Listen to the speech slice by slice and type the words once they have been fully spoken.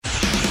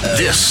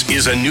This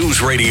is a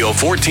News Radio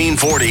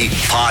 1440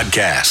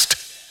 podcast.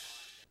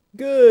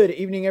 Good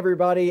evening,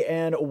 everybody,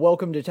 and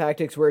welcome to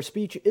Tactics, where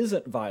speech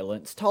isn't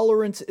violence,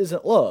 tolerance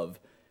isn't love,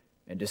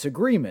 and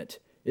disagreement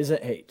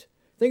isn't hate.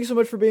 Thank you so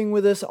much for being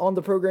with us on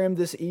the program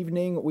this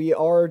evening.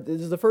 This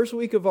is the first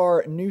week of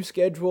our new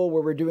schedule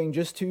where we're doing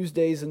just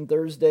Tuesdays and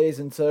Thursdays,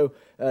 and so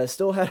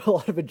still had a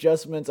lot of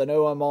adjustments. I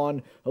know I'm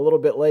on a little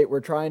bit late. We're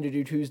trying to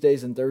do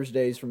Tuesdays and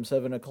Thursdays from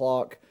 7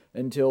 o'clock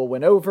until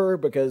whenever,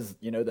 because,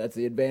 that's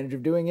the advantage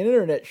of doing an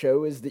internet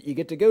show, is that you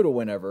get to go to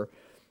whenever.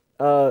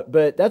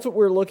 But that's what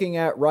we're looking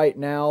at right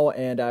now,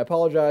 and I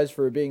apologize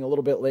for being a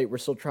little bit late. We're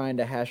still trying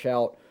to hash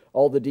out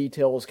all the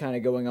details kind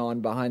of going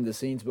on behind the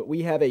scenes, but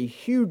we have a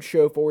huge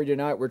show for you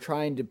tonight. We're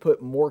trying to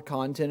put more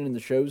content in the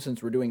show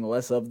since we're doing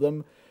less of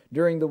them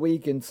during the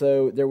week, and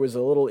so there was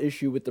a little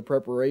issue with the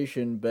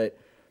preparation, but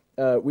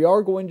we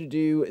are going to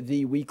do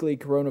the weekly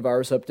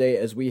coronavirus update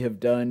as we have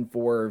done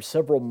for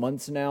several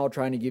months now,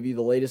 trying to give you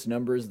the latest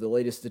numbers, the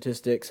latest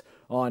statistics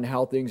on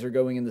how things are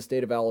going in the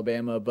state of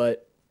Alabama,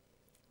 but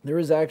there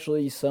is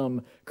actually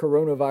some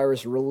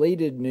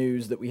coronavirus-related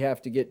news that we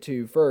have to get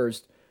to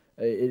first.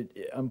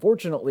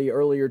 Unfortunately,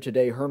 earlier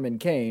today, Herman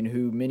Cain,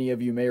 who many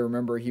of you may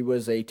remember, he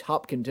was a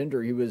top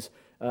contender. He was,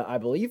 I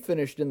believe,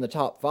 finished in the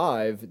top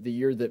 5 the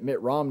year that Mitt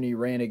Romney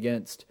ran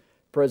against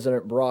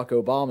President Barack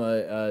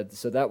Obama.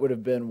 So that would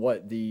have been,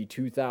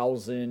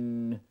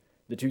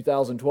 the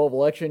 2012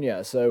 election?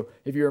 Yeah, so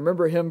if you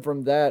remember him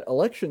from that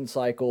election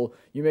cycle,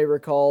 you may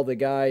recall the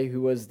guy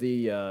who was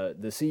the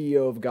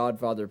CEO of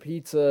Godfather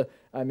Pizza.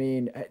 I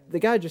mean, the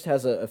guy just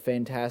has a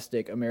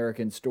fantastic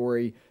American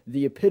story.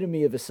 The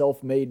epitome of a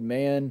self-made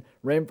man,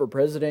 ran for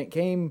president,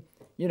 came,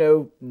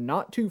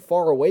 not too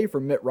far away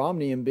from Mitt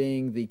Romney and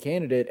being the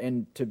candidate.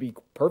 And to be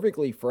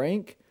perfectly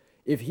frank,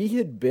 if he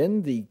had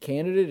been the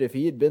candidate, if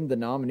he had been the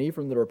nominee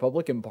from the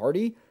Republican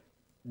Party,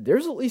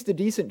 there's at least a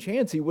decent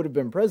chance he would have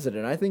been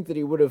president. I think that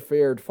he would have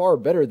fared far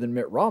better than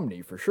Mitt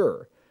Romney, for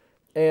sure.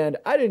 And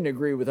I didn't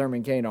agree with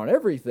Herman Cain on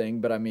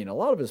everything, but I mean, a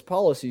lot of his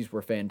policies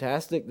were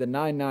fantastic. The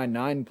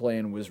 999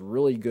 plan was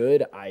really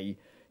good. I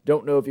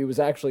don't know if he was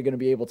actually going to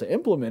be able to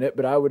implement it,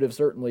 but I would have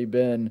certainly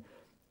been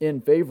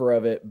in favor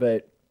of it.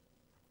 But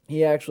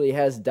he actually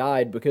has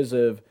died because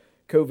of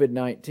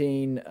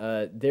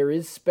COVID-19. There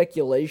is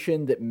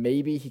speculation that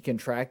maybe he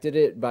contracted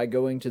it by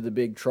going to the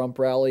big Trump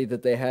rally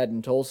that they had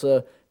in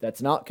Tulsa.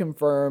 That's not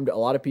confirmed. A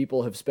lot of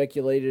people have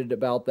speculated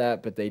about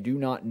that, but they do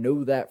not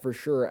know that for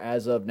sure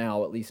as of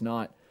now, at least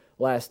not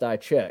last I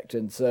checked.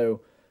 And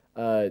so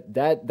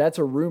that's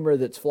a rumor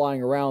that's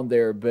flying around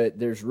there, but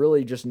there's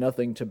really just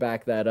nothing to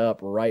back that up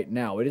right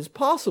now. It is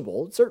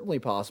possible. It's certainly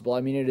possible.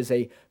 I mean, it is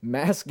a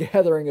mass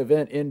gathering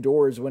event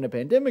indoors when a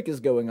pandemic is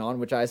going on,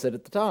 which I said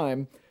at the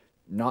time,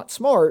 not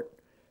smart,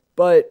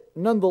 but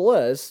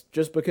nonetheless,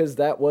 just because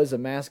that was a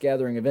mass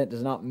gathering event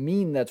does not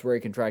mean that's where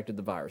he contracted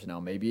the virus. Now,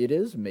 maybe it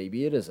is,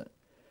 maybe it isn't.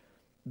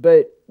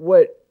 But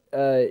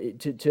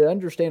to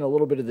understand a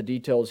little bit of the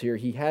details here,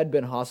 he had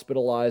been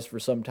hospitalized for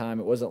some time.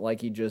 It wasn't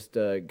like he just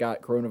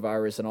got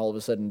coronavirus and all of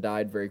a sudden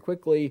died very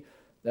quickly.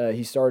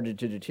 He started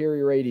to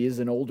deteriorate. He is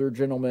an older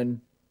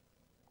gentleman,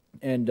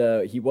 and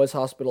he was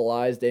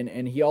hospitalized,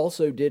 and he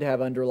also did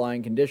have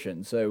underlying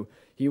conditions. So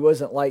he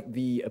wasn't like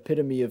the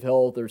epitome of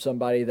health or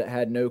somebody that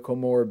had no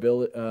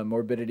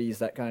morbidities,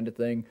 that kind of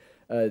thing.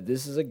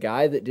 This is a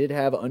guy that did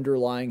have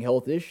underlying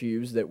health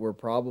issues that were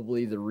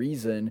probably the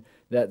reason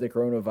that the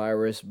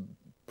coronavirus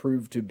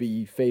proved to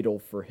be fatal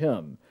for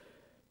him.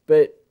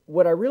 But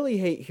what I really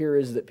hate here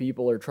is that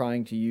people are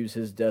trying to use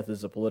his death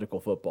as a political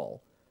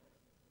football.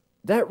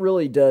 That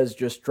really does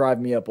just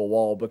drive me up a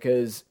wall,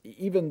 because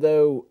even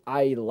though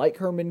I like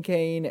Herman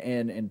Cain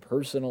and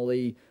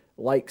personally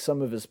like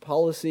some of his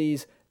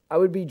policies, I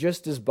would be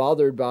just as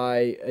bothered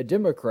by a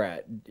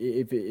Democrat.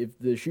 If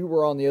the shoe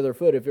were on the other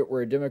foot, if it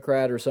were a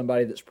Democrat or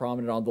somebody that's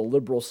prominent on the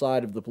liberal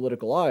side of the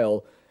political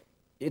aisle,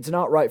 it's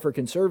not right for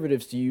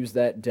conservatives to use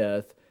that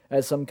death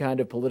as some kind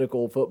of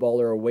political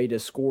football or a way to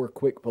score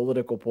quick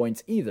political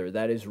points either.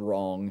 That is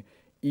wrong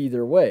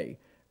either way.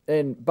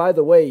 And by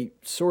the way,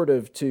 sort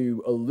of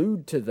to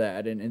allude to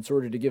that and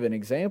sort of to give an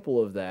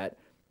example of that,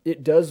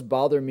 it does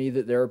bother me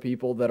that there are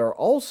people that are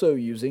also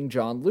using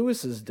John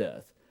Lewis's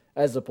death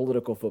as a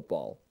political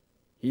football.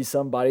 He's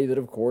somebody that,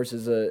 of course,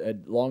 is a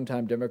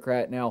longtime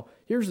Democrat. Now,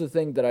 here's the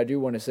thing that I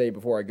do want to say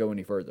before I go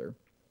any further.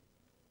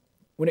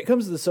 When it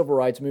comes to the civil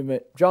rights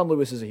movement, John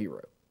Lewis is a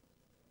hero.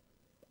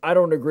 I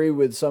don't agree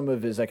with some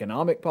of his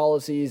economic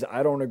policies.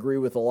 I don't agree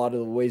with a lot of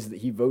the ways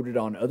that he voted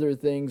on other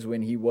things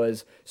when he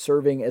was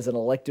serving as an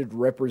elected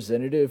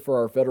representative for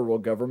our federal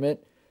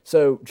government.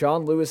 So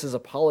John Lewis as a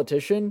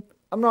politician,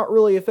 I'm not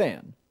really a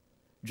fan.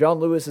 John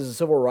Lewis as a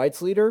civil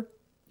rights leader,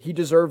 he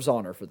deserves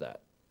honor for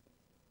that.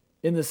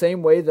 In the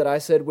same way that I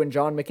said when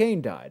John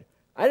McCain died,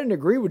 I didn't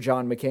agree with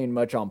John McCain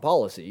much on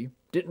policy,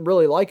 didn't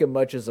really like him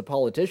much as a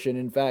politician.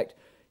 In fact,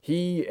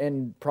 he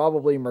and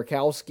probably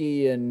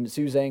Murkowski and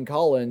Suzanne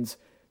Collins,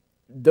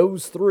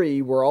 those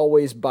three were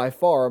always by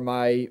far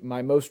my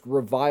most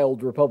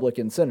reviled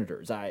Republican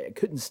senators. I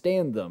couldn't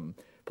stand them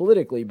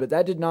politically, but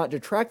that did not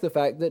detract the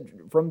fact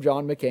that from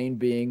John McCain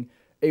being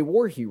a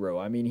war hero.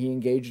 I mean, he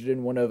engaged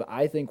in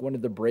I think one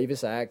of the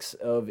bravest acts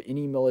of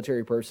any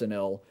military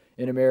personnel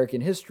in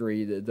American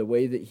history. The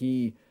way that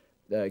he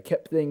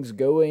kept things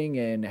going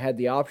and had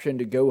the option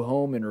to go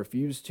home and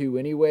refuse to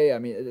anyway. I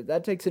mean,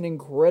 that takes an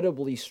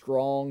incredibly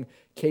strong,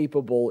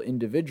 capable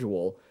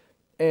individual.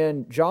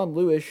 And John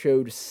Lewis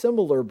showed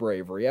similar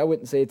bravery. I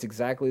wouldn't say it's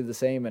exactly the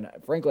same, and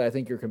frankly, I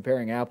think you're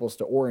comparing apples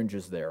to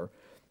oranges there.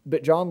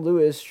 But John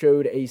Lewis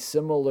showed a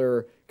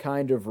similar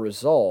kind of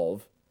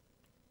resolve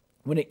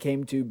when it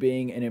came to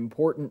being an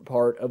important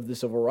part of the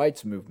civil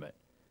rights movement.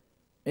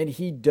 And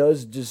he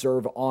does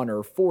deserve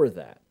honor for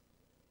that.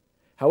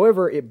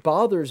 However, it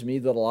bothers me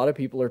that a lot of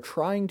people are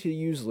trying to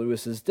use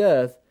Lewis's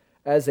death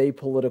as a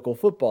political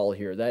football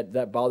here.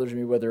 That bothers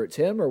me, whether it's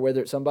him or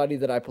whether it's somebody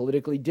that I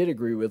politically did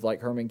agree with,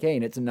 like Herman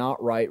Cain. It's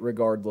not right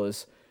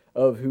regardless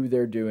of who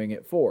they're doing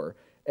it for.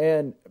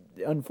 And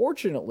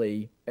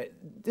unfortunately,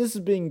 this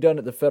is being done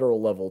at the federal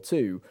level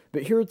too.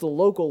 But here at the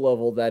local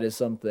level, that is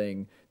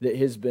something that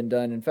has been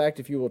done. In fact,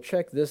 if you will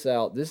check this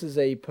out, this is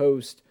a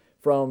post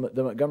from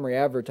the Montgomery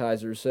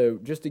Advertiser. So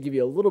just to give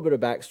you a little bit of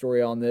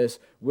backstory on this,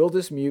 Will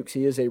Dismukes,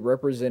 he is a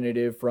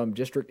representative from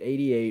District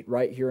 88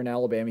 right here in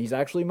Alabama. He's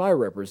actually my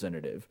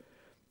representative,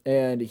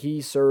 and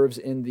he serves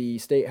in the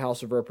State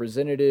House of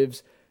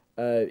Representatives.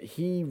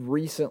 He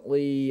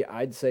recently,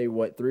 I'd say,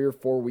 3 or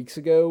 4 weeks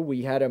ago,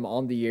 we had him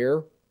on the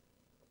air,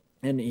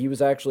 and he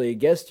was actually a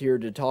guest here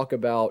to talk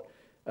about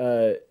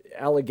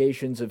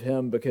allegations of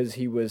him because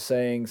he was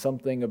saying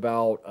something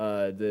about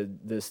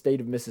the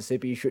state of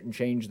Mississippi shouldn't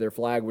change their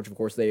flag, which of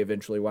course they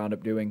eventually wound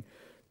up doing.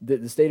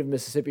 The state of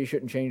Mississippi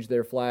shouldn't change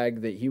their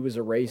flag, that he was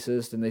a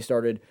racist, and they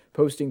started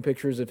posting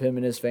pictures of him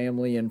and his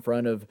family in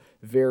front of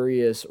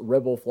various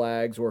rebel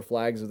flags or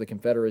flags of the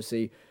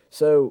Confederacy.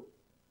 So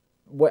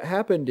what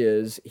happened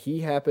is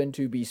he happened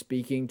to be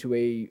speaking to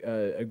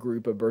a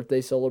group, a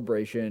birthday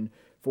celebration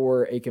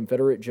for a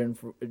Confederate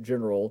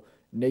general,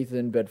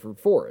 Nathan Bedford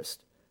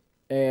Forrest.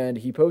 And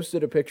he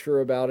posted a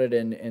picture about it,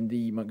 and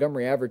the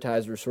Montgomery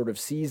Advertiser sort of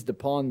seized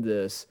upon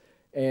this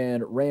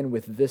and ran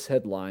with this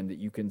headline that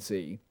you can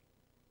see.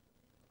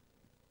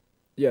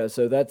 Yeah,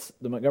 so that's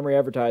the Montgomery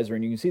Advertiser,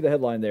 and you can see the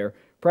headline there.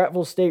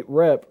 Prattville State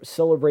Rep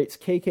celebrates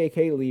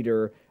KKK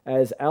leader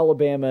as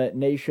Alabama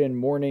nation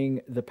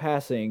mourning the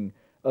passing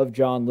of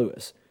John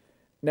Lewis.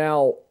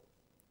 Now,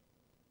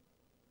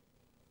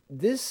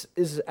 this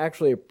is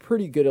actually a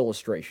pretty good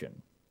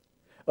illustration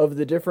of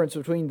the difference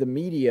between the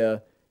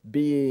media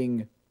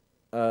being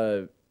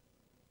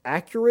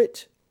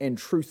accurate and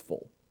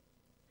truthful.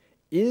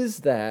 Is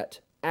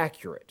that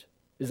accurate?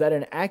 Is that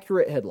an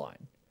accurate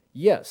headline?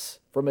 Yes,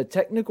 from a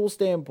technical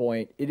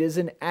standpoint, it is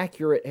an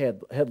accurate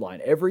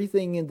headline.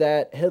 Everything in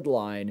that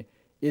headline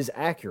is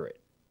accurate.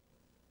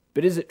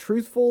 But is it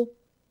truthful?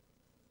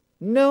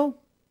 No,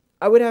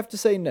 I would have to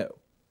say no.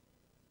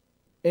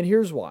 And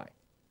here's why.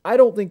 I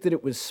don't think that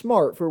it was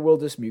smart for Will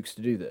Dismukes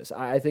to do this.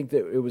 I think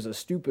that it was a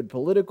stupid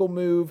political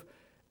move.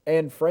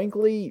 And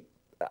frankly,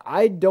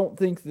 I don't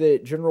think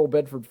that General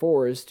Bedford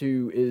Forrest,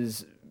 who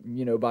is,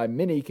 by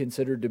many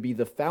considered to be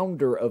the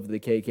founder of the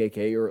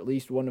KKK, or at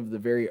least one of the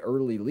very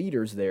early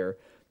leaders there,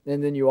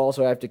 and then you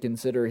also have to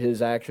consider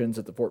his actions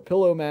at the Fort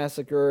Pillow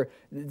massacre.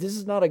 This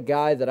is not a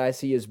guy that I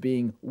see as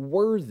being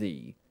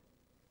worthy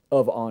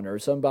of honor,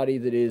 somebody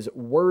that is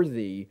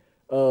worthy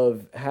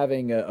of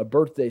having a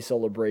birthday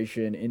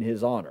celebration in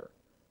his honor.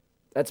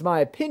 That's my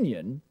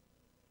opinion.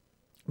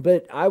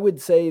 But I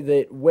would say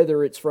that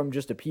whether it's from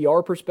just a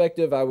PR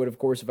perspective, I would, of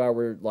course, if I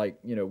were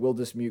Will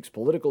Dismukes'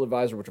 political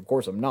advisor, which of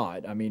course I'm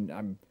not. I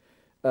mean,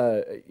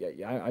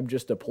 I'm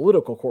just a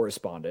political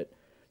correspondent.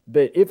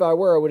 But if I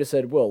were, I would have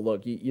said, well,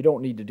 look, you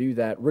don't need to do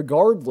that,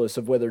 regardless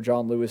of whether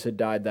John Lewis had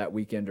died that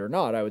weekend or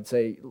not. I would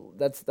say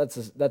that's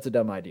a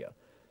dumb idea.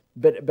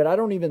 But I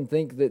don't even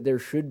think that there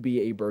should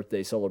be a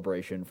birthday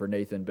celebration for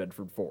Nathan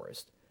Bedford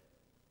Forrest.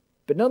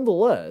 But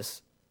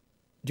nonetheless,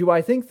 do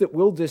I think that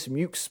Will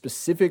Dismukes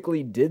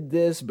specifically did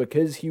this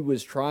because he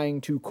was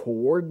trying to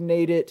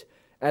coordinate it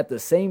at the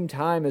same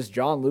time as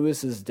John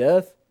Lewis's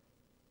death?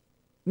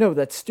 No,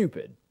 that's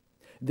stupid.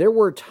 There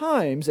were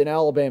times in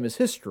Alabama's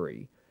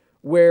history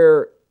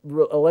where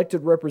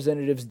elected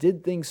representatives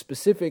did things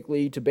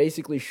specifically to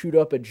basically shoot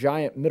up a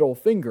giant middle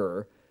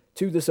finger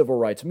to the civil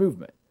rights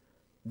movement.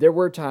 There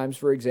were times,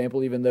 for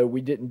example, even though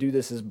we didn't do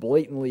this as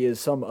blatantly as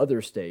some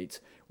other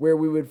states, where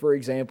we would, for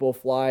example,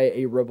 fly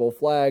a rebel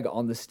flag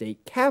on the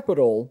state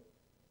capitol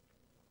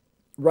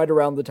right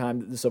around the time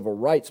that the civil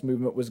rights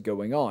movement was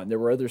going on. There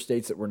were other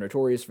states that were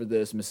notorious for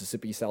this,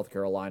 Mississippi, South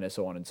Carolina,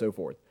 so on and so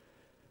forth.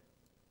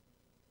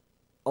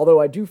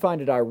 Although I do find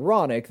it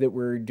ironic that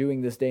we're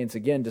doing this dance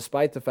again,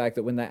 despite the fact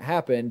that when that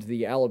happened,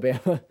 the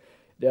Alabama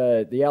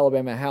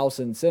House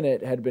and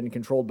Senate had been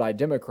controlled by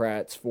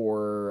Democrats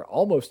for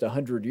almost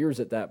 100 years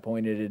at that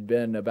point. It had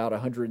been about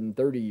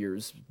 130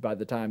 years by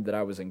the time that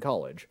I was in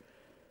college.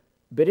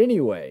 But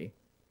anyway,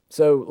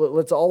 so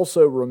let's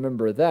also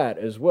remember that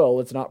as well.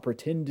 Let's not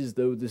pretend as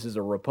though this is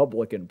a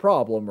Republican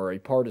problem or a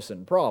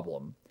partisan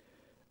problem.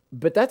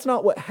 But that's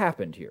not what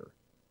happened here.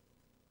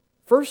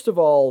 First of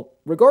all,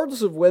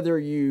 regardless of whether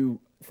you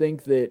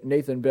think that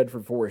Nathan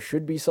Bedford Forrest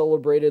should be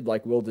celebrated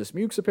like Will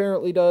Dismukes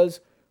apparently does,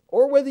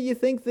 or whether you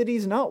think that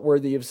he's not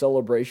worthy of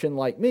celebration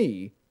like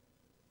me,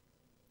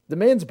 the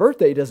man's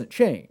birthday doesn't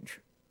change.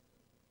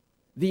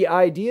 The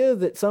idea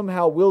that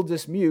somehow Will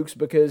Dismukes,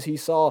 because he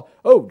saw,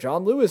 oh,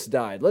 John Lewis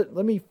died, let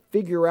me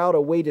figure out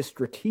a way to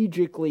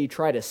strategically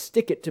try to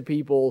stick it to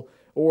people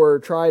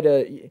or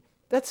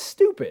that's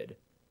stupid.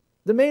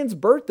 The man's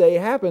birthday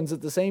happens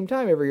at the same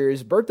time every year.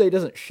 His birthday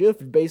doesn't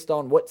shift based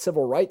on what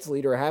civil rights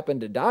leader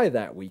happened to die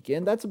that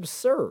weekend. That's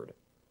absurd.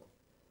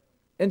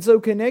 And so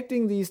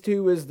connecting these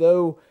two as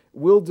though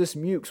Will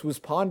Dismukes was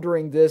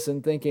pondering this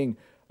and thinking,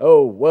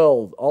 oh,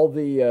 well, all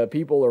the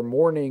people are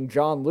mourning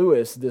John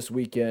Lewis this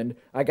weekend.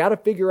 I got to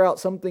figure out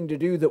something to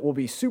do that will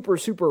be super,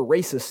 super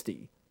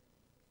racisty.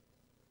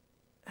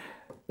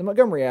 The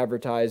Montgomery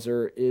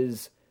Advertiser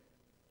is,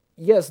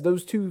 yes,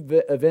 those two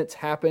events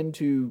happen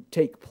to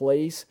take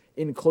place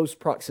in close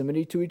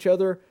proximity to each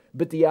other,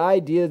 but the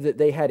idea that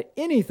they had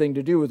anything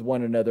to do with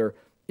one another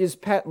is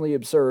patently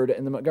absurd,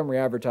 and the Montgomery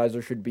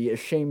Advertiser should be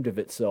ashamed of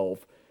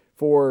itself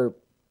for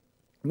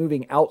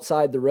moving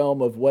outside the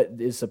realm of what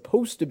is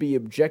supposed to be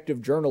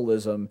objective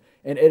journalism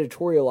and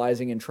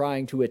editorializing and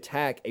trying to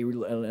attack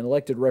an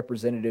elected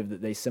representative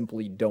that they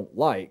simply don't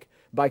like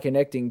by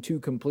connecting two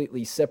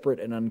completely separate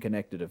and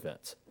unconnected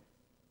events.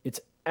 It's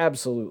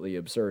absolutely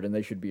absurd, and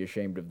they should be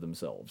ashamed of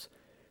themselves.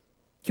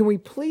 Can we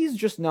please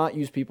just not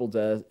use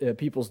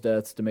people's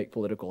deaths to make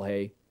political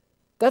hay?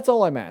 That's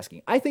all I'm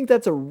asking. I think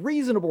that's a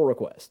reasonable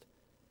request.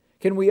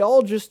 Can we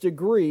all just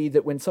agree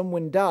that when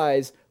someone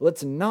dies,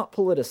 let's not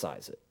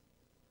politicize it?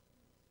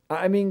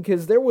 I mean,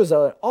 because there was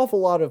an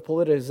awful lot of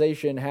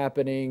politicization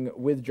happening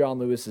with John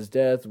Lewis's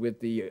death,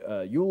 with the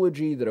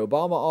eulogy that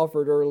Obama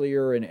offered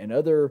earlier and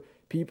other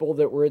people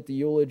that were at the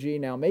eulogy.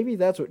 Now, maybe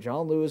that's what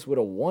John Lewis would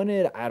have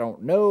wanted. I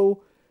don't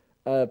know.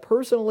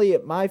 Personally,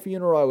 at my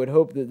funeral, I would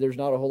hope that there's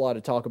not a whole lot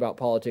of talk about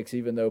politics,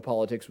 even though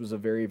politics was a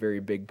very,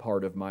 very big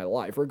part of my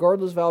life.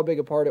 Regardless of how big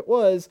a part it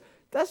was,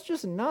 that's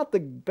just not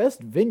the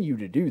best venue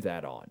to do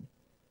that on.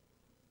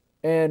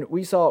 And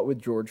we saw it with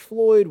George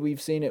Floyd.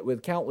 We've seen it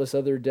with countless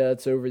other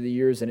deaths over the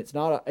years, and it's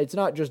not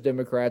just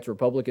Democrats.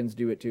 Republicans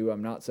do it too.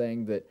 I'm not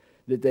saying that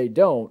they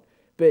don't,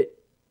 but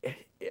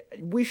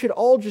we should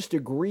all just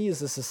agree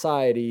as a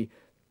society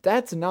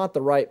that's not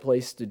the right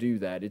place to do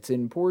that. It's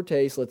in poor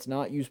taste. Let's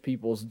not use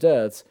people's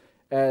deaths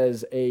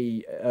as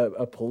a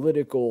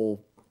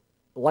political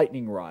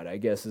lightning rod, I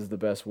guess is the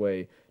best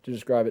way to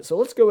describe it. So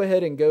let's go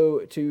ahead and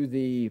go to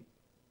the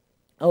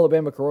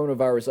Alabama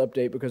coronavirus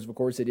update because, of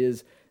course, it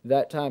is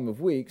that time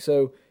of week.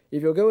 So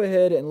if you'll go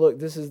ahead and look,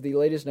 this is the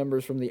latest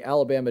numbers from the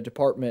Alabama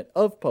Department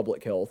of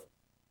Public Health.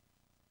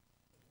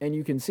 And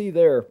you can see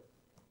there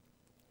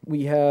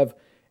we have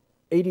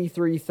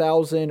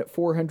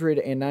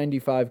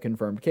 83,495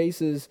 confirmed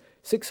cases,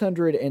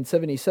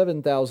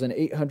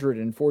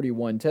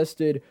 677,841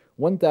 tested,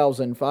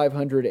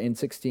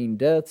 1,516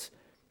 deaths,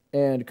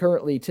 and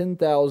currently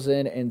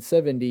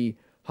 10,070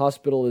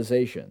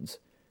 hospitalizations.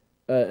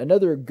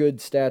 Another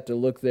good stat to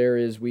look there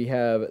is we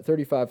have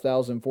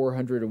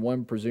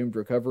 35,401 presumed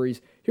recoveries.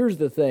 Here's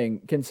the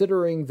thing,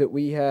 considering that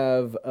we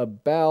have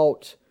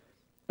about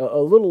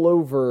a little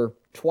over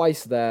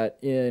twice that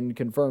in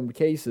confirmed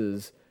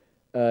cases,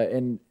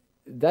 and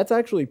that's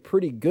actually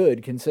pretty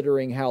good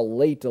considering how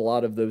late a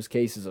lot of those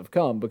cases have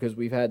come because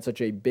we've had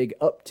such a big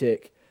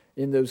uptick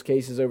in those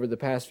cases over the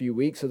past few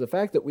weeks. So the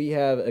fact that we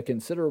have a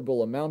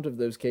considerable amount of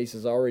those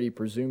cases already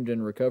presumed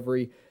in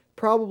recovery,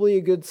 probably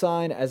a good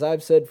sign. As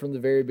I've said from the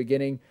very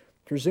beginning,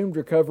 presumed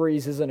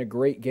recoveries isn't a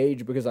great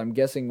gauge because I'm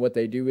guessing what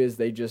they do is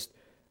they just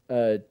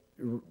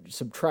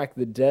subtract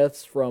the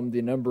deaths from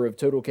the number of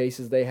total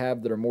cases they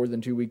have that are more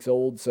than 2 weeks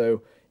old.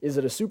 So is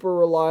it a super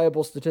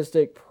reliable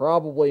statistic?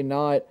 Probably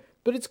not,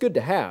 but it's good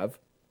to have.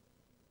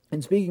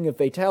 And speaking of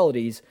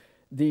fatalities,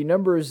 the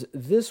numbers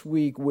this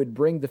week would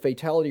bring the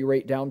fatality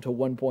rate down to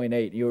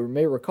 1.8. You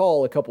may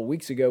recall a couple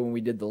weeks ago when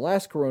we did the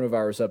last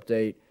coronavirus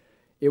update,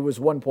 it was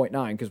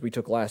 1.9 because we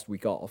took last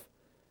week off.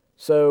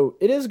 So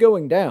it is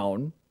going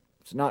down.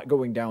 It's not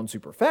going down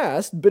super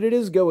fast, but it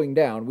is going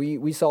down.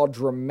 We saw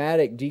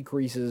dramatic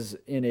decreases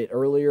in it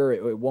earlier.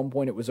 At one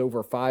point it was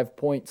over 5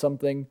 point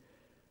something.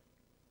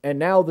 And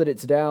now that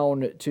it's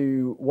down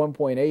to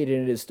 1.8 and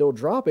it is still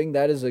dropping,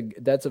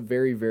 that's a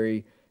very,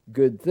 very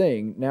good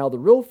thing. Now, the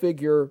real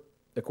figure,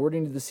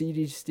 according to the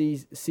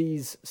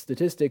CDC's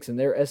statistics and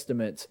their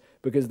estimates,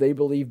 because they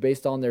believe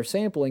based on their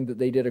sampling that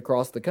they did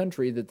across the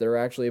country that there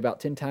are actually about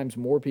 10 times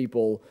more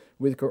people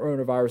with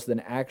coronavirus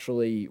than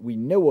actually we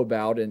know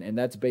about, and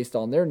that's based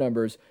on their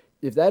numbers.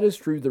 If that is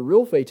true, the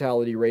real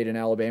fatality rate in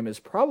Alabama is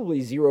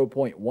probably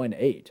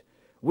 0.18.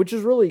 Which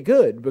is really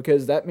good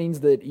because that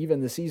means that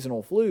even the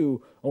seasonal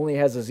flu only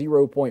has a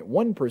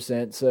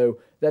 0.1%, so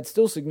that's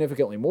still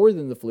significantly more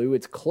than the flu.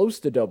 It's close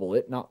to double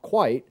it, not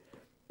quite.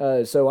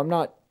 So I'm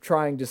not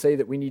trying to say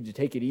that we need to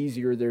take it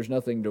easier. There's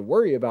nothing to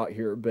worry about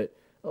here, but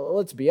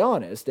let's be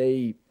honest.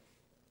 A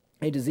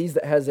disease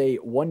that has a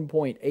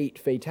 1.8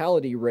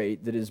 fatality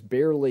rate that is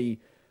barely,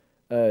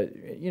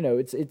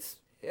 it's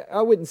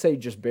I wouldn't say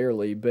just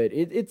barely, but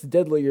it's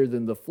deadlier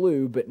than the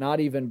flu, but not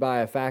even by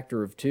a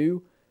factor of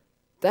 2.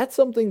 That's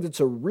something that's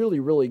a really,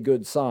 really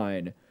good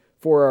sign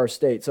for our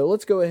state. So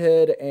let's go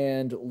ahead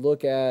and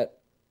look at,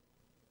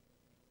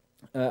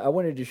 I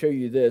wanted to show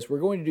you this. We're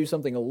going to do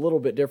something a little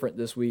bit different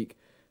this week.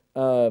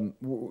 We're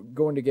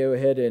going to go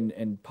ahead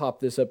and pop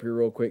this up here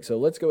real quick. So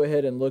let's go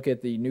ahead and look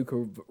at the new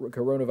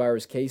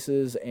coronavirus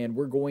cases, and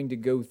we're going to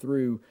go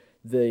through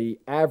the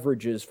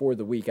averages for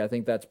the week. I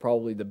think that's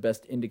probably the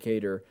best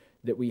indicator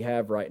that we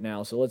have right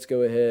now. So let's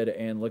go ahead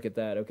and look at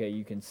that. Okay,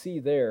 you can see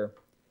there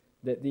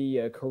that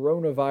the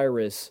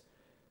coronavirus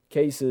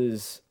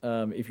cases,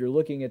 if you're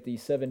looking at the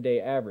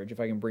 7-day average, if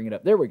I can bring it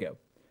up, there we go.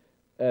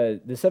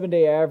 The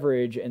 7-day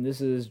average, and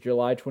this is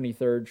July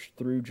 23rd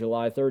through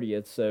July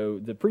 30th, so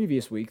the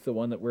previous week, the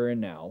one that we're in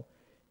now,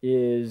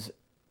 is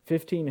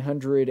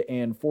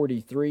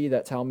 1,543.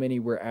 That's how many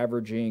we're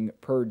averaging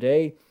per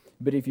day.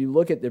 But if you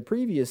look at the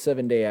previous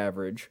 7-day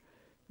average,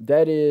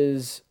 that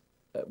is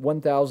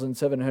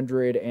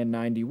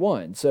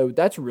 1,791. So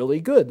that's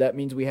really good. That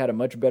means we had a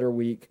much better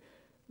week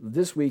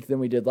this week than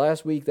we did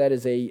last week. That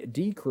is a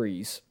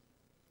decrease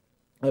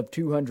of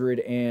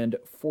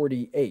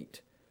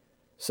 248.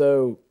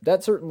 So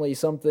that's certainly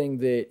something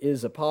that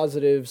is a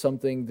positive,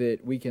 something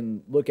that we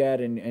can look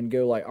at and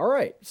go like, all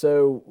right,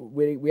 so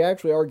we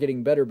actually are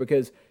getting better,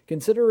 because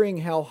considering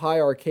how high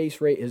our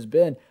case rate has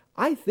been,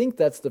 I think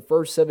that's the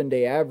first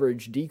 7-day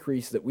average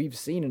decrease that we've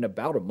seen in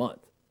about a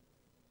month.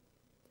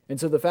 And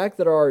so the fact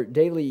that our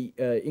daily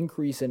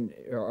increase in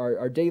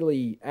our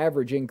daily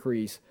average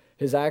increase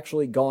has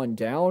actually gone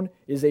down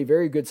is a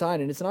very good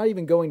sign. And it's not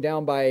even going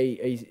down by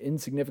a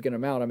insignificant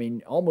amount. I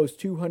mean, almost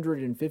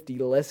 250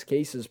 less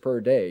cases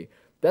per day.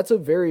 That's a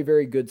very,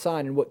 very good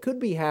sign. And what could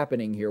be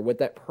happening here, what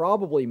that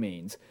probably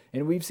means,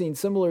 and we've seen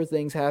similar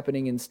things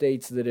happening in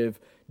states that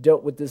have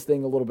dealt with this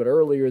thing a little bit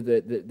earlier,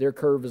 that their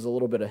curve is a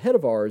little bit ahead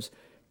of ours,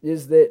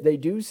 is that they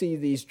do see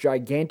these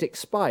gigantic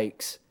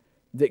spikes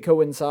that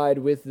coincide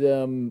with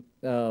them,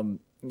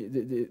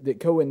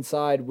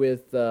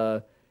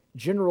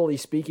 generally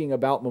speaking,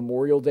 about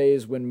Memorial Day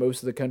is when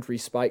most of the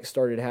country's spikes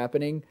started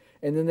happening,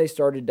 and then they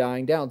started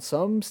dying down.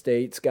 Some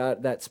states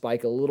got that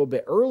spike a little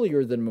bit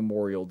earlier than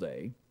Memorial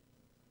Day,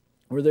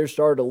 where they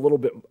started a little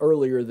bit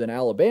earlier than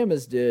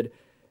Alabama's did,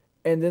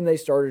 and then they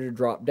started to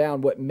drop down.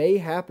 What may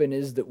happen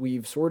is that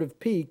we've sort of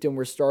peaked and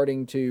we're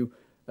starting to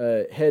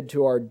head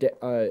to our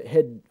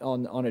head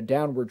on a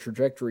downward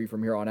trajectory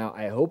from here on out.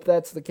 I hope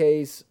that's the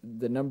case.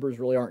 The numbers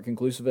really aren't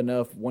conclusive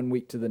enough one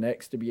week to the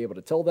next to be able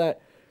to tell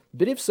that.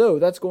 But if so,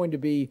 that's going to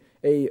be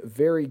a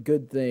very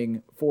good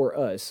thing for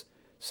us.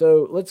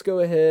 So let's go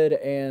ahead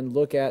and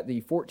look at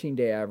the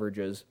 14-day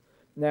averages.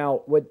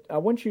 Now, what I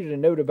want you to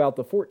note about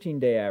the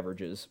 14-day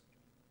averages,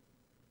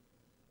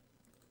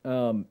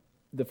 the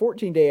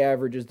 14-day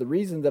averages, the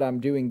reason that I'm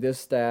doing this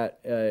stat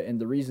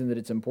and the reason that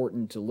it's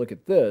important to look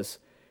at this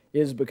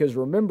is because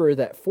remember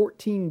that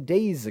 14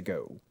 days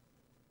ago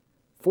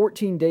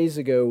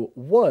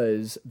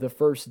was the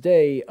first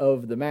day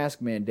of the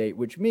mask mandate,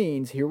 which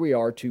means here we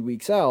are 2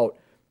 weeks out.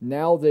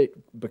 Now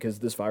that, because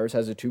this virus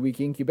has a 2-week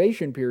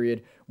incubation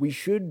period, we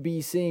should be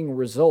seeing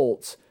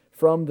results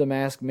from the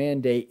mask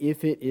mandate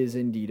if it is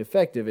indeed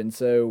effective. And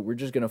so we're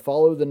just going to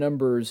follow the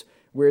numbers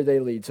where they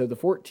lead. So the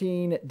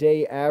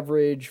 14-day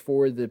average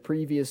for the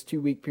previous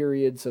 2-week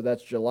period, so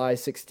that's July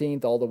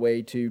 16th all the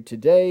way to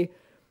today,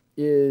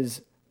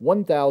 is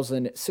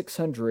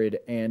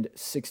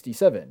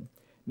 1,667.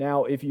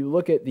 Now, if you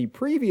look at the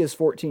previous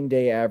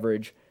 14-day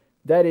average,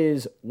 that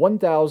is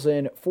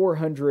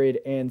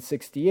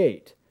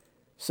 1,468.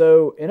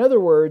 So, in other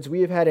words,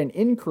 we have had an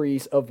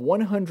increase of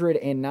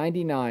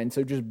 199,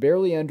 so just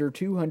barely under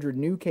 200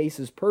 new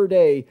cases per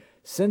day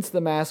since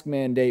the mask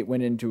mandate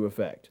went into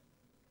effect.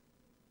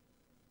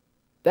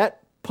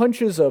 That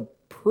punches a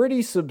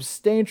pretty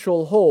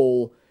substantial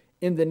hole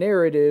in the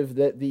narrative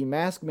that the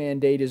mask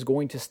mandate is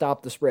going to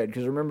stop the spread.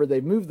 Because remember,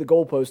 they've moved the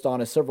goalpost on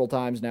us several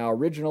times now.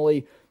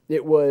 Originally,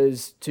 it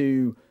was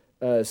to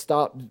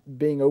stop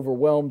being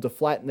overwhelmed, to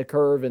flatten the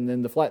curve, and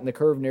then the flatten the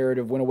curve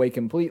narrative went away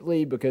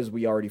completely because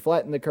we already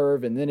flattened the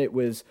curve, and then it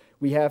was,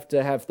 we have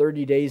to have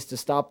 30 days to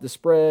stop the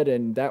spread,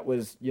 and that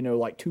was,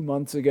 like 2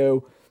 months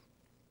ago.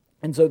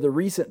 And so the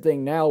recent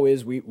thing now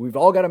is we've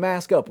all got to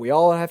mask up. We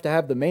all have to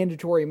have the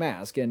mandatory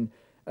mask. And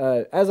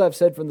as I've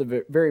said from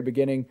the very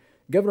beginning,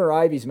 Governor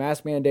Ivey's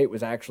mask mandate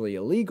was actually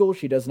illegal.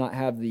 She does not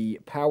have the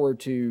power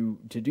to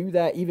do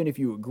that, even if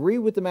you agree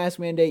with the mask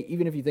mandate,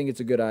 even if you think it's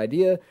a good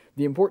idea.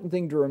 The important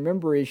thing to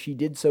remember is she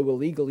did so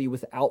illegally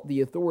without the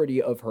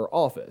authority of her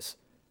office.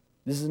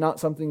 This is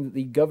not something that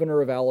the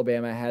governor of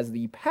Alabama has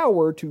the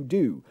power to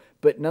do.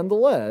 But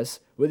nonetheless,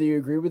 whether you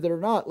agree with it or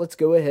not, let's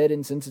go ahead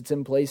and, since it's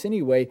in place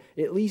anyway,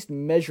 at least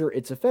measure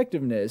its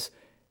effectiveness.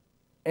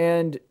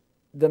 And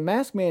the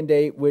mask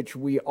mandate, which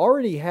we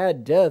already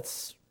had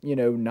deaths,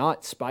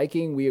 not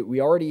spiking. We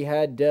already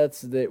had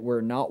deaths that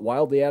were not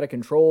wildly out of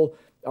control.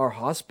 Our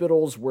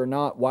hospitals were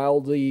not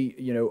wildly,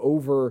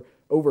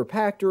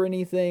 overpacked or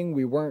anything.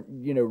 We weren't,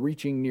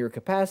 reaching near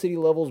capacity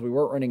levels. We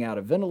weren't running out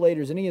of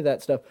ventilators, any of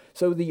that stuff.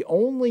 So the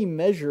only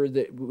measure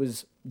that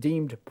was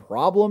deemed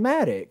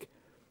problematic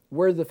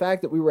were the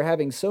fact that we were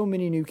having so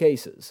many new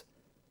cases.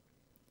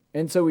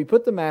 And so we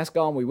put the mask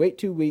on, we wait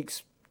 2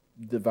 weeks,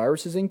 the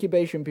virus's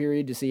incubation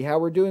period, to see how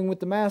we're doing with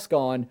the mask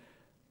on.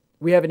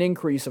 We have an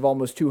increase of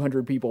almost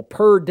 200 people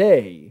per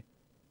day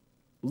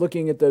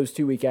looking at those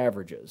 2-week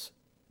averages.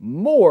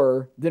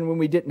 More than when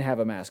we didn't have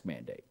a mask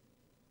mandate.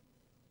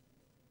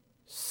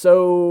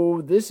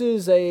 So this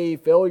is a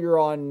failure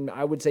on,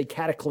 I would say,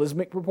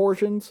 cataclysmic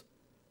proportions.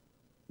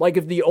 Like,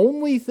 if the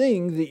only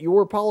thing that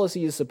your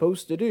policy is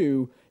supposed to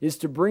do is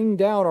to bring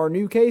down our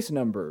new case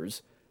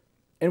numbers,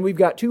 and we've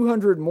got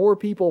 200 more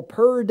people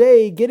per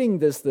day getting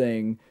this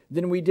thing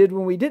than we did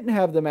when we didn't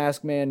have the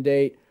mask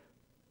mandate,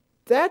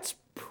 that's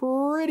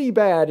pretty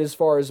bad as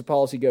far as the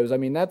policy goes. I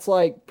mean, that's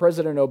like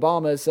President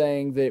Obama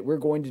saying that we're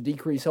going to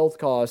decrease health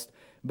costs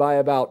by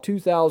about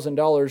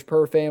 $2,000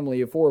 per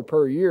family of 4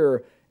 per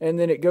year, and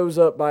then it goes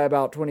up by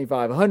about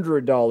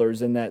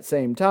 $2,500 in that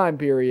same time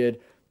period.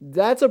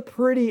 That's a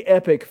pretty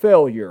epic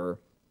failure.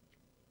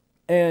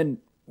 And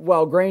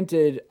while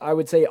granted, I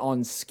would say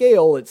on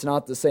scale, it's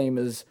not the same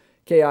as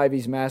Kay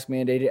Ivey's mask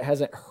mandate. It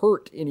hasn't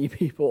hurt any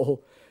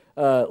people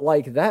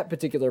like that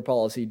particular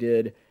policy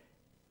did.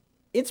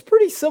 It's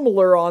pretty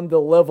similar on the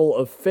level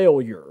of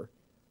failure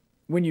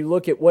when you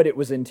look at what it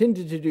was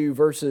intended to do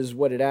versus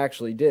what it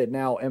actually did.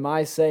 Now, am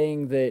I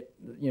saying that,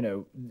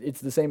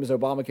 it's the same as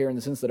Obamacare in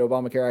the sense that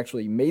Obamacare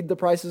actually made the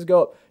prices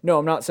go up? No,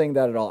 I'm not saying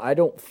that at all. I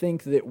don't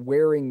think that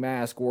wearing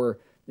masks, or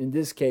in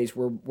this case,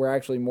 we're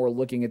actually more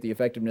looking at the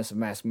effectiveness of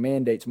mask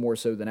mandates more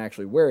so than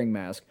actually wearing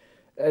masks.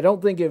 I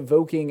don't think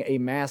invoking a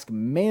mask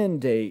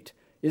mandate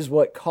is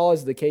what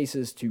caused the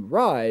cases to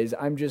rise.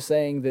 I'm just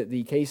saying that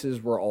the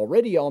cases were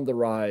already on the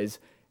rise,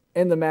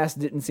 and the mask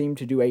didn't seem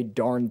to do a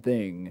darn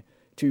thing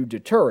to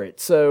deter it.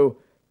 So,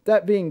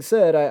 that being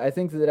said, I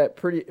think that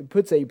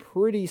puts a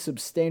pretty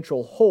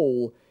substantial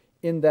hole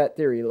in that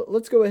theory.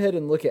 Let's go ahead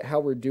and look at how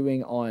we're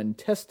doing on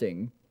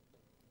testing.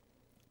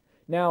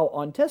 Now,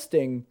 on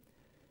testing,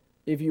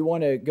 if you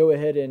want to go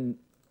ahead and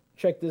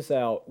check this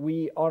out,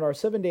 we, on our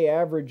 7-day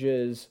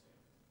averages,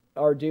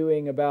 are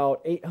doing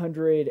about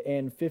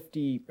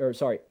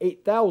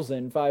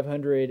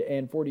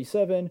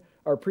 8,547.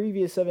 Our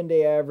previous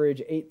 7-day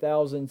average,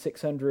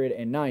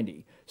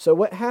 8,690. So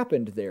what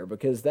happened there?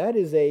 Because that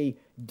is a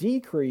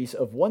decrease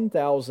of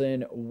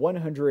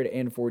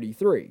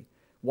 1,143.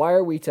 Why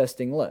are we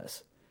testing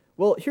less?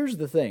 Well, here's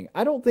the thing.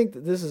 I don't think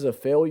that this is a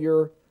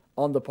failure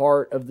on the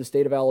part of the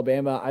state of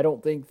Alabama. I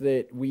don't think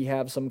that we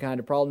have some kind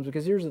of problems,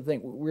 because here's the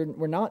thing.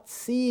 We're not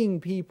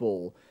seeing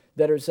people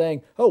that are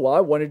saying, oh, well,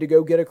 I wanted to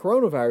go get a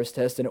coronavirus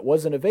test and it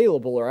wasn't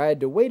available, or I had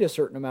to wait a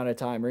certain amount of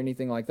time, or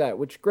anything like that,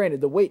 which, granted,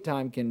 the wait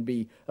time can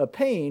be a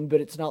pain, but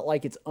it's not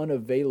like it's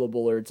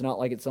unavailable, or it's not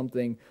like it's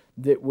something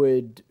that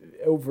would,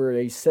 over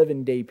a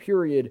 7-day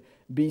period,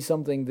 be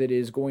something that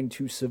is going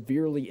to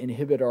severely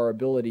inhibit our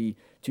ability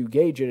to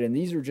gauge it. And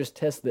these are just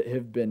tests that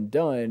have been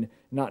done,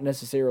 not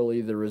necessarily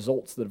the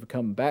results that have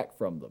come back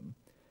from them.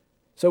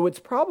 So what's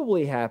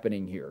probably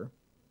happening here,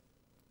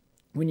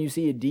 when you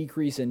see a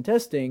decrease in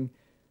testing,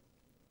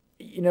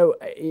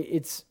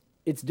 it's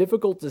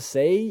difficult to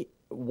say.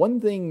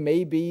 One thing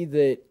may be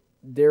that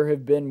there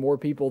have been more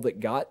people that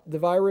got the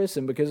virus,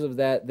 and because of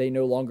that, they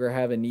no longer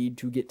have a need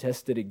to get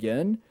tested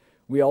again.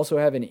 We also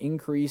have an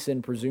increase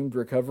in presumed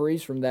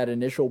recoveries from that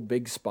initial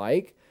big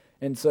spike,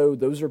 and so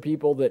those are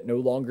people that no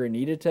longer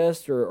need a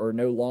test, or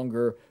no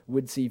longer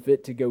would see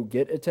fit to go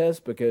get a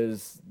test,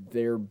 because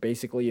they're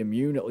basically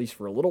immune, at least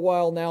for a little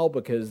while now,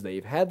 because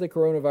they've had the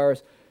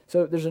coronavirus.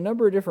 So there's a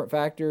number of different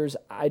factors.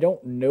 I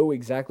don't know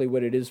exactly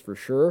what it is for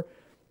sure,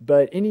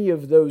 but any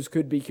of those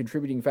could be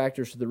contributing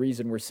factors to the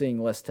reason we're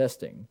seeing less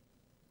testing.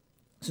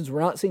 Since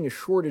we're not seeing a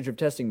shortage of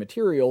testing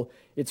material,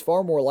 it's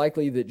far more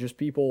likely that just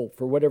people,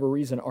 for whatever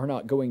reason, are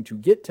not going to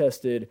get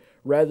tested,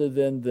 rather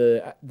than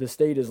the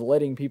state is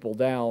letting people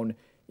down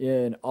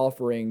in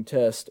offering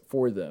tests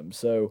for them.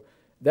 So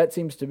that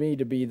seems to me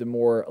to be the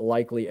more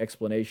likely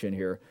explanation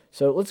here.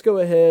 So let's go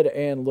ahead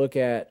and look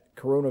at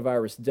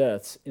coronavirus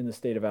deaths in the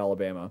state of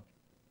Alabama.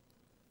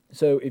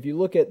 So if you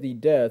look at the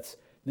deaths,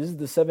 this is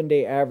the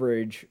 7-day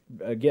average,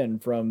 again,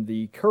 from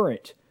the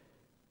current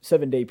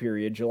 7-day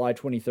period, July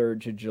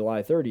 23rd to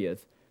July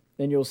 30th.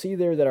 And you'll see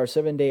there that our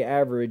 7-day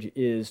average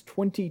is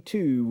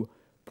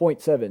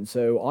 22.7.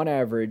 So on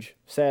average,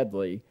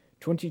 sadly,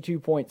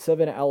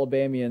 22.7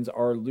 Alabamians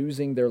are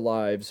losing their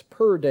lives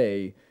per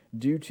day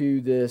due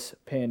to this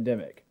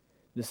pandemic.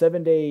 The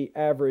 7-day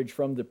average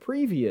from the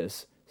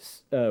previous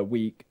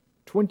week,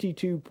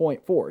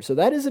 22.4. So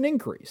that is an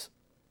increase.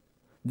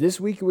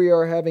 This week we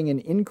are having an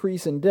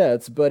increase in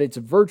deaths, but it's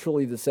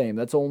virtually the same.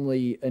 That's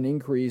only an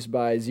increase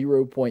by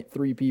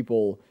 0.3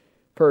 people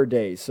per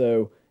day.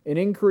 So an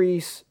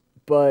increase,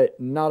 but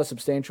not a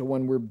substantial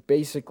one. We're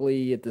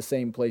basically at the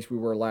same place we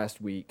were last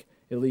week,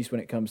 at least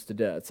when it comes to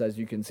deaths. As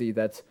you can see,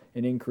 that's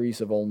an increase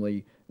of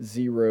only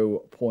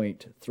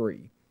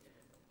 0.3.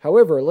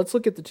 However, let's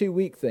look at the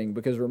 2-week thing,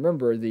 because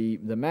remember, the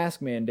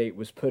mask mandate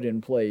was put in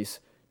place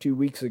 2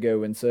 weeks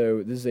ago, and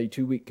so this is a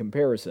 2-week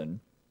comparison.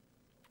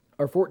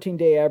 Our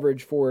 14-day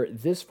average for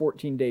this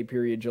 14-day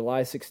period,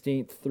 July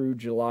 16th through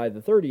July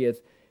the 30th,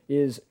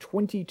 is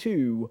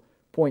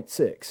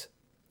 22.6.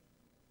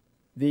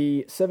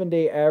 The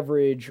 7-day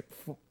average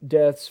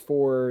deaths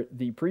for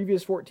the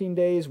previous 14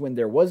 days when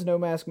there was no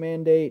mask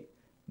mandate,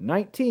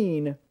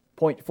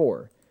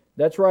 19.4.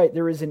 That's right,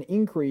 there is an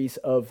increase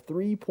of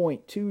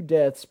 3.2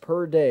 deaths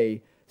per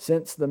day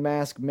since the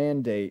mask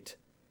mandate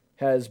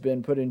has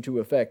been put into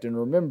effect. And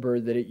remember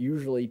that it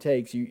usually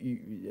takes,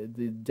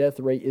 the death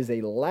rate is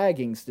a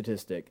lagging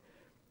statistic.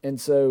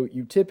 And so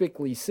you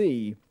typically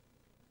see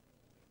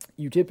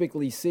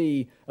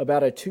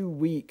about a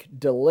 2-week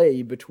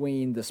delay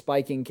between the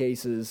spiking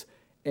cases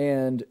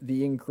and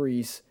the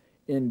increase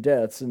in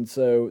deaths. And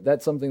so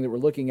that's something that we're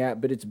looking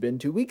at, but it's been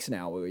 2 weeks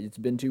now. It's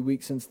been 2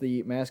 weeks since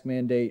the mask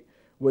mandate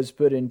was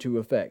put into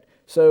effect.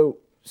 So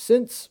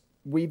since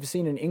we've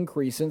seen an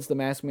increase since the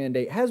mask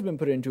mandate has been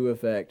put into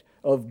effect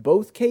of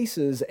both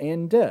cases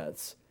and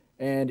deaths,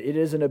 and it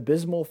is an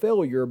abysmal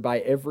failure by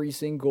every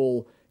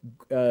single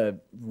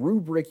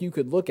rubric you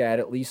could look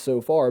at least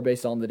so far,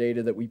 based on the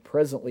data that we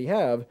presently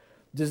have,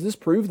 does this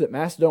prove that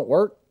masks don't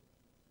work?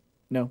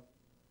 No.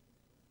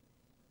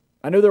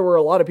 I know there were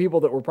a lot of people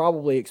that were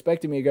probably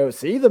expecting me to go,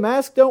 see, the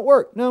masks don't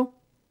work. No,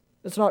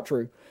 that's not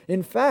true.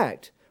 In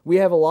fact, we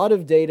have a lot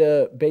of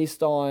data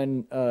based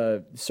on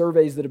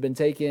surveys that have been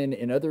taken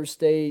in other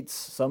states,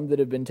 some that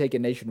have been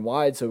taken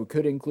nationwide, so it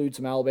could include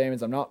some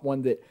Alabamans.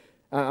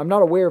 I'm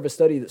not aware of a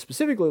study that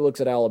specifically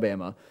looks at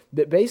Alabama,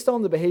 but based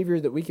on the behavior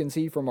that we can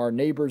see from our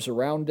neighbors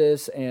around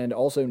us and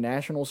also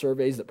national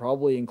surveys that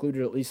probably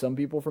included at least some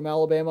people from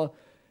Alabama,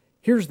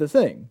 here's the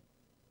thing.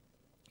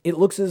 It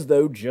looks as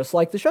though, just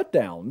like the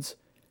shutdowns,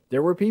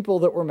 there were people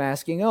that were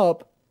masking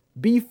up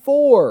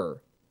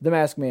before the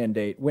mask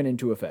mandate went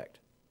into effect.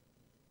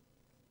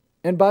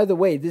 And by the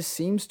way, this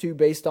seems to,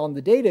 based on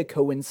the data,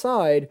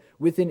 coincide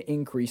with an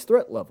increased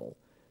threat level.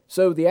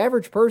 So the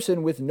average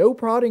person with no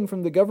prodding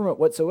from the government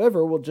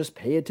whatsoever will just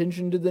pay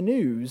attention to the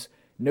news,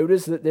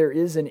 notice that there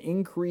is an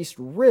increased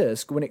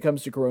risk when it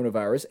comes to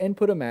coronavirus, and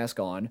put a mask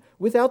on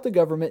without the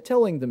government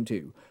telling them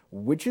to,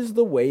 which is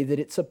the way that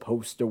it's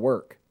supposed to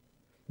work.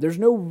 There's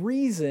no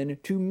reason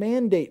to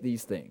mandate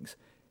these things.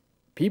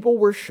 People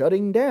were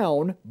shutting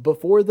down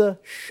before the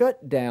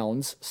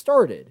shutdowns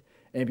started,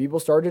 and people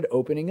started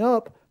opening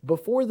up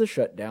before the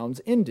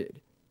shutdowns ended.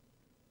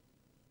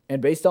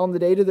 And based on the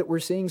data that we're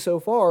seeing so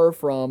far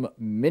from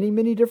many,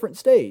 many different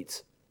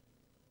states,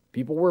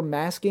 people were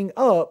masking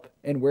up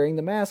and wearing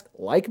the mask,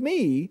 like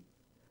me,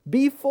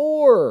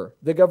 before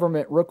the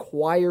government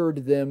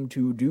required them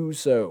to do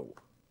so.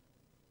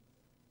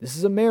 This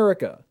is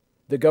America.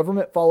 The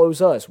government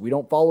follows us. We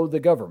don't follow the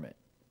government.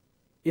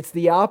 It's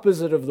the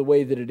opposite of the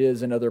way that it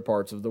is in other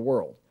parts of the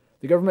world.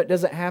 The government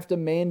doesn't have to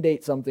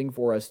mandate something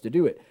for us to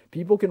do it.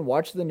 People can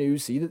watch the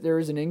news, see that there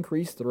is an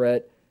increased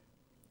threat,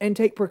 and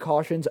take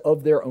precautions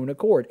of their own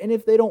accord. And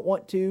if they don't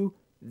want to,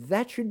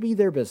 that should be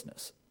their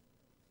business.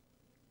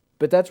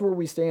 But that's where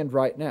we stand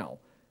right now.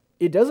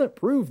 It doesn't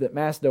prove that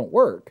masks don't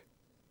work,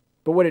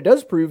 but what it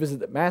does prove is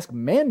that mask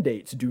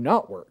mandates do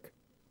not work.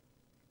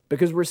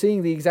 Because we're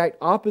seeing the exact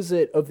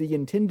opposite of the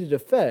intended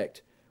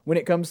effect when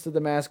it comes to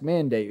the mask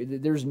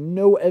mandate. There's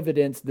no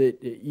evidence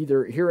that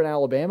either here in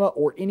Alabama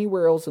or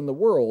anywhere else in the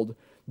world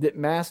that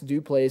masks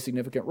do play a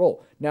significant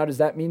role. Now, does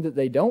that mean that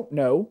they don't?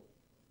 No.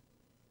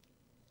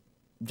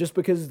 Just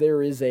because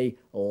there is a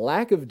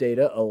lack of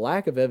data, a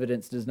lack of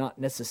evidence, does not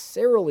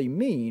necessarily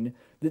mean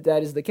that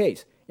that is the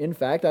case. In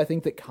fact, I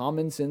think that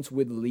common sense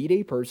would lead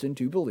a person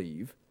to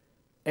believe,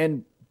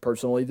 and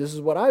personally this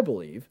is what I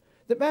believe,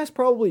 that masks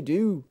probably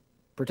do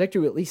protect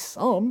you at least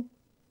some.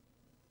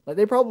 Like,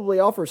 they probably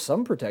offer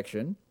some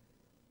protection.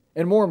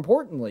 And more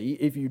importantly,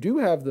 if you do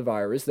have the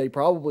virus, they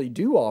probably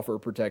do offer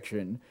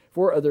protection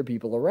for other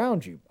people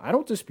around you. I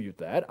don't dispute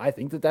that. I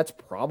think that that's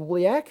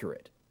probably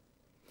accurate.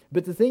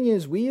 But the thing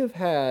is, we have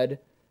had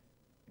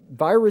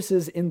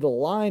viruses in the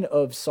line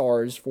of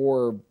SARS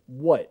for,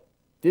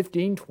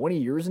 15, 20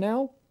 years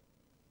now?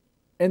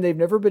 And they've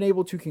never been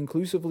able to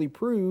conclusively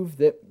prove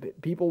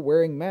that people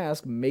wearing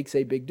masks makes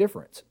a big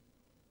difference.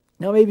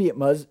 Now, maybe it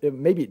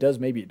does,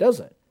 maybe it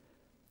doesn't.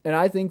 And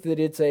I think that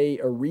it's a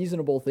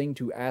reasonable thing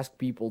to ask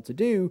people to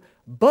do,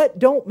 but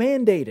don't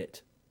mandate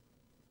it.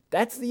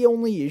 That's the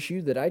only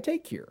issue that I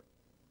take here.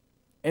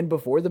 And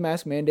before the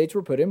mask mandates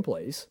were put in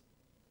place,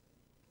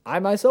 I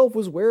myself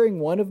was wearing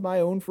one of my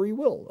own free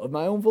will, of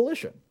my own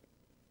volition.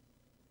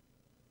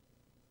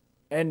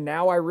 And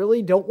now I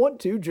really don't want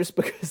to, just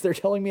because they're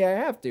telling me I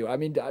have to. I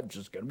mean, I'm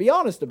just going to be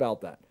honest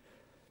about that.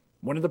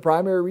 One of the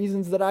primary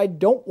reasons that I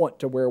don't want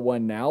to wear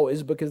one now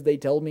is because they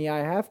tell me I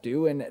have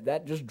to, and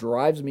that just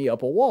drives me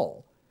up a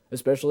wall,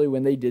 especially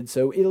when they did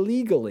so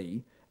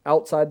illegally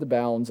outside the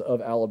bounds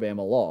of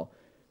Alabama law.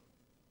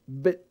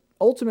 But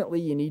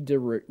ultimately, you need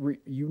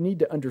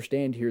to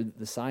understand here that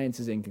the science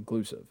is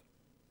inconclusive.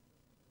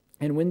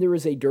 And when there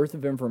is a dearth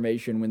of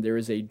information, when there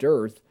is a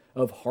dearth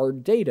of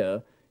hard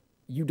data,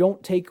 you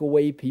don't take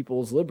away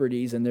people's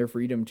liberties and their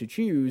freedom to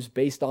choose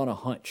based on a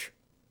hunch.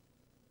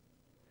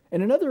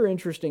 And another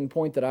interesting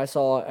point that I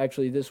saw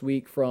actually this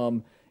week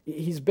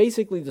he's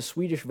basically the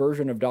Swedish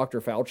version of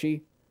Dr.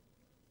 Fauci.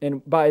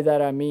 And by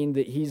that I mean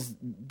that he's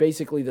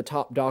basically the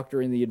top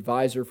doctor and the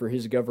advisor for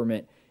his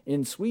government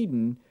in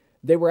Sweden.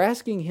 They were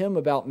asking him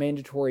about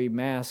mandatory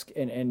masks,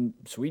 and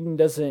Sweden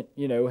doesn't,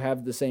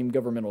 have the same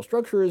governmental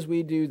structure as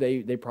we do.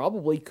 They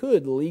probably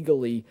could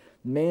legally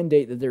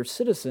mandate that their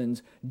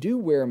citizens do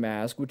wear a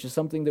mask, which is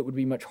something that would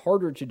be much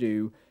harder to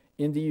do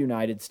in the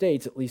United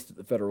States, at least at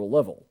the federal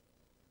level.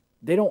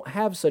 They don't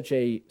have such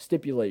a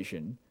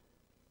stipulation.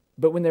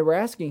 But when they were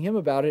asking him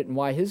about it and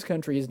why his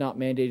country has not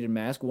mandated a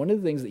mask, one of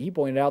the things that he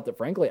pointed out that,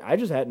 frankly, I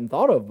just hadn't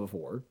thought of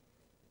before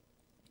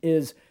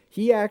is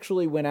he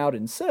actually went out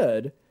and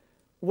said,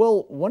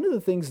 well, one of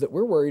the things that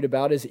we're worried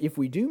about is if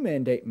we do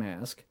mandate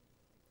mask,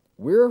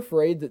 we're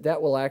afraid that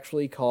that will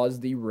actually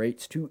cause the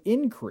rates to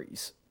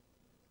increase.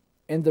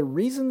 And the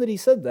reason that he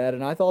said that,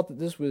 and I thought that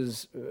this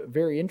was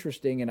very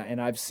interesting,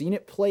 and I've seen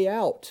it play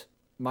out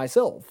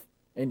myself,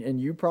 and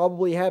you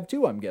probably have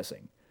too, I'm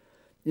guessing,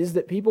 is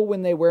that people,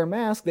 when they wear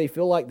masks, they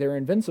feel like they're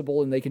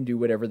invincible and they can do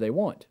whatever they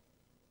want.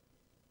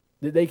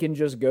 That they can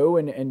just go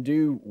and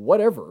do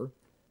whatever,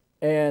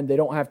 and they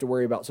don't have to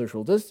worry about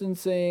social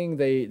distancing.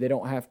 They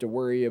don't have to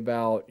worry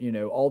about,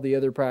 all the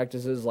other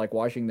practices like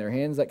washing their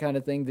hands, that kind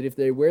of thing, that if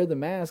they wear the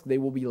mask, they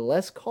will be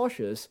less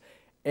cautious,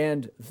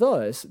 and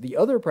thus the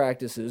other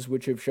practices,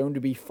 which have shown to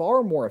be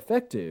far more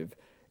effective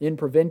in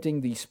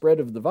preventing the spread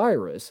of the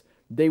virus,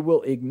 they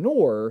will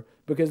ignore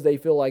because they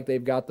feel like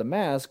they've got the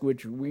mask,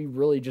 which we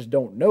really just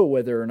don't know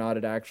whether or not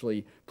it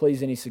actually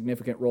plays any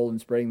significant role in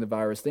spreading the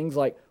virus. Things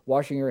like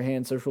washing your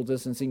hands, social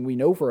distancing, we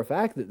know for a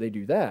fact that they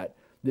do that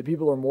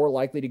people are more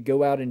likely to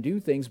go out and do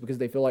things because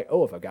they feel like,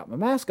 oh, if I've got my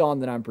mask on,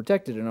 then I'm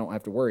protected and I don't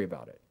have to worry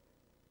about it.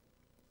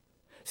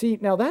 See,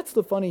 now that's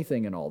the funny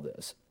thing in all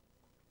this.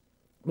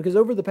 Because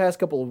over the past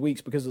couple of weeks,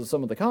 because of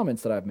some of the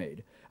comments that I've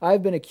made,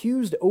 I've been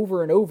accused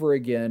over and over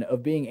again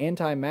of being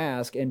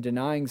anti-mask and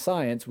denying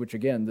science, which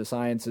again, the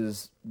science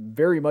is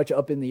very much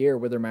up in the air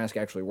whether masks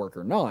actually work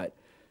or not.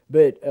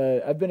 But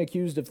I've been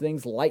accused of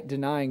things like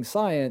denying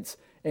science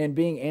and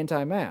being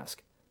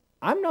anti-mask.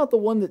 I'm not the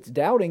one that's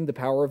doubting the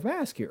power of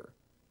masks here.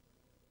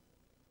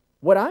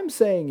 What I'm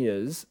saying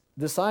is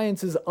the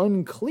science is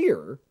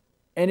unclear,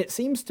 and it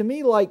seems to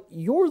me like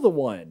you're the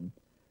one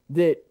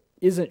that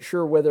isn't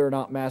sure whether or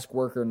not masks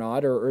work or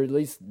not, or at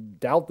least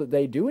doubt that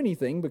they do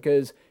anything,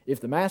 because if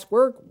the masks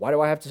work, why do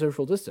I have to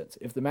social distance?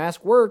 If the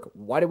masks work,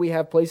 why do we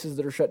have places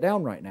that are shut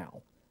down right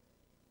now?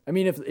 I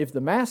mean, if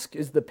the mask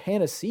is the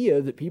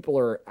panacea that people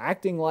are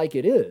acting like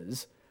it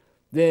is,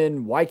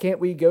 then why can't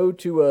we go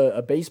to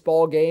a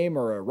baseball game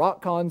or a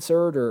rock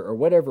concert or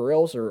whatever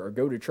else, or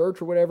go to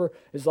church or whatever,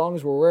 as long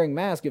as we're wearing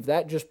masks? If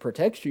that just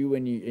protects you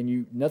and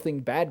you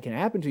nothing bad can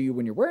happen to you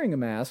when you're wearing a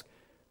mask,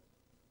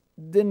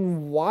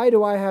 then why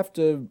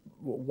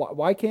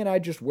can't I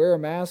just wear a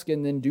mask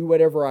and then do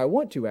whatever I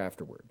want to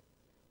afterward?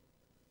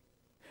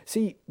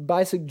 See,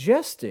 by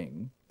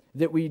suggesting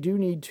that we do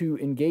need to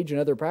engage in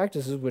other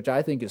practices, which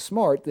I think is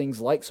smart,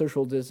 things like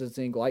social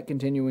distancing, like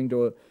continuing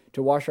to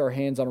wash our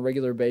hands on a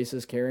regular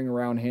basis, carrying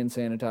around hand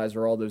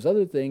sanitizer, all those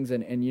other things,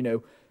 and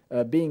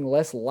being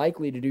less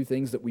likely to do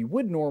things that we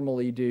would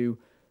normally do,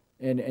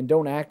 and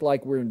don't act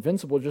like we're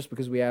invincible just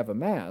because we have a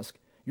mask,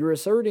 you're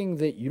asserting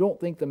that you don't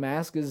think the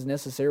mask is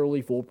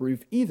necessarily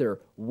foolproof either,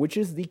 which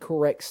is the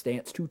correct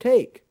stance to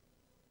take.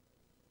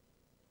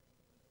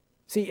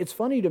 See, it's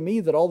funny to me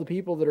that all the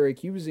people that are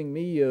accusing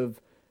me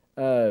of,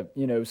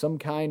 some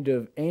kind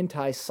of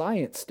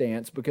anti-science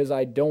stance because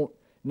I don't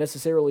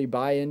necessarily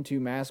buy into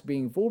masks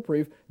being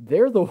foolproof,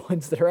 they're the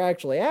ones that are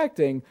actually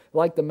acting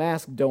like the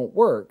masks don't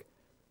work,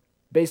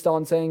 based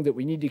on saying that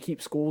we need to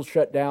keep schools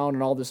shut down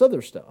and all this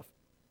other stuff.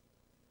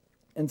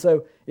 And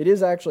so it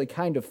is actually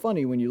kind of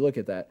funny when you look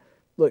at that.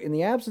 Look, in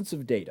the absence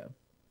of data,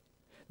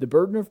 the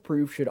burden of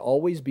proof should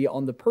always be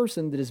on the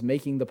person that is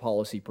making the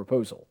policy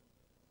proposal.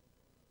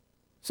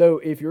 So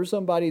if you're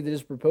somebody that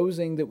is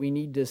proposing that we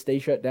need to stay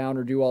shut down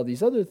or do all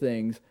these other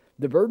things,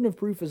 the burden of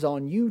proof is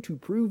on you to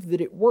prove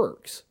that it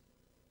works,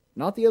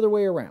 not the other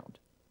way around.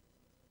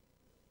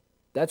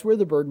 That's where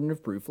the burden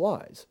of proof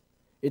lies.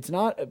 It's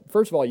not,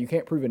 first of all, you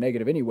can't prove a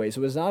negative anyway,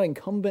 so it's not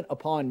incumbent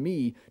upon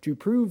me to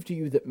prove to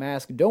you that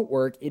masks don't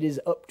work. It is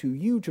up to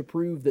you to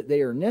prove that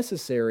they are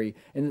necessary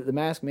and that the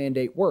mask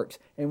mandate works.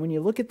 And when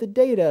you look at the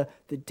data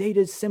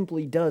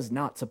simply does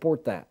not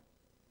support that.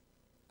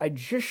 I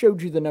just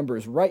showed you the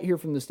numbers right here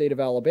from the state of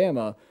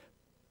Alabama,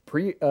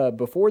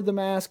 before the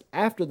mask,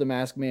 after the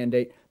mask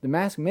mandate. The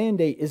mask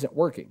mandate isn't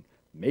working.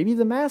 Maybe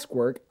the masks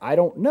work, I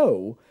don't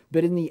know,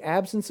 but in the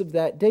absence of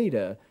that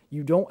data,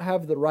 you don't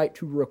have the right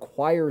to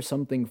require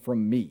something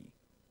from me.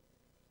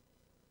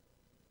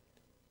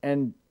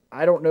 And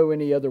I don't know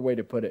any other way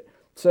to put it.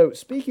 So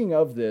speaking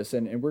of this,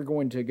 and we're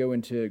going to go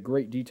into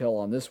great detail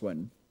on this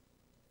one,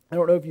 I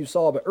don't know if you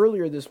saw, but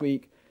earlier this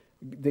week,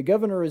 the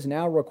governor is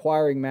now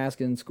requiring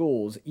masks in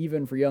schools,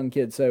 even for young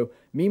kids. So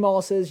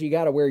Meemaw says you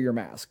got to wear your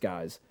mask,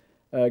 guys.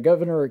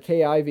 Governor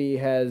Kay Ivey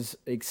has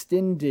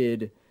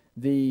extended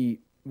the,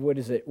 what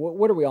is it?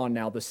 What are we on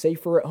now? The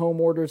Safer at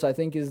Home orders, I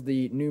think, is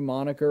the new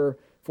moniker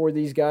for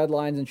these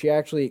guidelines, and she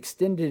actually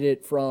extended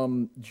it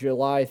from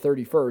July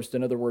 31st,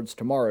 in other words,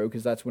 tomorrow,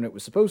 because that's when it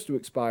was supposed to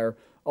expire,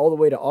 all the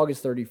way to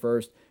August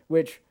 31st,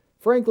 which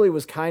frankly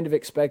was kind of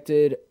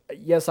expected.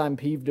 Yes, I'm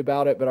peeved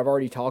about it, but I've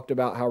already talked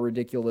about how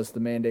ridiculous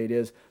the mandate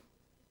is.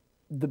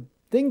 The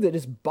thing that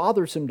is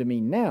bothersome to me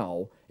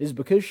now is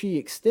because she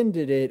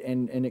extended it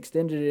and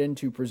extended it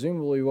into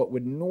presumably what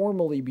would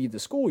normally be the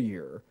school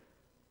year,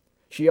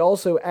 she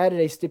also added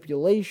a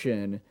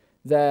stipulation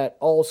that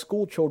all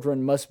school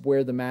children must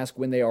wear the mask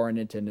when they are in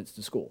attendance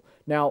to school.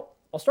 Now,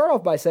 I'll start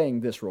off by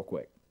saying this real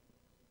quick.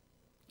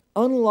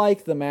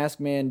 Unlike the mask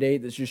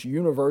mandate that's just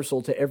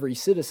universal to every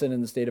citizen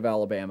in the state of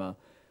Alabama,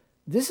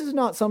 this is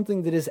not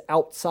something that is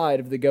outside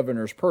of the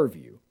governor's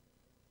purview.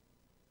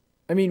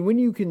 I mean, when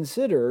you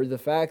consider the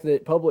fact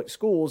that public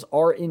schools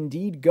are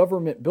indeed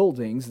government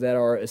buildings that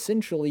are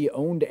essentially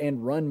owned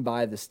and run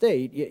by the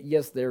state,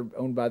 yes, they're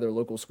owned by their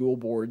local school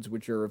boards,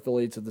 which are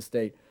affiliates of the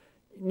state.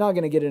 Not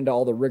going to get into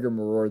all the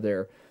rigmarole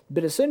there,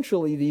 but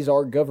essentially these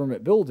are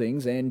government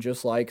buildings, and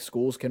just like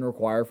schools can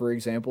require, for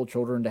example,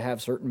 children to have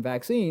certain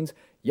vaccines,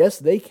 yes,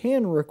 they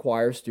can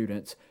require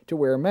students to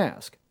wear a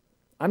mask.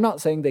 I'm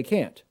not saying they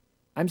can't.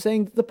 I'm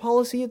saying that the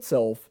policy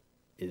itself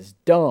is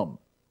dumb.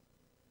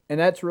 And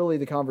that's really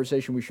the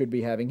conversation we should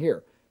be having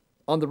here.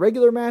 On the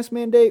regular mask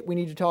mandate, we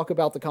need to talk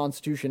about the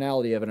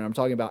constitutionality of it, and I'm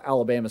talking about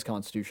Alabama's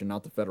constitution,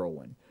 not the federal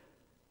one.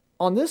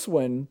 On this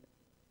one,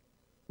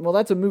 well,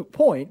 that's a moot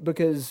point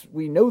because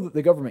we know that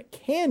the government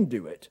can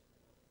do it.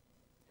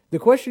 The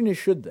question is,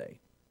 should they?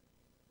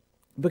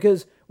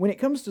 Because when it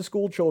comes to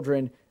school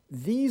children,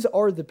 these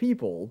are the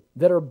people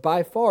that are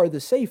by far the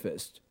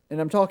safest.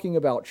 And I'm talking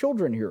about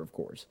children here, of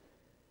course.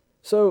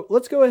 So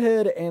let's go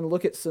ahead and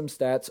look at some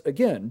stats,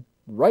 again,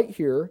 right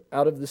here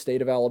out of the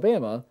state of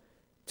Alabama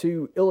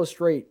to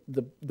illustrate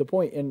the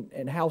point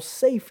and how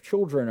safe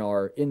children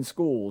are in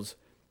schools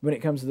when it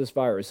comes to this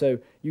virus. So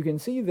you can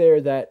see there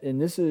that,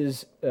 and this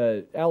is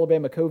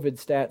Alabama COVID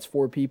stats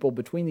for people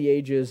between the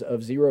ages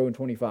of 0 and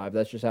 25.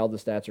 That's just how the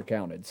stats are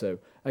counted. So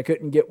I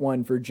couldn't get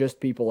one for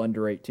just people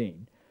under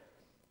 18.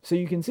 So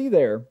you can see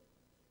there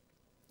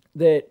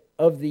that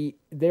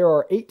there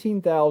are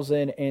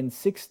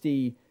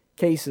 18,060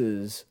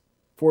 cases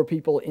for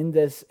people in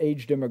this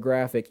age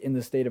demographic in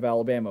the state of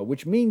Alabama,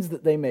 which means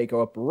that they make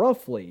up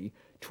roughly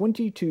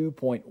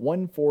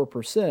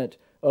 22.14%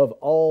 of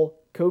all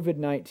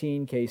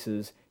COVID-19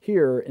 cases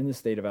here in the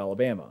state of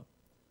Alabama.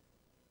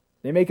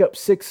 They make up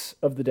 6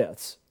 of the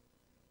deaths.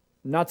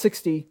 Not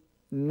 60,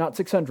 not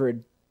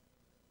 600,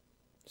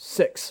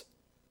 6.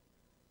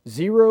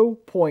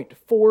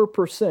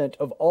 0.4%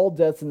 of all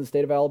deaths in the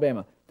state of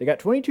Alabama. They got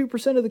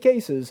 22% of the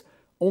cases,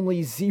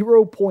 only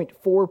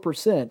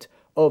 0.4%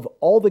 of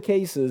all the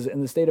cases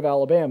in the state of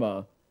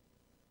Alabama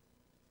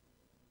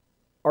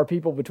are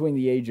people between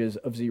the ages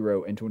of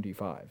 0 and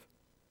 25.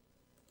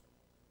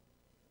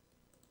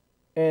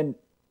 And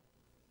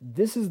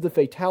this is the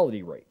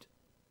fatality rate.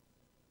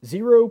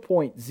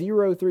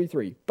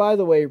 0.033. By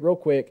the way, real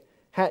quick,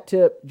 hat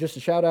tip, just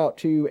a shout out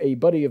to a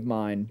buddy of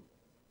mine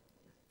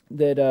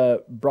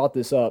that brought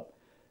this up.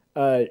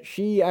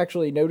 She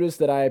actually noticed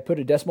that I put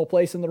a decimal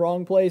place in the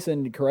wrong place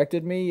and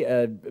corrected me.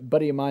 A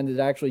buddy of mine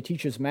that actually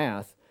teaches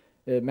math,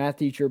 a math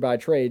teacher by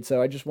trade.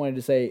 So I just wanted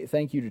to say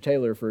thank you to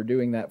Taylor for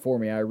doing that for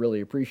me. I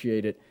really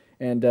appreciate it.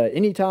 And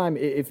anytime,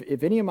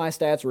 if any of my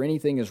stats or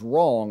anything is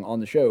wrong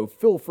on the show,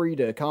 feel free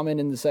to comment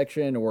in the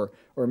section or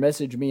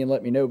message me and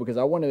let me know, because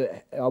I want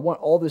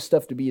all this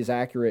stuff to be as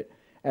accurate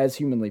as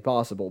humanly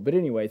possible. But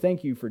anyway,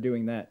 thank you for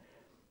doing that.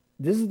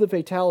 This is the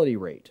fatality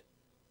rate.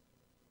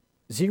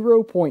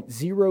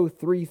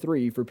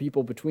 0.033 for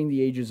people between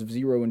the ages of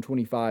 0 and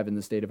 25 in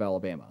the state of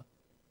Alabama.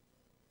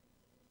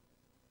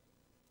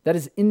 That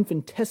is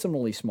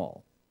infinitesimally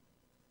small.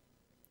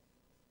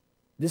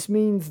 This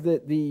means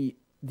that the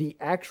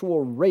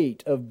actual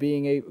rate of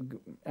being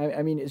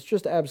I mean, it's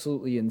just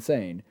absolutely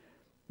insane.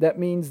 That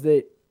means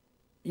that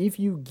if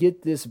you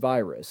get this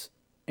virus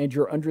and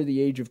you're under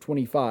the age of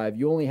 25,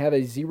 you only have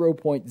a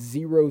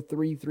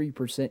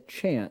 0.033%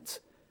 chance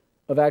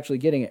of actually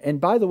getting it.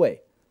 And by the way,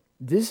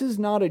 this is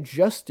not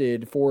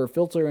adjusted for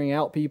filtering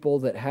out people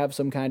that have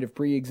some kind of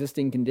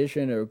pre-existing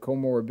condition or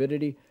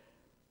comorbidity.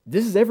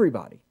 This is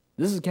everybody.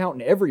 This is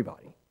counting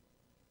everybody.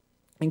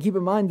 And keep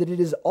in mind that it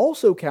is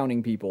also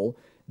counting people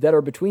that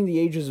are between the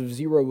ages of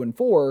 0 and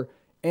 4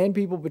 and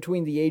people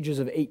between the ages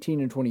of 18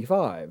 and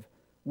 25,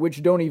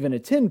 which don't even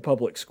attend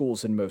public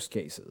schools in most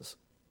cases.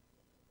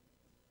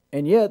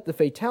 And yet the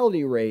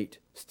fatality rate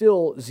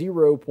still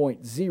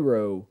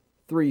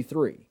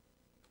 0.033.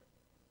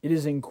 It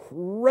is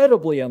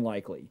incredibly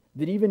unlikely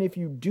that even if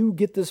you do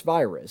get this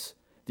virus,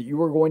 that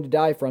you are going to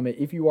die from it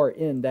if you are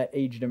in that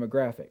age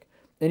demographic.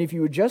 And if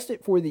you adjust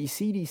it for the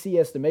CDC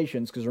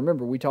estimations, because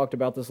remember, we talked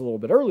about this a little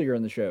bit earlier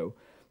in the show,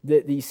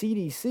 that the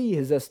CDC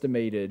has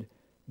estimated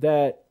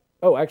that,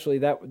 oh, actually,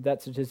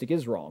 that statistic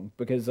is wrong,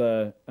 because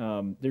there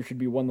should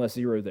be one less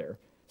zero there.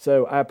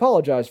 So I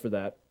apologize for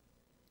that.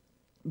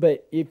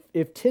 But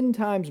if 10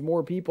 times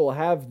more people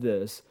have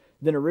this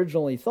than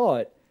originally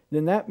thought,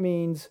 then that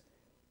means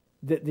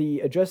that the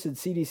adjusted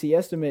CDC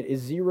estimate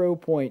is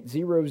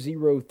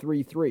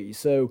 0.0033,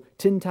 so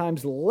 10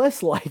 times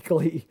less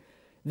likely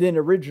than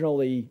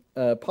originally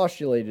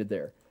postulated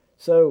there.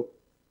 So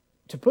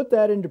to put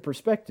that into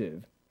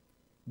perspective,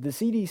 the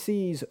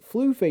CDC's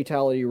flu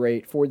fatality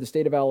rate for the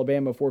state of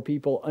Alabama for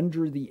people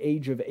under the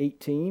age of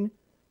 18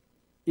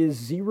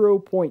 is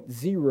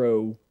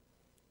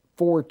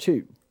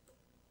 0.042.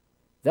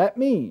 That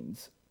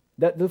means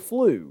that the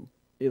flu,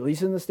 at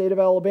least in the state of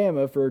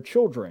Alabama for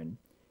children,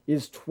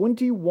 is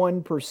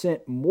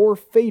 21% more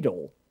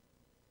fatal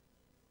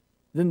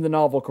than the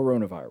novel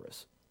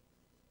coronavirus.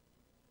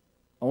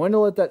 I want to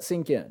let that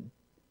sink in.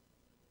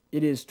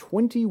 It is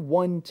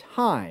 21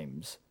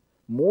 times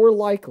more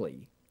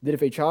likely that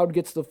if a child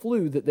gets the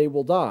flu that they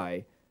will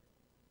die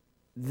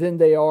than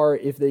they are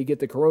if they get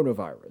the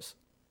coronavirus.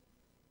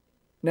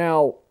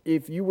 Now,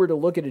 if you were to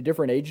look at a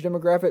different age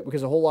demographic,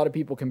 because a whole lot of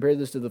people compare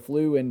this to the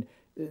flu, and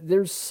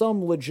there's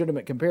some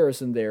legitimate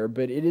comparison there,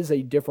 but it is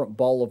a different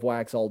ball of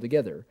wax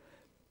altogether.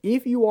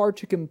 If you are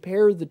to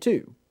compare the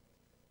two,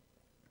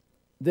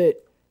 that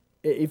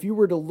if you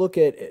were to look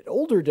at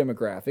older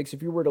demographics,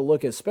 if you were to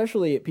look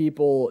especially at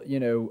people,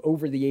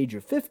 over the age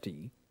of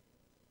 50,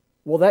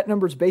 well, that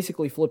number's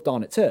basically flipped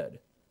on its head.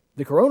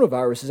 The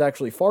coronavirus is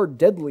actually far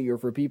deadlier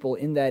for people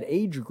in that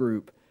age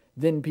group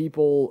than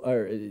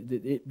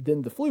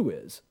the flu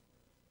is.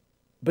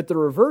 But the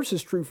reverse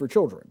is true for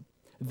children.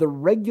 The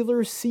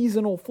regular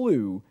seasonal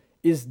flu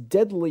is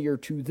deadlier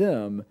to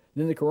them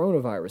than the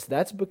coronavirus.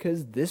 That's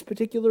because this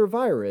particular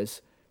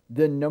virus,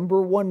 the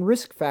number one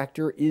risk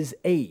factor is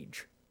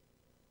age.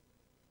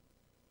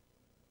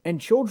 And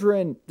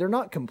children, they're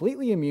not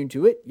completely immune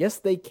to it. Yes,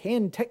 they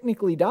can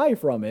technically die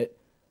from it,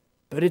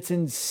 but it's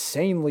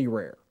insanely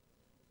rare.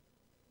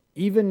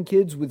 Even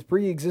kids with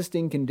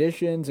pre-existing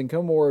conditions and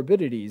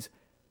comorbidities,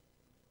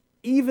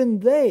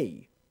 even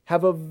they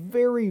have a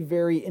very,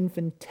 very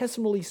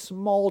infinitesimally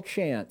small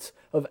chance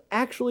of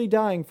actually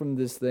dying from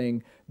this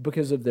thing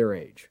because of their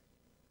age.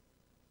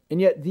 And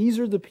yet these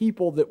are the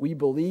people that we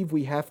believe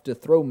we have to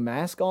throw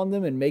masks on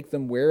them and make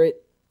them wear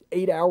it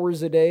 8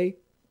 hours a day.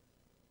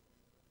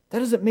 That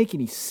doesn't make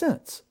any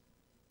sense.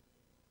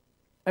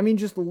 I mean,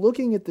 just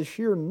looking at the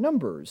sheer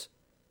numbers,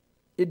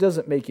 it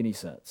doesn't make any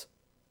sense.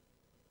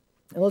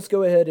 And let's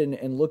go ahead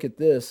and look at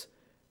this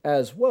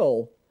as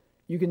well.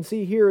 You can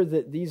see here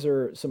that these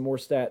are some more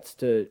stats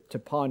to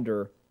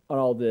ponder on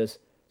all this.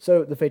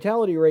 So the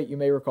fatality rate, you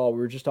may recall, we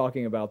were just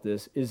talking about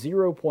this, is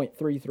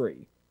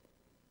 0.33.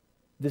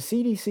 The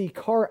CDC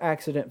car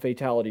accident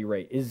fatality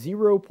rate is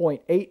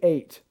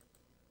 0.88,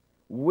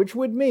 which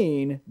would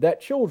mean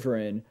that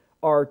children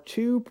are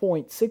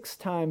 2.6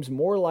 times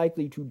more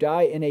likely to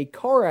die in a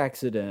car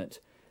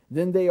accident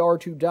than they are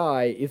to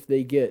die if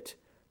they get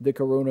the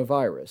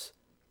coronavirus.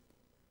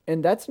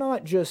 And that's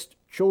not just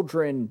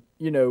children,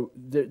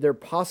 their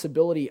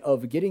possibility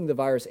of getting the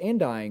virus and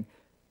dying.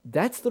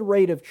 That's the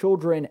rate of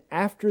children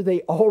after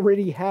they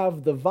already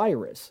have the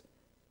virus.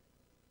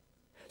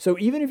 So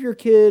even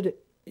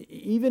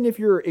if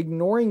you're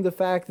ignoring the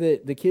fact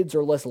that the kids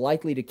are less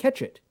likely to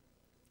catch it,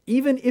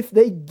 even if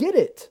they get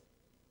it,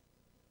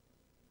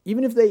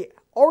 even if they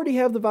already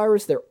have the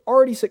virus, they're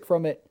already sick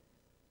from it,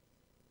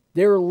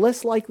 they're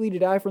less likely to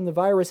die from the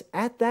virus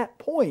at that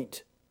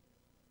point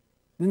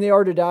than they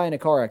are to die in a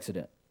car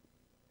accident.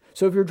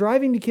 So if you're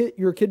driving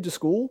your kid to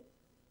school,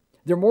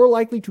 they're more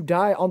likely to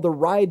die on the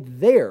ride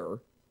there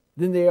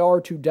than they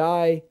are to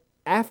die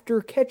after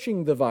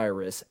catching the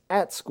virus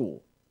at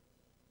school.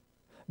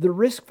 The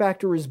risk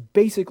factor is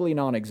basically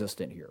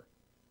non-existent here.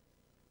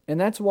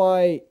 And that's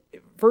why,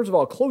 first of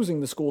all,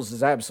 closing the schools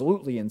is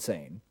absolutely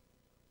insane.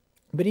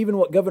 But even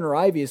what Governor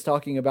Ivey is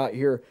talking about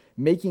here,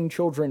 making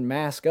children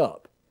mask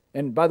up.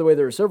 And by the way,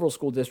 there are several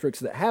school districts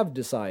that have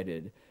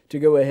decided to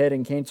go ahead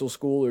and cancel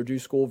school or do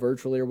school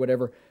virtually or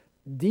whatever.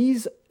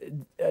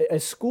 A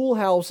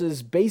schoolhouse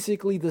is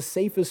basically the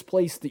safest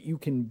place that you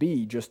can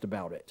be, just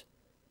about it,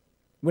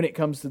 when it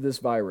comes to this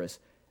virus.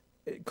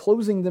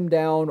 Closing them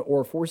down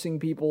or forcing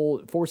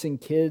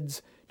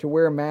kids to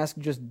wear a mask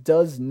just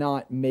does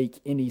not make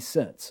any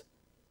sense.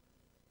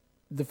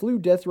 The flu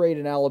death rate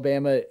in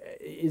Alabama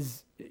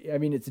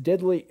it's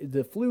deadly.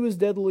 The flu is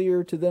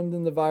deadlier to them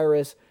than the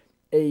virus.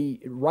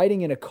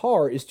 Riding in a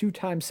car is 2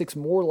 times 6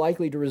 more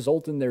likely to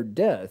result in their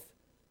death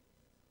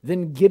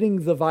than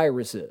getting the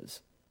virus is.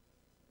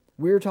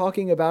 We're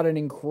talking about an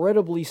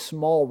incredibly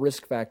small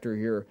risk factor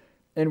here,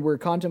 and we're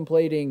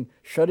contemplating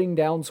shutting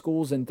down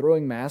schools and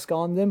throwing masks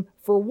on them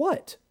for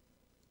what?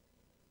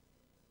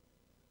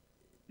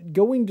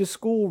 Going to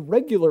school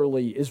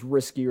regularly is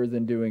riskier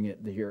than doing it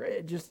here.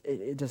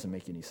 It doesn't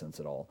make any sense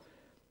at all.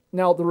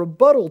 Now, the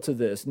rebuttal to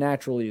this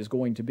naturally is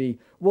going to be,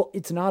 well,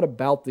 it's not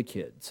about the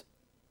kids.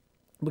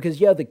 Because,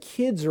 the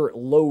kids are at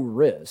low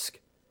risk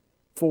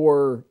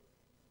for,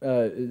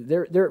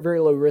 they're at very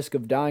low risk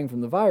of dying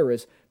from the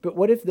virus, but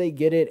what if they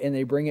get it and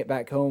they bring it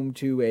back home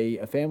to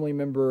a family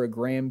member, a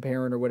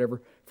grandparent, or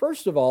whatever?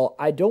 First of all,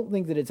 I don't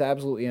think that it's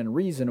absolutely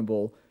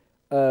unreasonable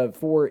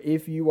for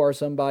if you are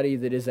somebody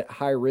that is at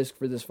high risk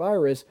for this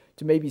virus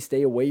to maybe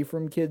stay away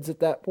from kids at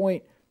that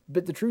point.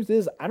 But the truth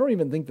is, I don't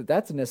even think that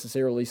that's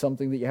necessarily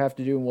something that you have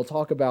to do, and we'll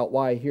talk about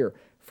why here.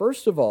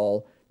 First of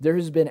all, there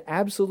has been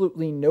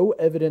absolutely no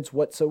evidence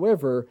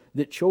whatsoever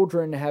that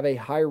children have a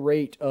high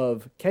rate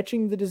of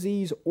catching the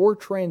disease or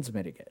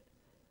transmitting it.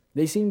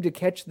 They seem to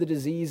catch the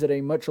disease at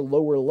a much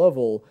lower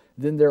level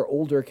than their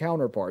older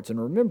counterparts. And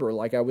remember,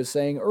 like I was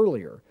saying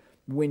earlier,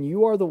 when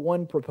you are the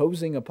one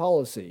proposing a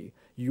policy,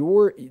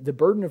 the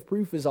burden of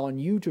proof is on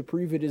you to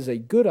prove it is a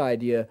good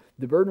idea.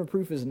 The burden of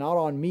proof is not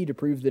on me to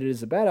prove that it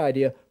is a bad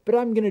idea, but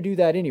I'm going to do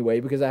that anyway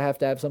because I have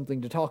to have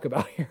something to talk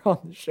about here on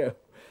the show.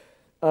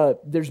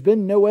 There's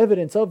been no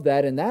evidence of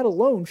that, and that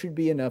alone should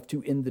be enough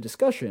to end the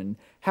discussion.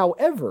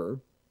 However,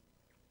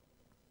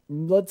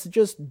 let's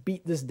just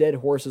beat this dead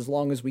horse as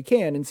long as we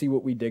can and see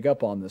what we dig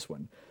up on this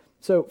one.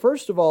 So,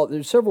 first of all,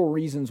 there's several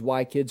reasons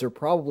why kids are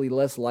probably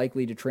less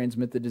likely to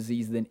transmit the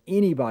disease than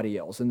anybody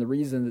else, and the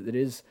reason that it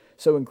is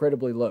so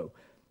incredibly low.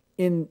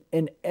 In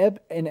an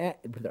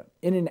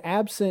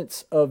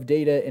absence of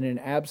data, in an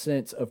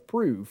absence of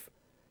proof,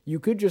 you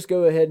could just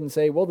go ahead and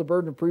say, well, the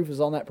burden of proof is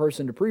on that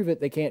person to prove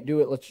it. They can't do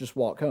it. Let's just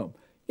walk home.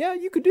 Yeah,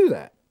 you could do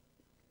that.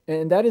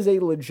 And that is a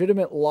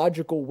legitimate,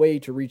 logical way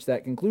to reach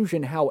that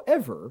conclusion.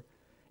 However,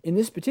 in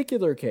this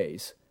particular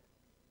case,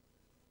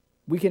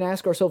 we can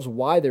ask ourselves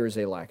why there is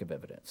a lack of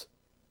evidence.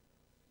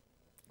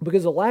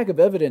 Because a lack of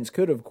evidence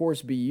could, of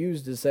course, be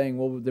used as saying,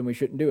 well, then we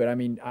shouldn't do it. I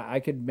mean, I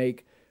could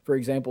make, for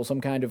example,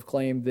 some kind of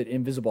claim that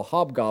invisible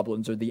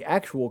hobgoblins are the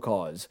actual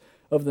cause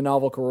of the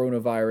novel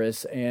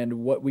coronavirus,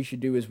 and what we should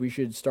do is we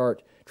should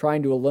start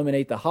trying to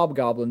eliminate the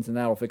hobgoblins, and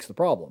that'll fix the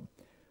problem.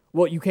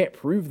 Well, you can't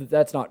prove that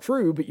that's not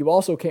true, but you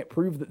also can't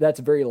prove that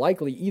that's very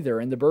likely either,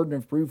 and the burden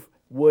of proof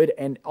would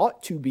and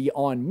ought to be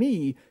on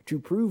me to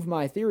prove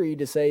my theory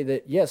to say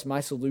that, yes, my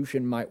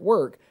solution might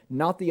work,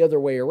 not the other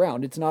way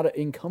around. It's not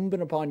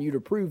incumbent upon you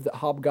to prove that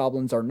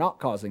hobgoblins are not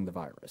causing the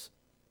virus.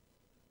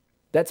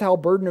 That's how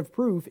burden of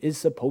proof is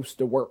supposed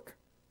to work.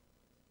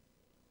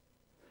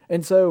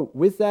 And so,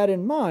 with that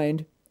in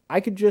mind, I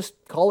could just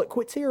call it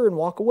quits here and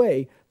walk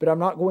away, but I'm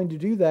not going to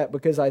do that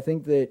because I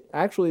think that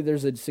actually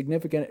there's a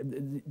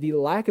significant, the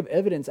lack of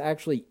evidence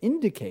actually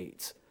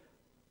indicates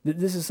that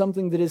this is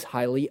something that is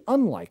highly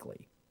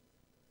unlikely.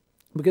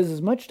 Because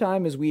as much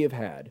time as we have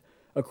had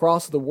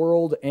across the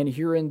world and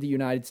here in the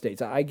United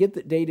States, I get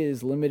that data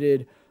is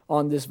limited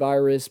on this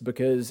virus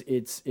because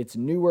it's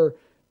newer,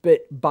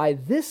 but by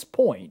this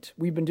point,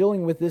 we've been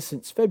dealing with this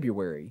since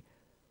February.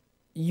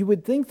 You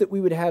would think that we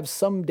would have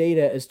some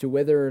data as to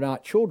whether or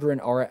not children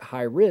are at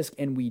high risk,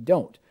 and we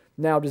don't.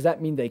 Now, does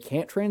that mean they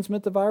can't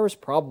transmit the virus?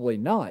 Probably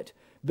not.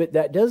 But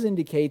that does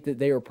indicate that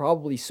they are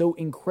probably so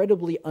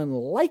incredibly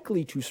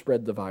unlikely to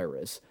spread the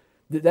virus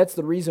that that's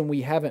the reason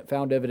we haven't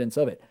found evidence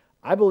of it.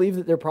 I believe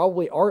that there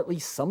probably are at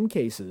least some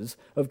cases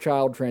of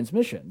child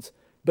transmissions,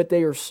 but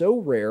they are so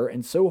rare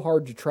and so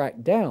hard to track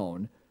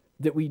down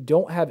that we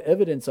don't have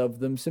evidence of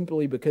them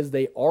simply because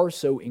they are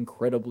so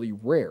incredibly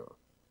rare.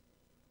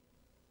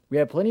 We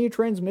have plenty of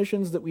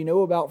transmissions that we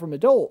know about from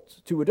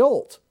adult to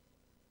adult,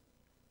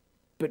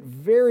 but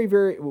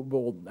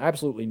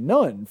absolutely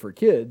none for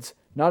kids,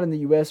 not in the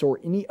U.S.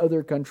 or any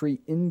other country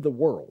in the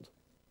world.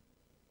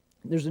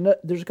 There's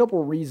a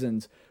couple of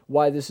reasons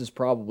why this is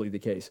probably the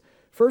case.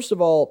 First of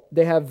all,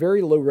 they have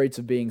very low rates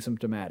of being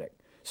symptomatic.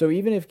 So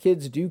even if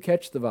kids do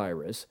catch the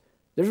virus,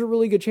 there's a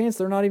really good chance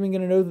they're not even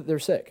going to know that they're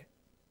sick.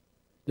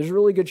 There's a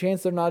really good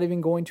chance they're not even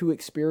going to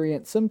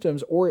experience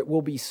symptoms, or it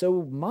will be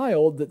so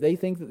mild that they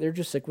think that they're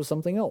just sick with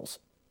something else.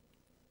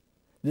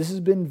 This has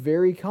been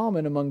very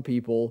common among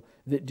people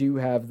that do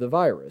have the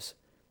virus.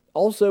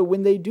 Also,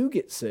 when they do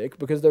get sick,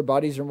 because their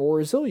bodies are more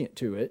resilient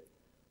to it,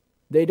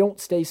 they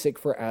don't stay sick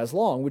for as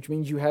long, which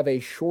means you have a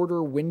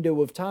shorter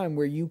window of time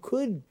where you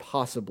could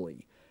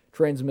possibly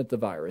transmit the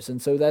virus.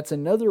 And so that's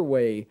another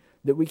way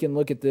that we can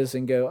look at this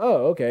and go,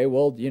 oh, okay,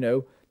 well,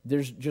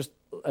 there's just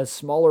a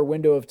smaller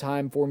window of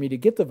time for me to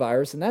get the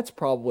virus, and that's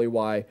probably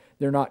why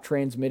they're not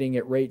transmitting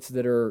at rates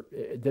that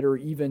are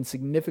even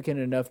significant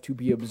enough to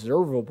be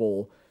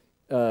observable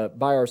by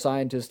our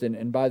scientists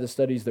and by the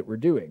studies that we're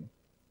doing.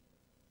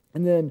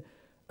 And then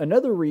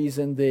another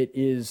reason that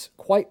is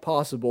quite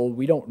possible,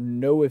 we don't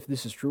know if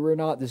this is true or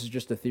not, this is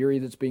just a theory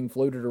that's being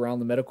floated around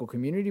the medical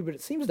community, but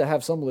it seems to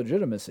have some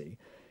legitimacy,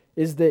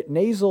 is that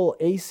nasal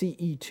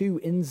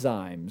ACE2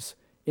 enzymes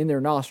in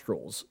their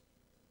nostrils.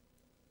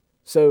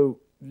 So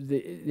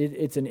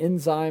it's an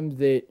enzyme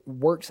that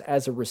works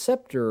as a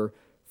receptor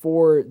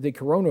for the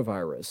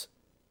coronavirus.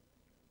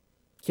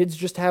 Kids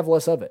just have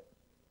less of it.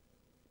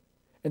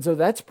 And so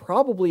that's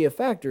probably a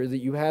factor, that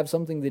you have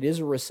something that is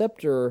a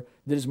receptor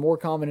that is more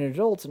common in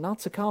adults and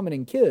not so common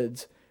in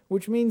kids,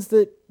 which means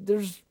that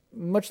there's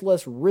much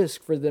less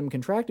risk for them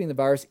contracting the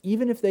virus.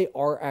 Even if they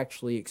are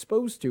actually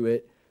exposed to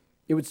it,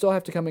 it would still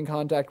have to come in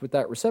contact with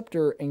that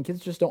receptor, and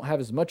kids just don't have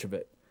as much of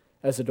it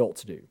as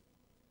adults do.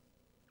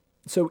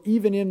 So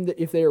even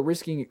if they are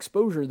risking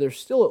exposure, they're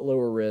still at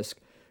lower risk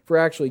for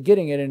actually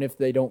getting it, and if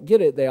they don't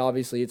get it,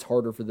 it's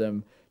harder for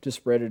them to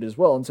spread it as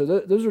well. And so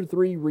those are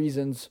three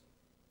reasons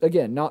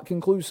again, not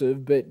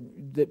conclusive, but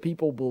that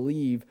people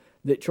believe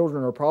that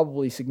children are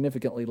probably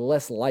significantly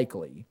less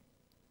likely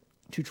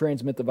to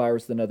transmit the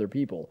virus than other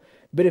people.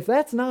 But if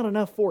that's not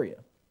enough for you,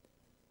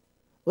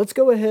 let's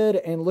go ahead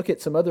and look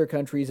at some other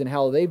countries and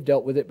how they've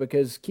dealt with it,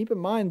 because keep in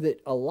mind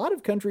that a lot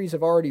of countries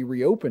have already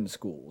reopened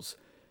schools.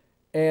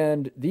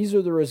 And these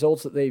are the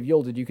results that they've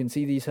yielded. You can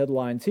see these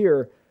headlines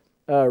here.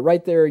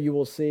 Right there, you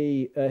will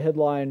see a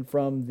headline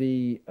from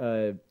the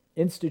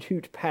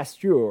Institut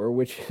Pasteur,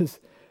 which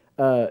is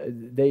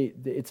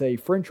it's a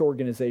French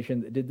organization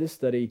that did this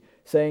study,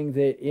 saying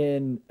that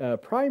in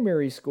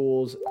primary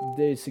schools,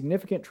 the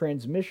significant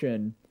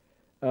transmission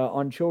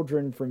on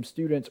children from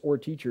students or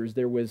teachers,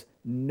 there was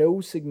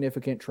no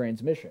significant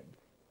transmission.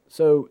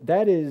 So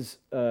that is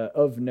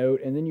of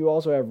note. And then you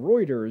also have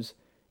Reuters,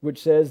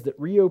 which says that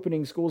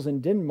reopening schools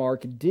in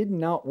Denmark did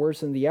not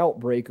worsen the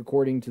outbreak,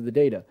 according to the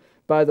data.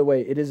 By the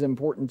way, it is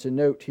important to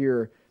note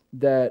here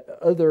that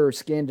other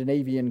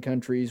Scandinavian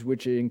countries,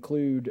 which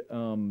include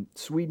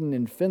Sweden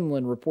and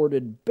Finland,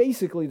 reported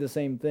basically the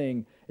same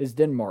thing as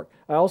Denmark.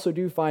 I also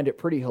do find it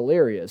pretty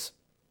hilarious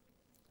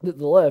that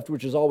the left,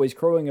 which is always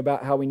crowing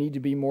about how we need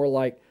to be more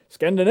like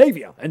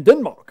Scandinavia and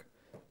Denmark,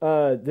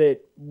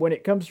 that when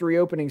it comes to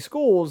reopening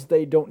schools,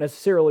 they don't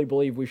necessarily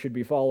believe we should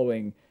be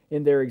following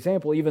in their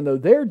example, even though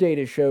their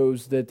data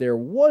shows that there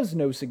was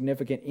no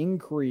significant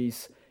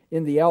increase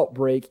in the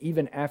outbreak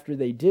even after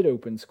they did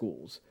open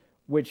schools,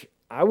 which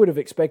I would have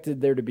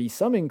expected there to be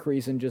some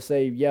increase and just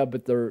say, yeah,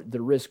 but the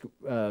risk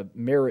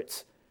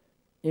merits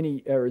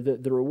any, or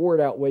the reward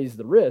outweighs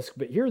the risk.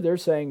 But here they're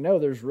saying, no,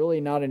 there's really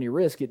not any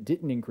risk. It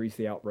didn't increase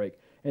the outbreak.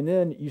 And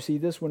then you see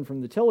this one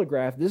from the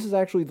Telegraph. This is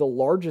actually the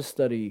largest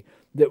study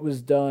that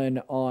was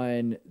done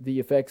on the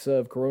effects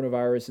of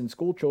coronavirus in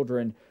school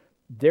children.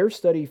 Their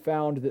study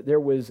found that there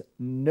was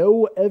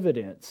no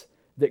evidence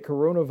that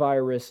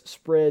coronavirus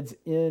spreads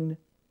in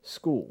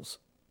schools.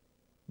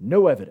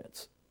 No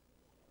evidence.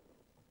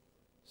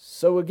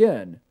 So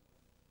again,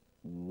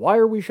 why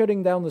are we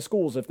shutting down the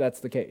schools if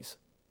that's the case?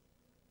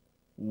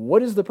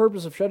 What is the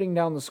purpose of shutting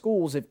down the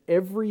schools if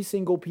every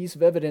single piece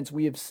of evidence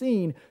we have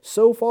seen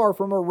so far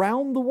from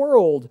around the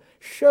world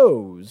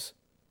shows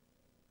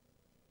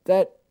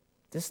that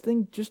this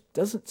thing just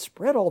doesn't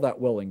spread all that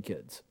well in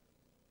kids?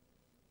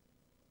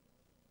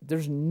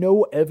 There's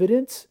no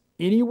evidence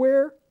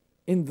anywhere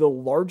in the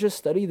largest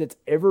study that's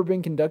ever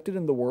been conducted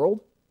in the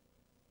world.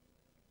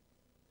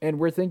 And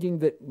we're thinking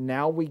that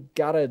now we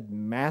gotta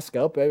mask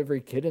up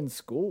every kid in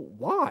school.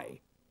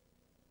 Why?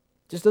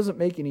 Just doesn't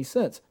make any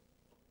sense.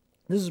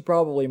 This is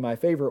probably my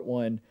favorite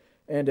one.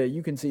 And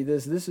you can see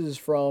this. This is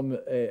from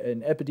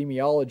an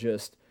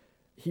epidemiologist.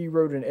 He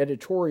wrote an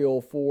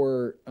editorial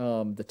for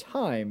the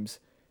Times.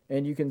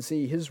 And you can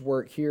see his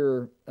work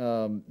here.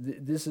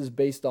 This is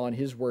based on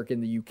his work in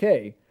the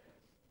UK.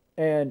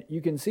 And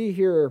you can see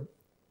here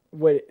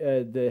what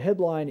the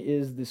headline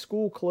is: the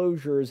school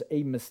closures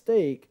a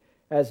mistake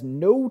as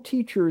no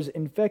teachers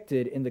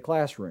infected in the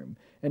classroom.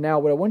 And now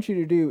what I want you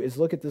to do is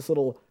look at this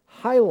little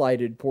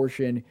highlighted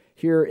portion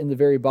here in the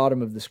very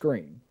bottom of the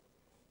screen.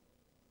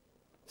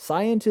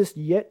 Scientists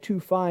yet to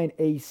find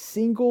a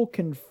single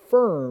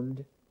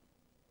confirmed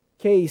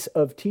case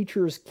of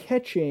teachers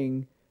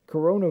catching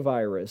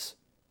coronavirus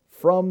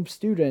from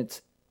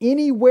students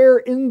anywhere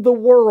in the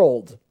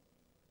world.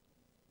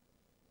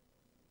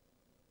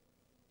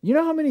 You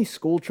know how many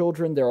school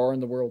children there are in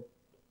the world?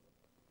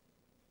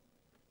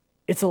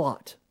 It's a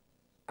lot.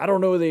 I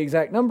don't know the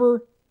exact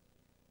number,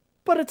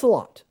 but it's a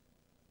lot.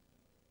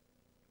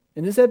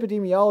 And this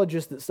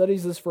epidemiologist that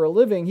studies this for a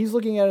living, he's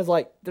looking at it as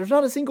like, there's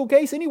not a single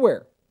case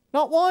anywhere.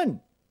 Not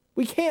one.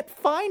 We can't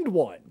find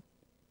one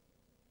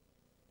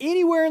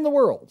anywhere in the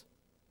world.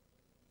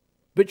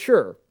 But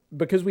sure,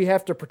 because we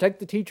have to protect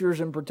the teachers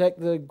and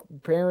protect the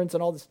parents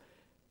and all this,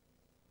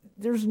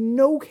 there's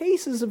no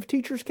cases of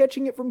teachers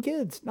catching it from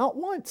kids. Not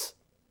once.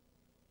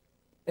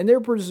 And they're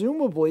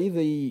presumably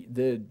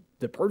the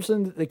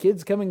person that the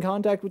kids come in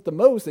contact with the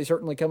most. They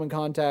certainly come in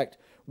contact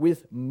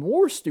with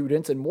more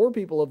students and more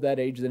people of that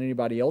age than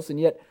anybody else, and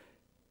yet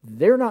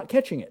they're not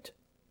catching it.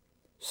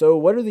 So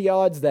what are the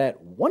odds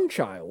that one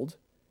child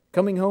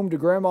coming home to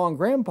grandma and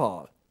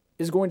grandpa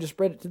is going to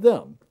spread it to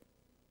them?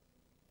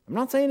 I'm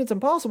not saying it's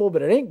impossible,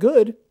 but it ain't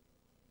good.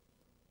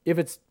 If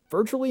it's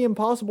virtually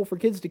impossible for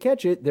kids to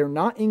catch it, they're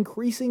not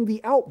increasing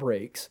the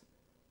outbreaks,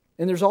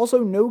 and there's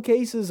also no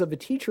cases of a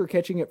teacher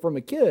catching it from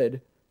a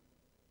kid.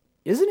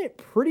 Isn't it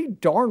pretty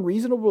darn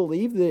reasonable to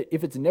believe that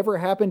if it's never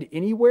happened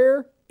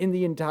anywhere in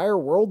the entire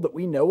world that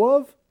we know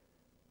of,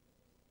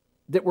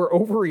 that we're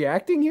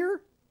overreacting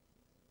here?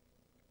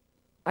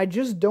 I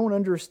just don't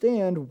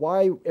understand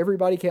why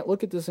everybody can't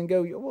look at this and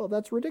go, well,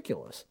 that's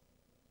ridiculous.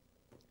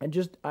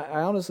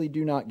 I honestly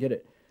do not get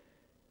it.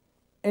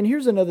 And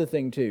here's another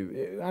thing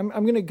too. I'm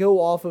going to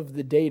go off of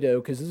the data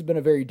because this has been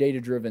a very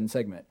data-driven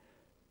segment.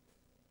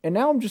 And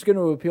now I'm just going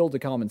to appeal to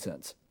common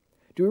sense.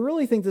 Do we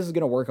really think this is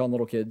going to work on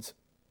little kids?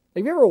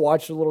 Have you ever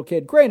watched a little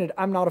kid? Granted,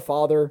 I'm not a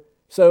father,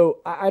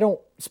 so I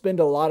don't spend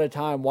a lot of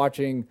time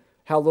watching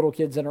how little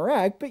kids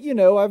interact, but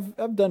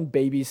I've done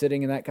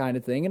babysitting and that kind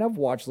of thing, and I've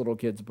watched little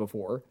kids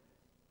before.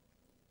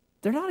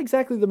 They're not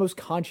exactly the most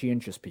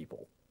conscientious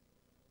people.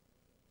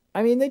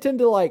 I mean, they tend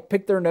to like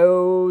pick their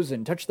nose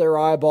and touch their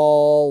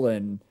eyeball,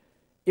 and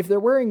if they're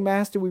wearing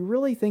masks, do we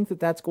really think that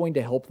that's going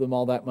to help them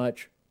all that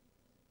much?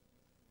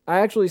 I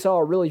actually saw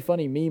a really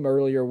funny meme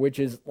earlier, which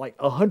is like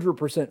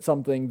 100%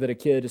 something that a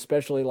kid,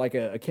 especially like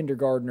a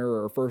kindergartner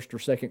or a first or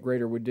second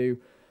grader would do,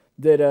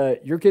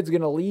 that your kid's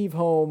going to leave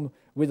home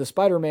with a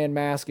Spider-Man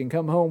mask and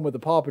come home with a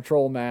Paw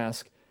Patrol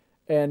mask,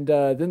 and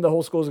then the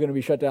whole school is going to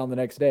be shut down the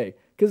next day.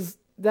 Because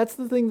that's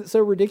the thing that's so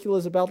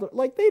ridiculous about it.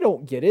 Like, they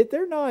don't get it.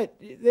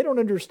 They don't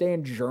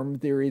understand germ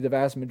theory, the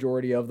vast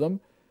majority of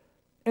them.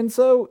 And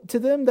so, to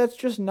them, that's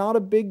just not a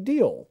big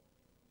deal.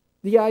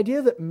 The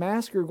idea that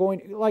masks are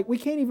we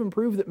can't even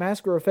prove that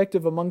masks are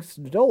effective amongst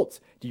adults.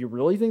 Do you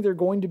really think they're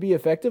going to be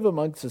effective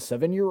amongst a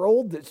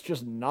 7-year-old that's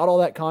just not all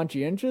that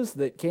conscientious,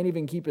 that can't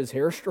even keep his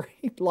hair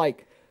straight?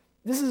 Like,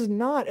 this is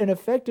not an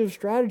effective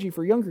strategy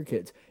for younger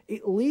kids,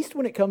 at least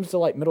when it comes to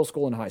like middle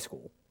school and high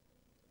school.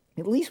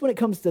 At least when it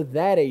comes to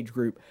that age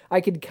group,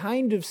 I could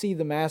kind of see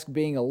the mask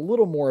being a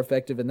little more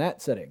effective in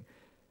that setting.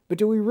 But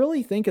do we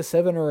really think a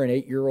 7 or an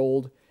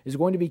 8-year-old is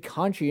going to be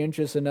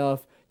conscientious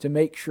enough to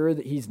make sure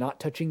that he's not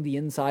touching the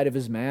inside of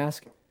his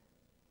mask?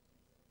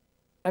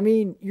 I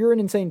mean, you're an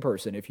insane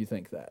person if you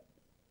think that.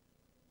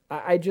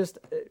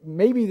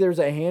 Maybe there's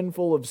a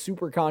handful of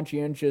super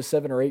conscientious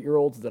 7 or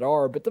 8-year-olds that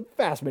are, but the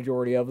vast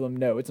majority of them,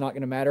 no, it's not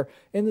going to matter.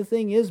 And the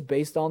thing is,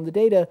 based on the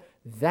data,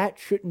 that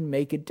shouldn't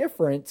make a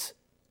difference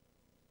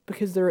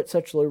because they're at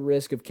such low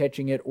risk of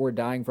catching it or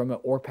dying from it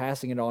or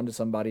passing it on to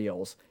somebody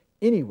else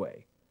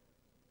anyway.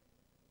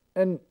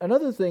 And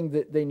another thing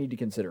that they need to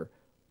consider,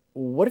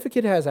 what if a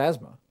kid has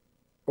asthma?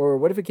 Or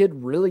what if a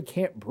kid really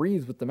can't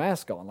breathe with the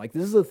mask on? Like,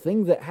 this is a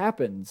thing that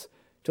happens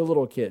to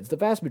little kids. The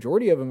vast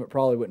majority of them, it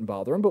probably wouldn't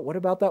bother them, but what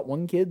about that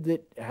one kid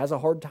that has a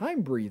hard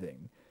time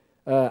breathing?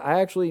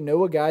 I actually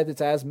know a guy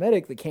that's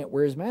asthmatic that can't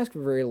wear his mask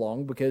for very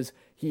long because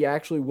he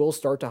actually will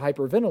start to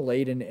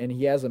hyperventilate, and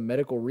he has a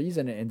medical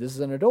reason, and this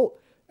is an adult.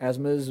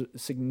 Asthma is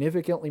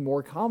significantly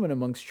more common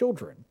amongst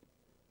children.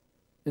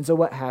 And so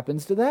what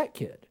happens to that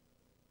kid?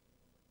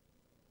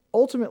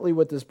 Ultimately,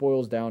 what this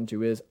boils down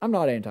to is, I'm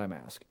not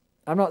anti-mask.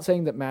 I'm not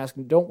saying that masks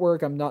don't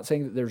work. I'm not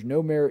saying that there's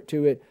no merit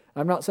to it.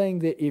 I'm not saying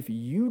that if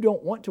you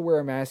don't want to wear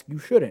a mask, you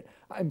shouldn't.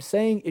 I'm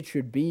saying it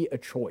should be a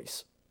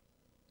choice.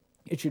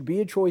 It should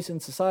be a choice in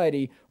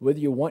society whether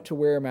you want to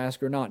wear a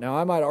mask or not. Now,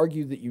 I might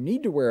argue that you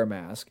need to wear a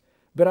mask,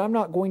 but I'm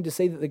not going to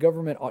say that the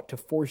government ought to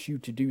force you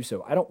to do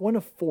so. I don't want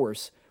to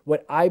force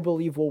what I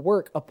believe will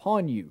work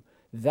upon you.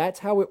 That's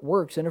how it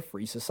works in a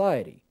free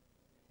society.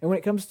 And when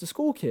it comes to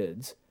school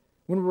kids,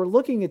 when we're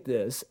looking at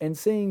this and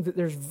saying that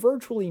there's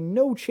virtually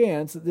no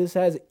chance that this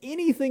has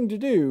anything to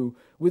do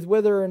with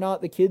whether or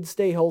not the kids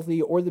stay healthy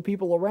or the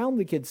people around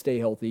the kids stay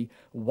healthy,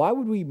 why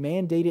would we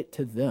mandate it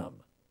to them?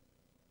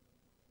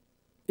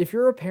 If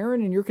you're a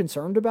parent and you're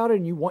concerned about it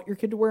and you want your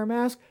kid to wear a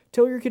mask,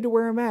 tell your kid to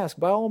wear a mask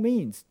by all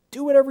means.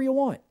 Do whatever you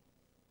want.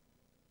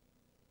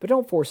 But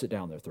don't force it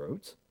down their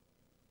throats.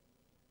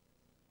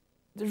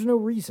 There's no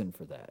reason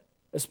for that,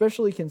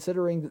 especially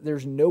considering that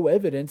there's no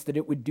evidence that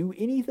it would do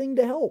anything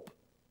to help.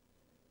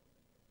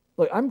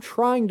 Look, I'm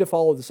trying to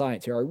follow the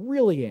science here. I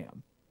really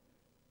am.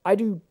 I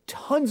do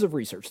tons of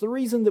research. The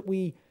reason that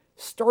we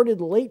started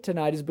late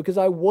tonight is because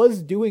I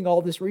was doing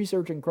all this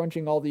research and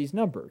crunching all these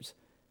numbers.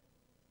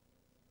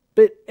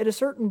 But at a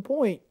certain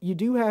point, you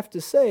do have to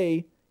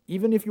say,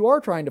 even if you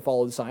are trying to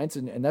follow the science,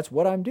 and that's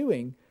what I'm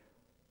doing,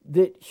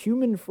 that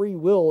human free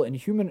will and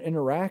human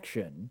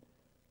interaction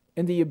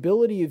and the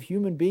ability of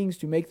human beings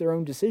to make their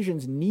own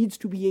decisions needs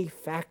to be a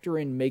factor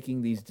in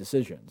making these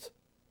decisions.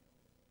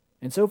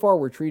 And so far,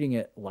 we're treating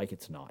it like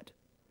it's not.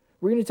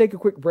 We're going to take a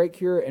quick break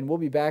here, and we'll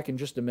be back in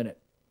just a minute.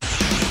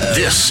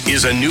 This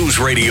is a News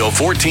Radio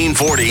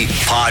 1440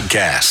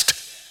 podcast.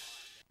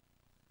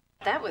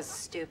 That was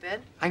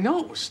stupid. I know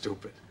it was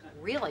stupid.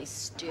 Really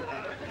stupid.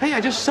 Hey,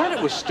 I just said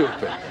it was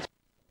stupid.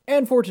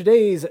 And for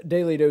today's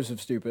Daily Dose of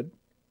Stupid,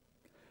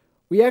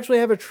 we actually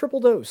have a triple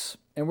dose,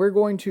 and we're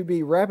going to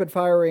be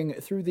rapid-firing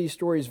through these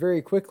stories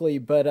very quickly,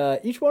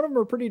 but each one of them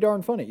are pretty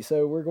darn funny,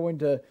 so we're going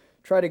to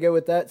try to go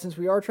with that. Since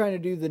we are trying to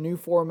do the new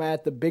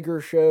format, the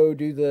bigger show,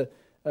 do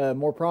the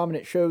more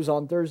prominent shows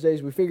on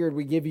Thursdays, we figured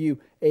we'd give you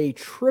a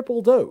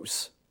triple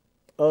dose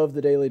of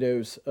the Daily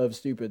Dose of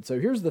Stupid. So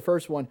here's the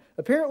first one.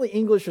 Apparently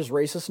English is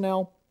racist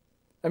now.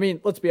 I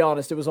mean, let's be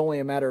honest, it was only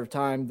a matter of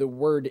time. The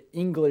word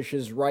English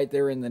is right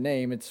there in the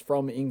name. It's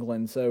from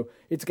England, so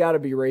it's got to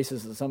be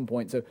racist at some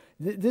point. So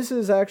this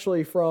is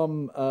actually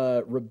from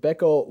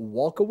Rebecca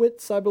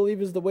Walkowitz, I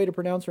believe is the way to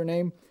pronounce her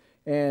name.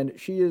 And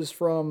she is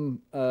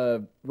from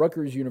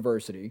Rutgers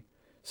University.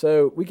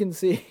 So we can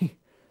see,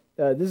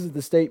 this is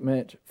the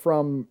statement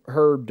from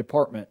her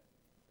department.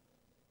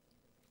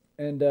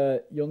 And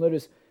you'll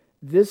notice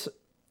this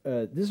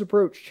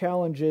approach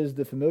challenges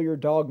the familiar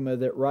dogma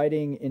that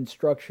writing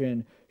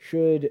instruction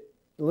should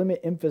limit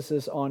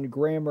emphasis on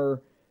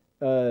grammar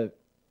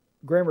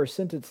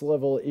sentence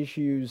level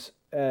issues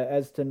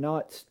as to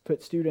not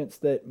put students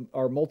that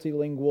are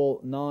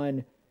multilingual,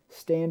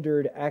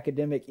 non-standard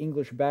academic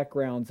English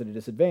backgrounds at a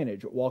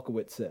disadvantage,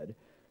 Walkowitz said.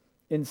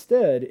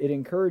 Instead, it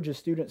encourages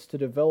students to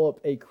develop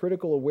a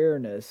critical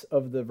awareness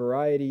of the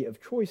variety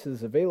of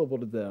choices available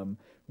to them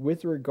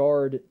with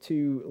regard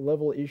to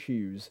level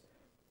issues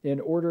in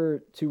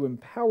order to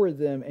empower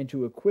them and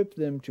to equip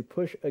them to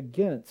push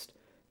against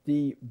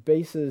the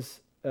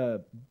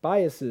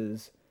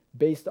biases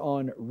based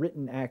on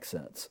written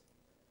accents.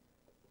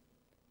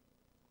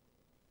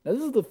 Now,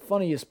 this is the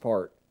funniest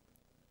part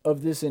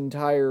of this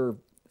entire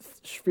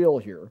spiel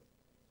here.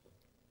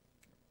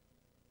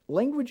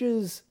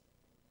 Languages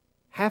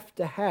have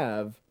to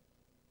have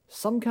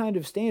some kind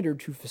of standard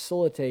to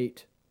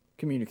facilitate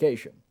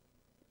communication.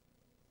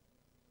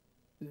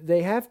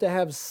 They have to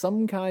have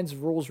some kinds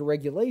of rules or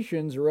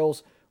regulations, or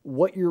else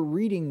what you're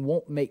reading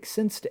won't make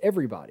sense to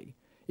everybody.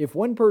 If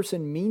one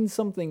person means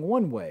something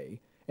one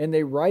way, and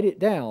they write it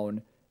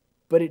down,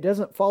 but it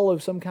doesn't follow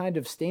some kind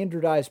of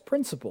standardized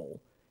principle,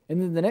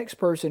 and then the next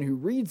person who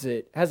reads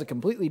it has a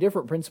completely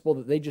different principle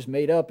that they just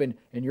made up, and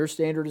your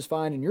standard is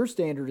fine, and your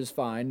standard is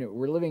fine.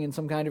 We're living in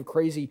some kind of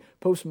crazy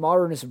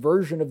postmodernist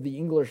version of the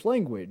English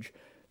language.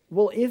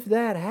 Well, if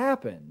that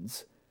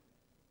happens,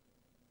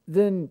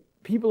 then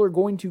people are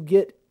going to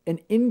get an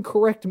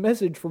incorrect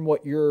message from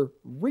what you're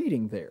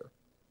reading there.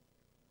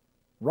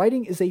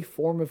 Writing is a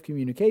form of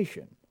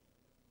communication.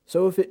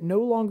 So if it no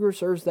longer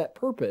serves that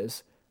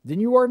purpose, then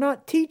you are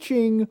not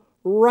teaching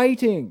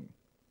writing.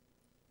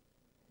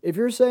 If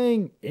you're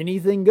saying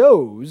anything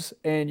goes,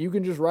 and you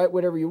can just write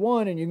whatever you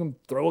want, and you can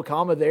throw a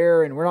comma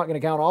there, and we're not going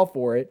to count off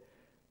for it,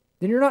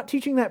 then you're not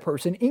teaching that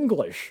person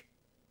English.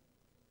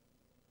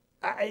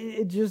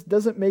 It just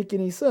doesn't make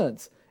any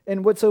sense.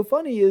 And what's so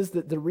funny is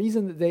that the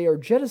reason that they are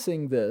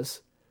jettisoning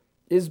this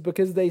is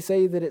because they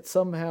say that it's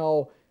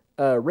somehow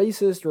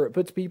racist, or it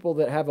puts people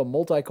that have a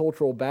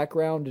multicultural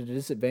background at a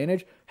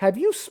disadvantage. Have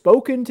you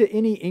spoken to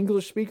any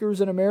English speakers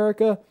in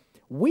America?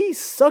 We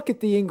suck at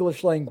the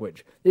English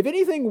language. If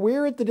anything,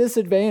 we're at the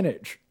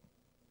disadvantage.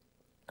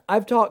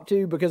 I've talked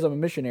to, because I'm a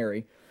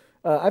missionary,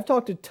 I've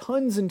talked to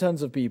tons and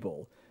tons of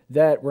people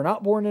that were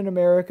not born in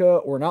America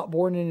or not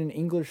born in an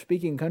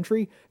English-speaking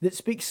country that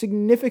speak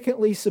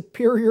significantly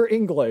superior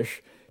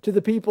English to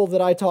the people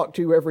that I talk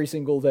to every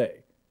single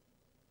day.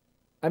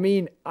 I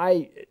mean,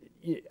 I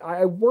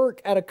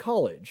work at a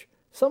college.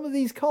 Some of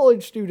these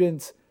college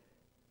students,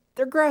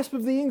 their grasp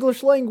of the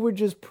English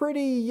language is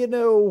pretty,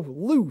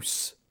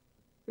 loose,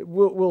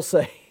 we'll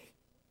say.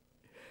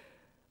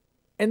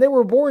 And they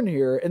were born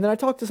here, and then I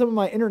talked to some of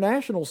my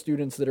international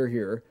students that are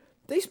here.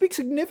 They speak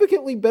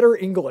significantly better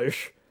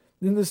English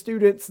than the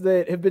students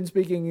that have been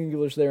speaking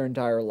English their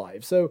entire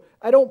life. So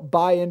I don't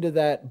buy into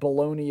that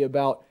baloney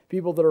about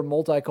people that are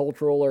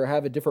multicultural or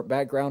have a different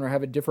background or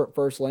have a different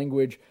first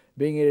language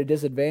being at a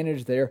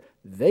disadvantage there.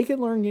 They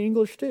can learn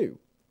English too.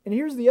 And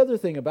here's the other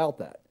thing about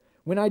that.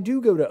 When I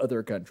do go to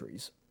other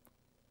countries,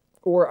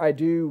 or I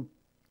do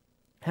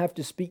have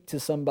to speak to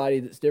somebody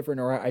that's different,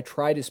 or I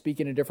try to speak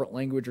in a different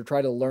language or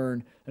try to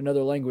learn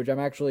another language. I'm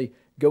actually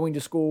going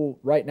to school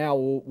right now.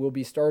 We'll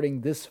be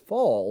starting this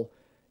fall,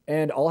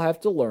 and I'll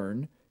have to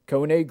learn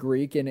Koine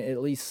Greek and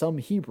at least some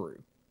Hebrew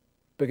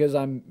because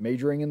I'm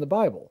majoring in the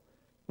Bible.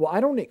 Well,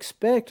 I don't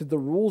expect the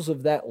rules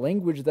of that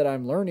language that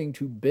I'm learning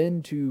to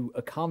bend to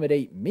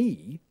accommodate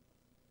me.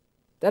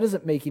 That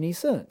doesn't make any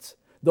sense.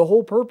 The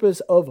whole purpose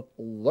of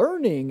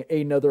learning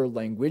another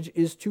language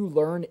is to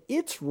learn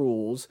its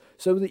rules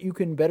so that you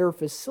can better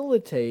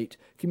facilitate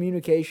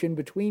communication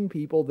between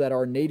people that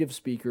are native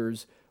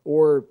speakers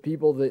or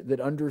people that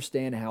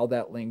understand how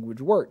that language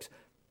works.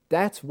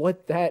 That's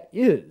what that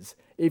is.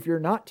 If you're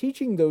not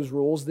teaching those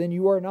rules, then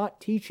you are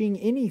not teaching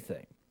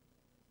anything.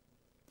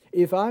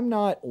 If I'm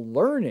not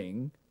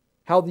learning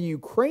how the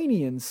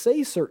Ukrainians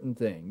say certain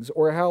things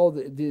or how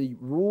the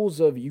rules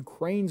of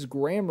Ukraine's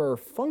grammar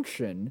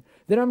function,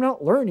 then I'm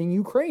not learning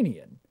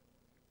Ukrainian.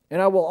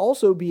 And I will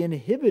also be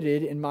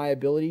inhibited in my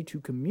ability to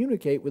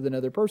communicate with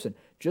another person.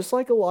 Just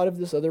like a lot of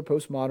this other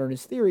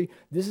postmodernist theory,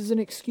 this is an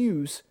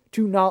excuse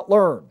to not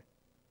learn.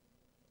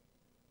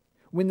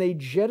 When they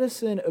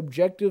jettison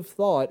objective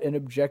thought and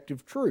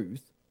objective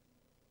truth,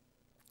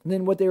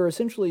 then what they're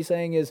essentially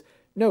saying is,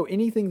 no,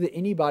 anything that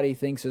anybody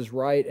thinks is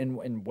right,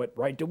 and what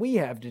right do we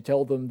have to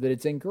tell them that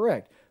it's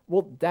incorrect?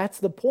 Well, that's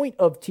the point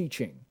of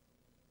teaching.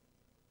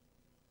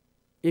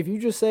 If you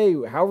just say,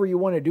 however you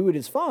want to do it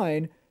is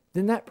fine,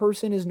 then that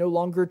person is no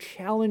longer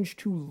challenged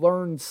to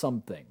learn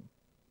something.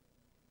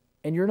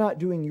 And you're not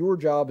doing your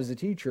job as a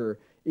teacher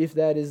if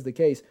that is the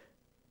case.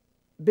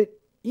 But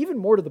even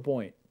more to the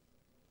point,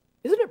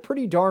 isn't it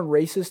pretty darn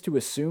racist to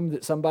assume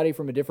that somebody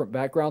from a different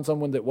background,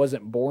 someone that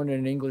wasn't born in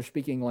an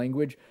English-speaking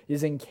language,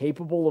 is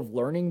incapable of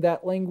learning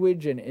that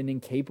language and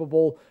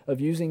incapable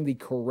of using the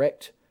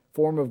correct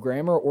form of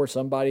grammar, or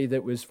somebody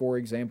that was, for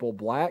example,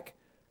 black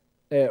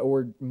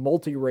or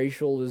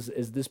multiracial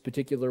as this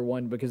particular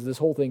one, because this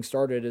whole thing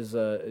started as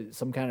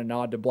some kind of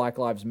nod to Black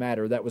Lives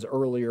Matter. That was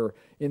earlier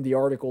in the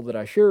article that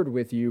I shared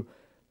with you.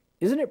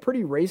 isn't it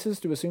pretty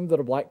racist to assume that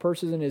a black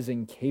person is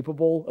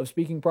incapable of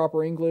speaking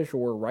proper English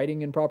or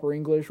writing in proper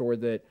English, or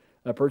that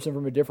a person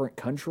from a different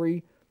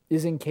country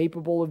is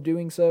incapable of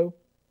doing so?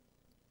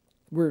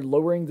 We're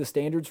lowering the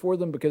standards for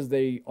them because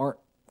they aren't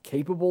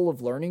capable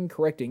of learning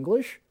correct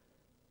English?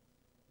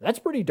 That's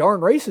pretty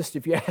darn racist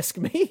if you ask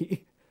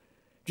me.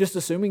 Just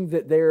assuming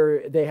that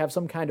they have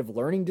some kind of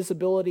learning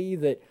disability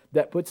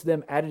that puts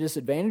them at a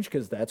disadvantage,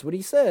 because that's what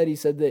he said. He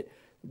said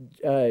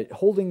that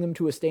holding them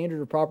to a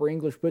standard of proper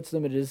English puts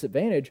them at a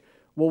disadvantage.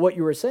 Well, what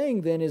you were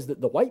saying then is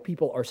that the white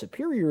people are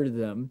superior to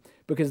them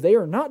because they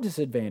are not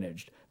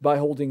disadvantaged by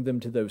holding them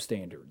to those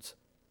standards.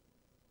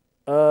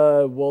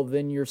 Well,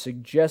 then you're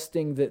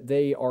suggesting that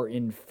they are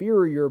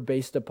inferior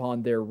based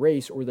upon their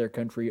race or their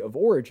country of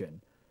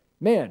origin.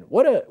 Man,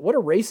 what a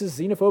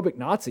racist, xenophobic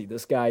Nazi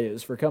this guy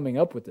is for coming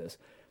up with this.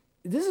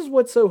 This is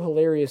what's so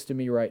hilarious to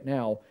me right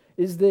now,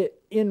 is that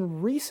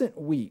in recent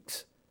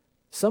weeks,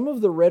 some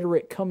of the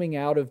rhetoric coming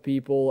out of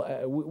people,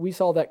 we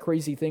saw that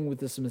crazy thing with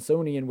the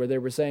Smithsonian where they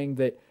were saying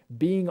that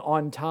being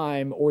on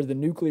time or the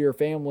nuclear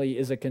family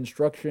is a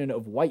construction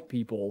of white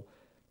people.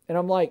 And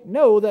I'm like,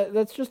 no,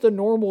 that's just a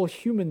normal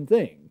human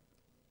thing.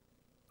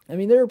 I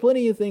mean, there are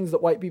plenty of things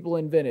that white people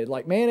invented,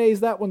 like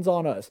mayonnaise, that one's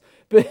on us.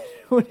 But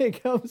when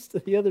it comes to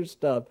the other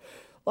stuff,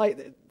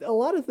 like, a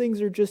lot of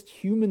things are just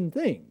human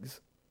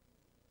things.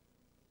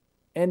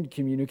 And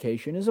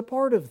communication is a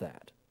part of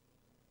that.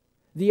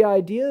 The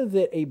idea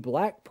that a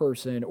black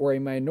person or a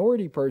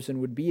minority person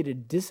would be at a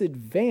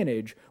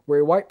disadvantage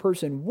where a white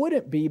person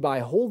wouldn't be by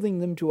holding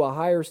them to a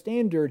higher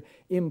standard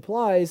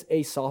implies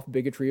a soft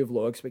bigotry of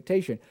low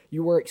expectation.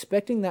 You are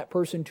expecting that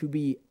person to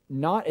be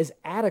not as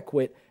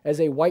adequate as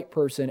a white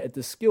person at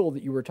the skill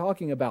that you were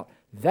talking about.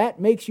 That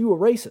makes you a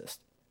racist.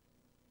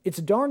 It's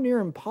darn near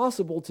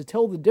impossible to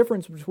tell the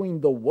difference between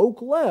the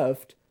woke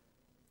left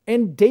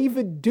and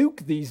David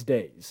Duke these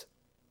days.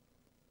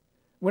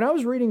 When I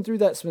was reading through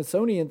that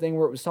Smithsonian thing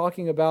where it was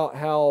talking about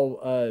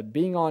how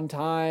being on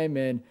time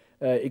and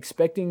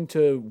expecting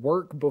to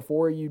work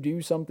before you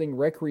do something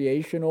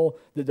recreational,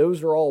 that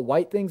those are all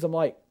white things, I'm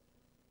like,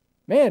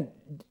 man,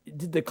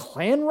 did the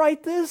Klan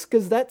write this?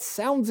 Because that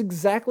sounds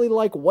exactly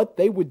like what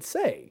they would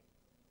say.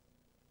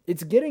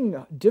 It's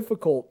getting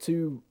difficult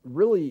to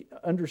really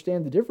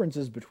understand the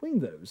differences between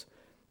those.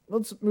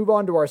 Let's move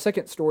on to our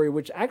second story,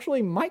 which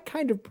actually might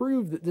kind of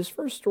prove that this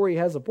first story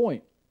has a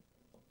point.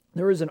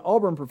 There is an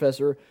Auburn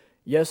professor,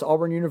 yes,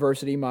 Auburn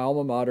University, my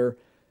alma mater.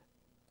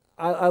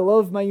 I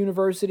love my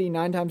university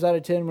 9 times out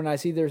of 10 when I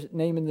see their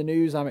name in the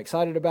news. I'm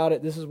excited about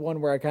it. This is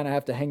one where I kind of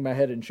have to hang my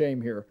head in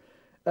shame here.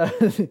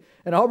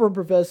 An Auburn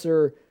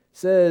professor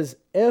says,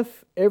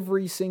 F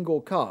every single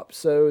cop.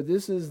 So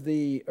this is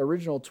the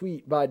original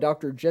tweet by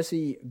Dr.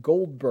 Jesse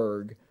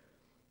Goldberg.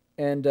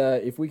 And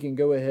if we can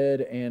go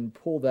ahead and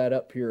pull that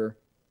up here.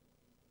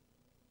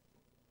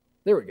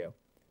 There we go.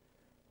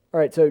 All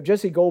right, so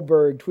Jesse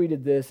Goldberg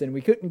tweeted this, and we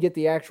couldn't get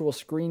the actual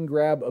screen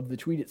grab of the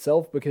tweet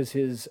itself because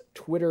his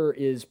Twitter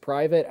is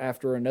private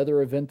after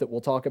another event that we'll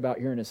talk about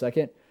here in a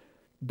second.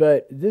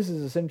 But this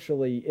is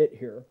essentially it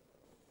here,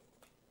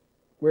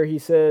 where he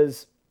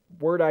says,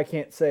 word I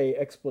can't say,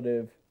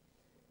 expletive,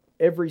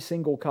 every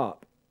single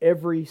cop,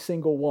 every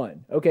single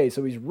one. Okay,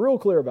 so he's real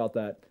clear about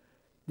that.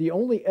 The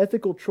only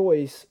ethical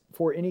choice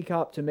for any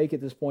cop to make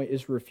at this point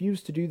is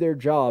refuse to do their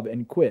job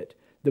and quit.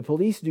 The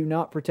police do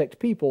not protect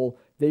people,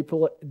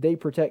 they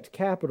protect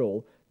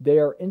capital. They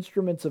are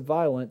instruments of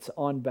violence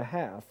on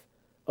behalf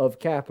of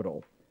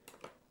capital.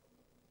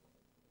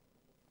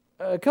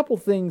 A couple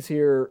things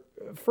here.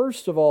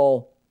 First of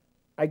all,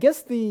 I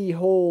guess the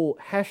whole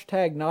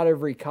hashtag not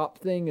every cop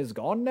thing is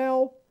gone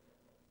now,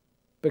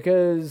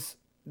 because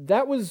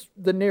that was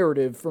the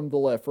narrative from the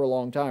left for a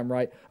long time,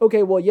 right?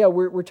 Okay, well, yeah,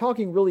 we're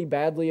talking really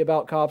badly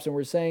about cops and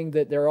we're saying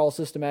that they're all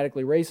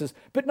systematically racist,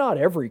 but not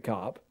every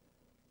cop.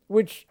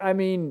 Which, I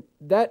mean,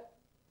 that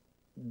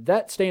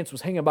stance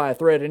was hanging by a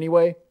thread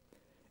anyway.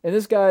 And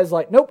this guy's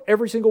like, nope,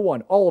 every single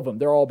one, all of them,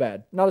 they're all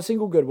bad. Not a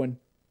single good one.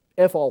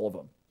 F all of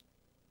them.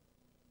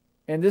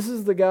 And this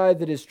is the guy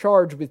that is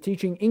charged with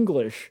teaching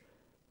English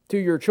to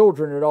your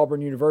children at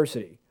Auburn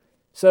University.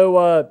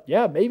 So,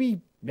 yeah, maybe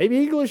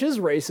English is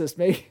racist.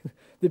 Maybe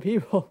the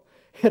people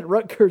at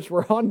Rutgers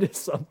were onto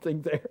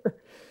something there.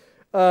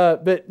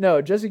 But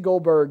no, Jesse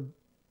Goldberg,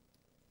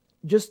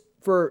 just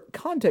for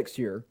context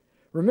here,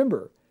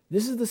 remember,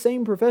 this is the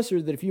same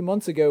professor that a few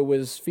months ago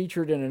was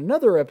featured in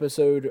another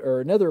episode or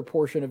another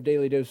portion of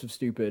Daily Dose of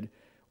Stupid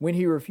when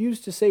he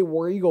refused to say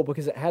War Eagle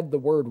because it had the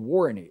word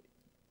war in it.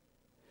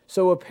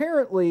 So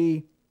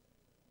apparently,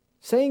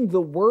 saying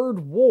the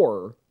word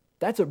war,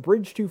 that's a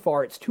bridge too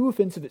far. It's too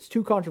offensive. It's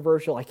too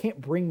controversial. I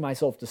can't bring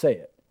myself to say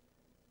it.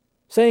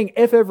 Saying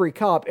F every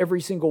cop,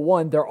 every single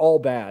one, they're all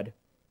bad.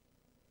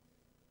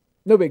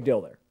 No big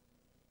deal there.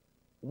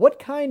 What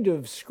kind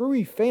of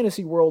screwy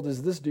fantasy world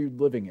is this dude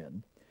living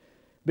in?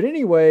 But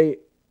anyway,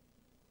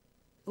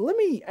 let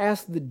me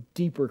ask the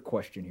deeper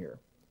question here.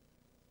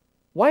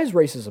 Why is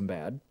racism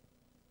bad?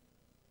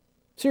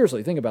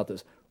 Seriously, think about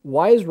this.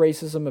 Why is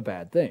racism a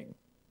bad thing?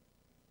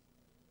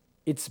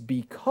 It's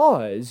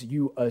because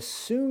you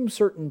assume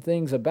certain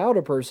things about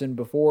a person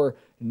before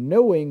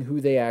knowing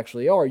who they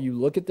actually are. You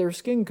look at their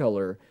skin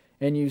color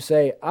and you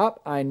say,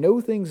 I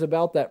know things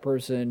about that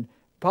person,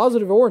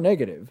 positive or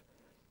negative.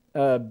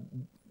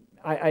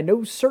 I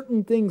know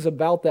certain things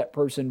about that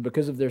person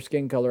because of their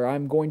skin color.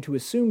 I'm going to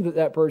assume that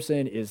that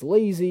person is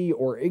lazy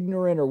or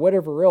ignorant or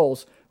whatever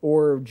else,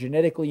 or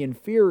genetically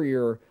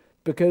inferior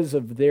because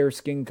of their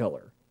skin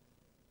color.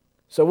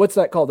 So what's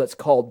that called? That's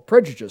called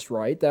prejudice,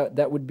 right?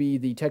 That would be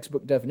the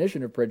textbook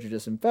definition of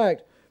prejudice. In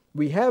fact,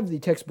 we have the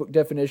textbook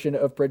definition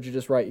of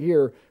prejudice right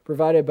here,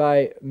 provided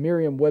by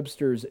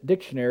Merriam-Webster's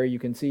dictionary. You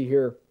can see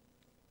here,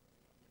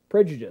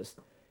 prejudice.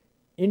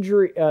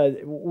 Injury,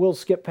 we'll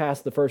skip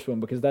past the first one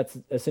because that's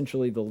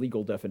essentially the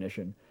legal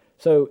definition.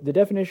 So the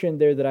definition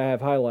there that I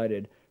have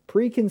highlighted,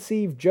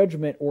 preconceived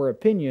judgment or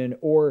opinion,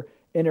 or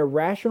an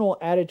irrational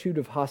attitude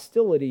of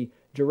hostility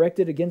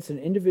directed against an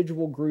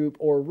individual, group,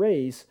 or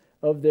race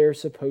of their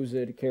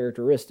supposed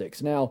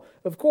characteristics. Now,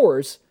 of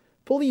course,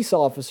 police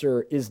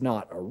officer is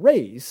not a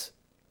race,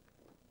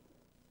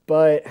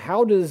 but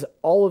how does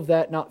all of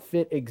that not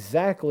fit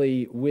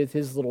exactly with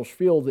his little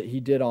spiel that he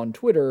did on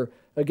Twitter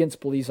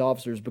against police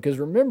officers? Because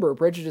remember,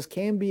 prejudice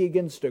can be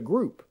against a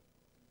group.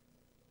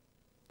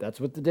 That's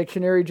what the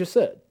dictionary just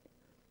said.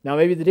 Now,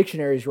 maybe the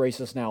dictionary is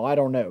racist now. I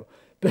don't know.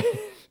 But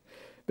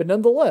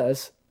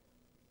nonetheless,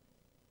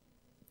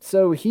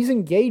 so he's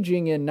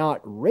engaging in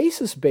not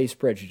racist-based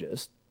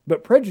prejudice,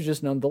 but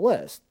prejudice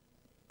nonetheless.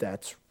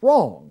 That's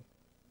wrong.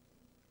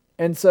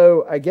 And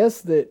so I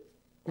guess that,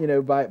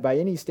 by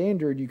any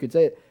standard, you could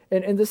say it.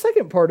 And the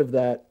second part of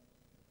that,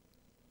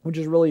 which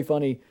is really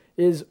funny,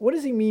 is what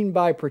does he mean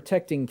by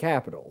protecting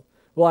capital?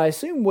 Well, I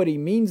assume what he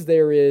means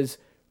there is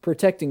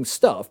protecting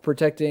stuff,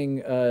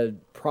 protecting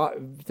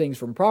things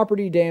from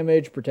property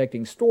damage,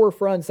 protecting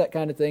storefronts, that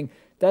kind of thing.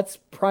 That's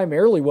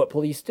primarily what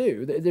police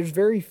do. There's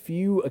very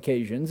few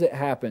occasions, it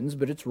happens,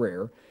 but it's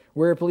rare,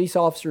 where a police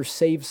officer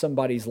saves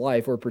somebody's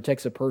life or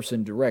protects a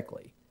person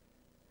directly.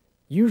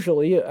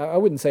 Usually, I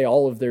wouldn't say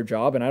all of their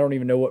job, and I don't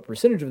even know what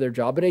percentage of their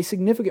job, but a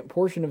significant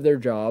portion of their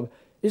job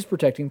is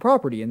protecting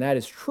property, and that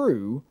is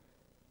true.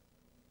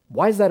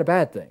 Why is that a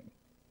bad thing?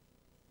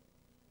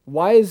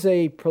 Why is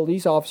a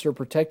police officer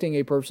protecting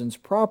a person's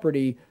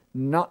property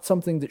not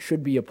something that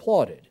should be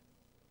applauded?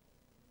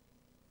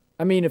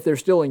 I mean, if they're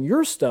stealing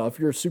your stuff,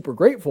 you're super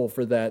grateful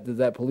for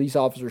that police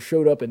officer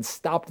showed up and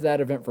stopped that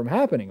event from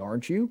happening,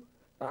 aren't you?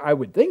 I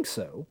would think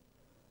so.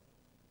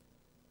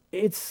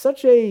 It's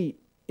such a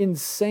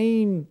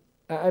insane...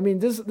 I mean,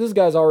 this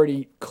guy's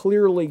already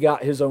clearly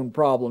got his own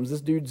problems.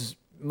 This dude's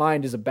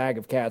mind is a bag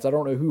of cats. I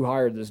don't know who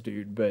hired this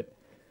dude, but...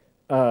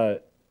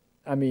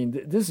 I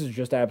mean, this is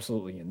just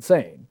absolutely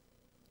insane.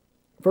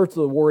 First,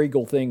 the War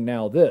Eagle thing,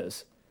 now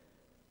this.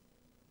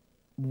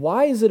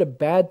 Why is it a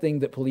bad thing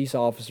that police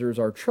officers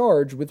are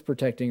charged with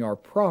protecting our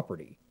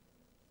property?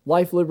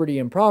 Life, liberty,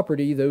 and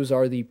property, those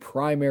are the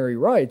primary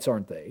rights,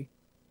 aren't they?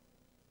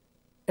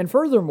 And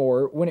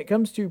furthermore, when it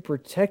comes to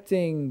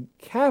protecting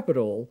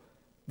capital,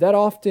 that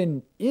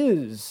often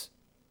is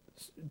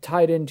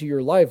tied into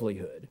your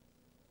livelihood.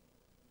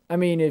 I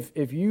mean,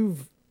 if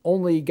you've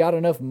only got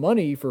enough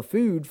money for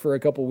food for a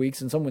couple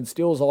weeks and someone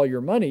steals all your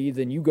money,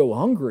 then you go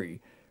hungry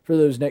for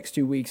those next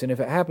 2 weeks. And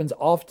if it happens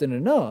often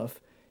enough,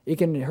 it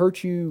can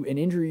hurt you and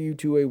injure you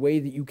to a way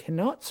that you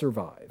cannot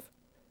survive.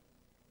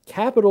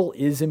 Capital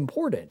is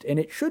important, and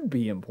it should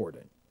be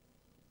important.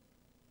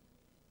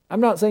 I'm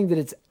not saying that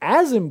it's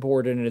as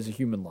important as a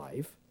human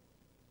life,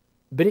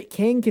 but it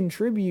can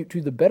contribute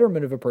to the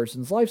betterment of a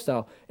person's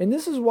lifestyle. And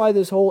this is why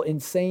this whole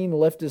insane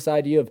leftist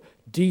idea of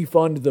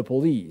defund the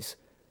police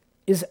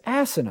is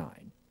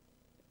asinine.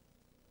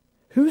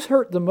 Who's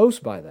hurt the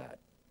most by that?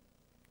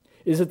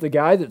 Is it the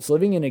guy that's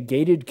living in a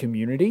gated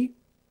community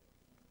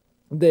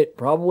that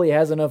probably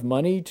has enough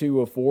money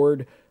to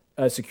afford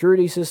a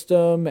security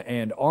system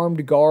and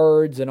armed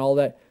guards and all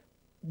that?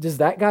 Does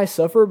that guy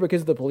suffer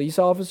because the police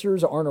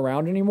officers aren't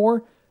around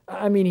anymore?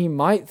 I mean, he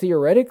might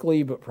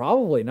theoretically, but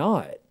probably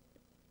not.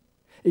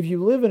 If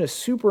you live in a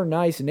super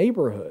nice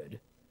neighborhood,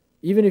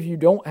 even if you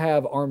don't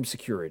have armed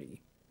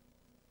security,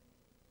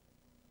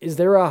 is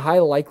there a high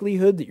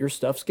likelihood that your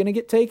stuff's going to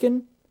get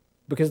taken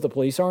because the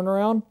police aren't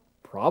around?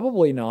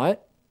 Probably not.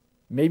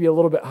 Maybe a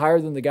little bit higher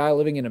than the guy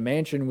living in a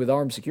mansion with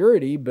armed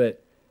security,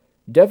 but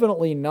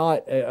definitely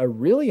not a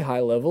really high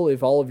level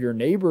if all of your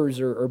neighbors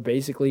are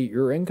basically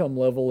your income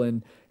level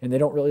and they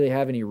don't really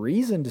have any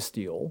reason to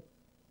steal.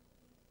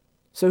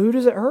 So who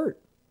does it hurt?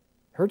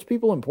 It hurts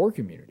people in poor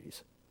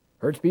communities.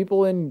 It hurts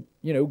people in,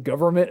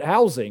 government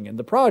housing and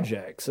the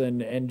projects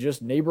and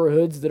just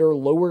neighborhoods that are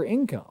lower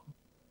income.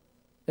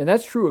 And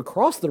that's true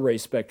across the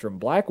race spectrum,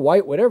 black,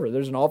 white, whatever.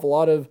 There's an awful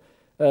lot of,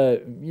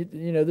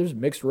 there's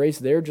mixed race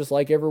there just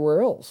like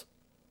everywhere else.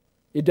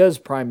 It does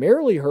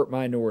primarily hurt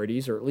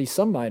minorities, or at least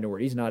some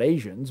minorities, not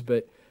Asians,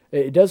 but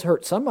it does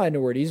hurt some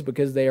minorities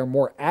because they are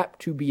more apt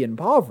to be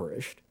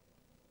impoverished.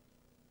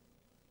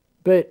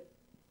 But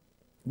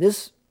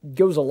this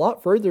goes a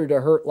lot further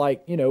to hurt,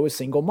 a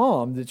single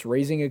mom that's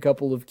raising a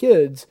couple of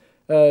kids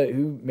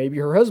who maybe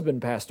her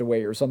husband passed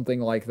away or something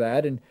like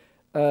that, and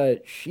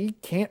she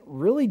can't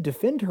really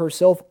defend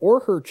herself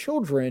or her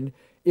children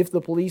if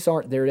the police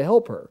aren't there to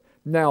help her.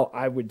 Now,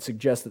 I would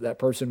suggest that that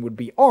person would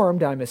be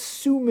armed. I'm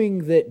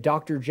assuming that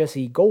Dr.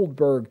 Jesse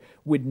Goldberg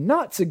would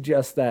not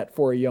suggest that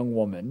for a young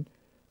woman.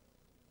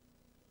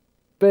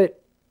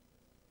 But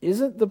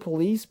isn't the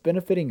police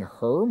benefiting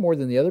her more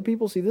than the other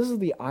people? See, this is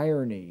the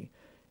irony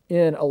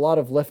in a lot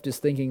of leftist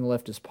thinking,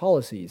 leftist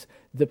policies.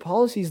 The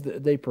policies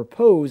that they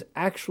propose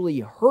actually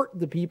hurt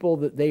the people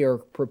that they are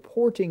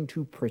purporting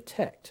to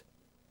protect.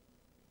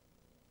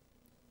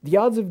 The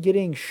odds of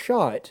getting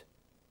shot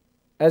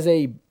as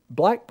a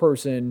black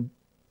person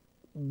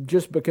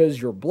just because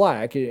you're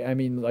black, I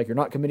mean, like you're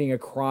not committing a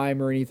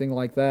crime or anything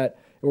like that,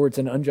 or it's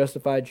an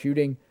unjustified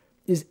shooting,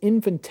 is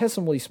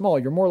infinitesimally small.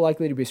 You're more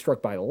likely to be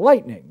struck by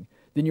lightning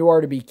than you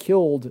are to be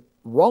killed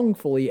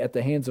wrongfully at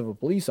the hands of a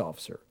police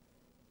officer.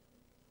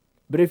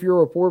 But if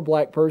you're a poor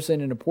black person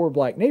in a poor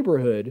black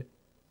neighborhood,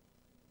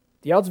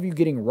 the odds of you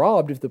getting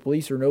robbed if the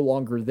police are no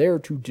longer there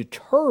to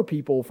deter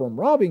people from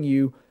robbing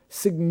you,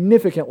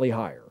 significantly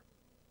higher.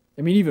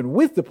 I mean, even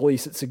with the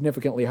police, it's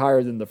significantly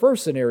higher than the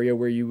first scenario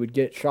where you would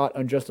get shot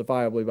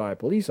unjustifiably by a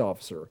police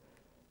officer.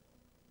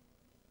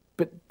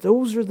 But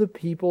those are the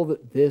people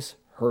that this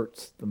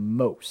hurts the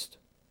most.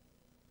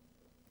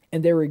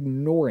 And they're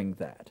ignoring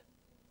that.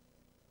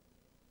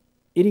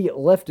 Idiot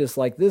leftists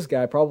like this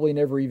guy probably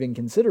never even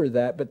consider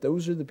that, but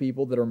those are the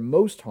people that are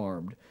most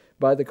harmed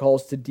by the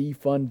calls to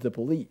defund the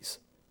police.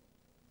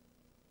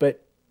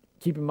 But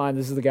keep in mind,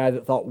 this is the guy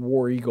that thought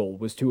War Eagle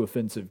was too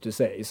offensive to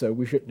say, so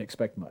we shouldn't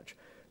expect much.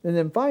 And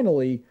then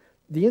finally,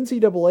 the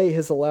NCAA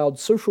has allowed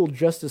social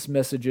justice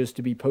messages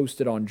to be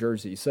posted on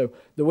jerseys. So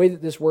the way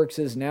that this works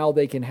is now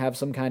they can have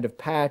some kind of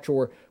patch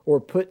or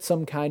put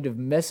some kind of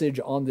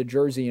message on the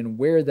jersey and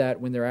wear that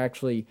when they're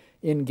actually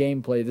in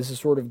gameplay. This is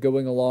sort of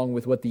going along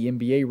with what the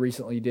NBA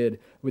recently did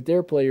with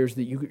their players,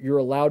 that you're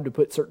allowed to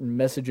put certain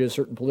messages,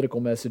 certain political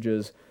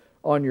messages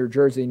on your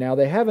jersey. Now,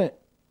 they haven't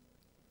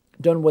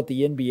done what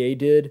the NBA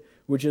did,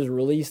 which is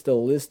released a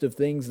list of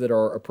things that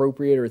are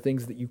appropriate or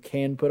things that you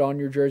can put on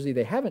your jersey.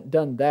 They haven't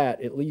done that,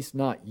 at least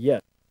not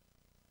yet.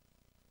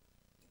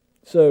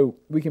 So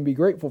we can be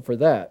grateful for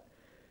that.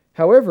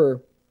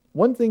 However,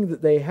 one thing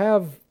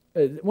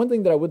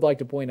that I would like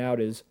to point out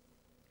is,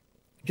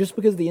 just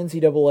because the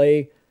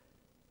NCAA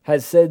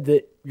has said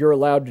that you're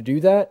allowed to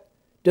do that,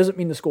 doesn't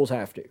mean the schools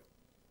have to.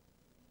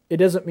 It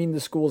doesn't mean the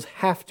schools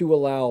have to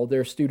allow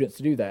their students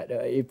to do that.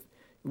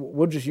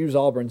 We'll just use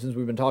Auburn since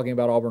we've been talking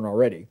about Auburn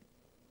already.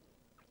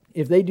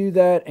 If they do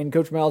that and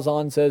Coach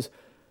Malzahn says,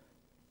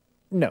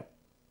 no,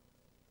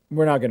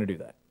 we're not going to do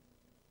that,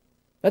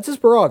 that's his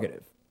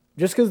prerogative.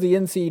 Just because the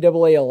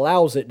NCAA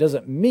allows it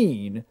doesn't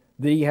mean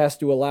that he has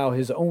to allow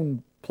his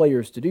own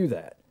players to do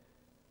that.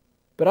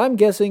 But I'm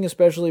guessing,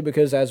 especially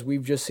because, as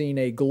we've just seen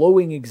a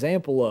glowing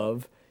example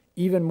of,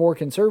 even more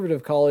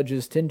conservative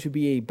colleges tend to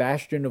be a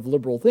bastion of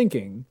liberal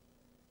thinking,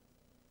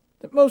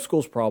 that most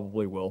schools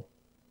probably will.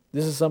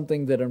 This is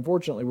something that,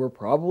 unfortunately, we're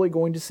probably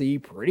going to see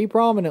pretty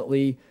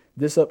prominently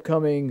this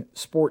upcoming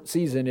sports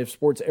season, if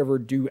sports ever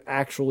do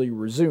actually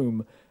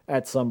resume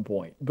at some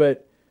point.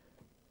 But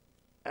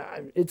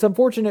it's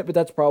unfortunate, but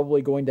that's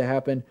probably going to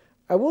happen.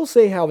 I will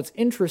say how it's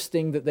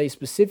interesting that they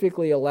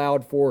specifically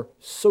allowed for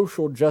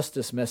social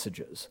justice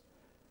messages.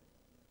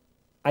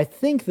 I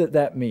think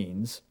that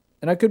means,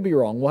 and I could be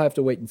wrong, we'll have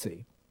to wait and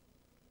see,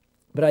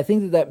 but I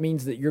think that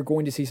means that you're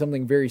going to see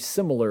something very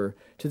similar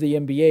to the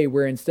NBA,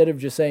 where instead of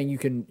just saying you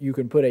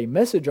can put a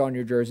message on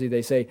your jersey,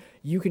 they say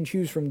you can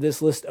choose from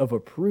this list of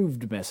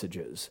approved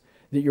messages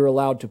that you're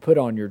allowed to put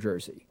on your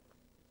jersey.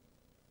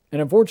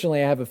 And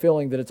unfortunately, I have a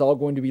feeling that it's all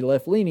going to be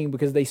left-leaning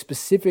because they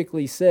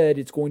specifically said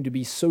it's going to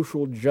be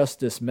social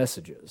justice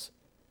messages.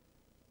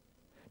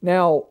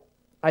 Now,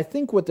 I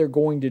think what they're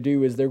going to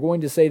do is they're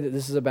going to say that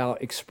this is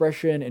about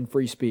expression and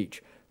free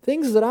speech.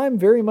 Things that I'm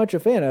very much a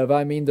fan of.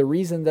 I mean, the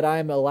reason that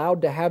I'm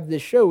allowed to have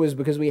this show is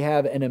because we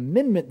have an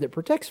amendment that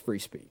protects free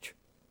speech.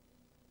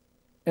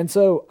 And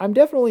so I'm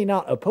definitely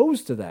not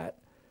opposed to that.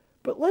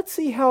 But let's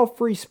see how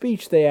free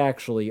speech they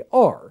actually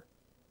are.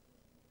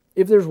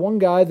 If there's one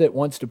guy that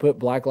wants to put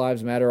Black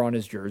Lives Matter on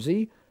his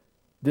jersey,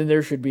 then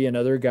there should be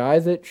another guy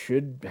that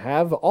should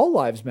have All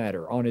Lives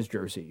Matter on his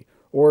jersey.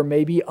 Or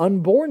maybe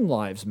Unborn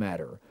Lives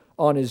Matter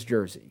on his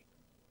jersey.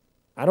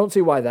 I don't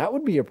see why that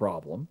would be a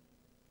problem.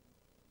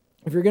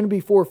 If you're going to be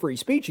for free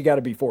speech, you got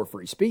to be for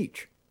free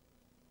speech.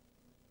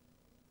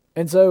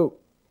 And so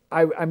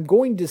I'm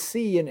going to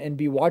see and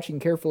be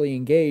watching carefully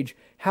engage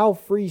how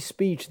free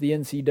speech the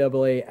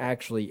NCAA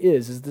actually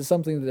is. Is this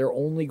something that they're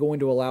only going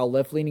to allow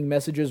left-leaning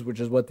messages, which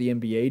is what the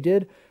NBA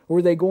did, or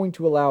are they going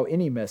to allow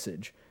any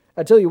message?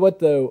 I tell you what,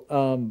 though,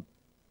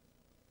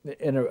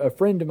 and a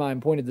friend of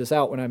mine pointed this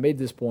out when I made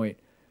this point,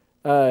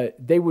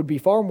 they would be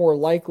far more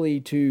likely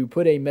to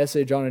put a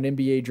message on an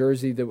NBA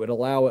jersey that would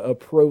allow a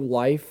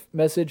pro-life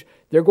message.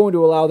 They're going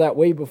to allow that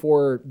way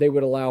before they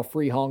would allow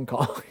free Hong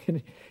Kong.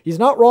 He's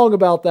not wrong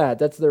about that.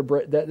 That's their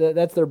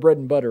that's their bread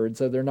and butter, and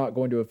so they're not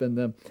going to offend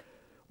them.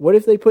 What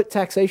if they put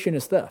taxation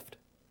as theft?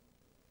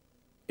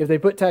 If they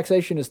put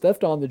taxation as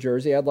theft on the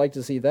jersey, I'd like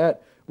to see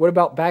that. What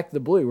about back the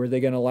blue? Are they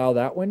going to allow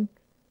that one?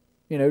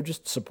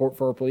 Just support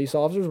for our police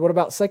officers. What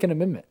about Second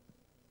Amendment?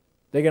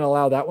 They going to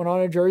allow that one on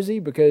a jersey?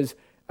 Because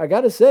I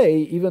got to say,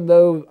 even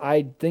though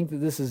I think that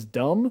this is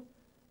dumb,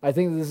 I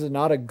think that this is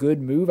not a good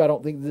move. I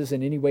don't think this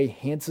in any way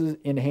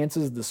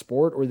enhances the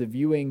sport or the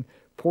viewing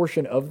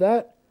portion of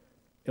that.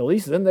 At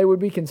least then they would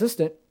be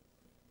consistent.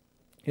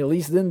 At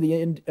least then the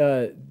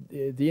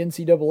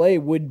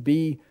NCAA would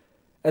be,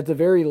 at the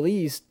very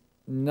least,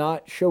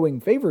 not showing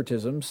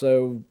favoritism.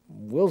 So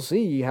we'll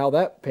see how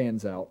that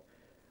pans out.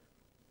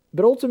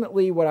 But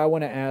ultimately, what I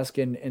want to ask,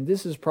 and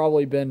this has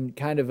probably been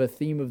kind of a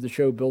theme of the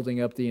show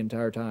building up the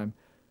entire time,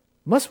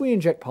 must we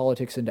inject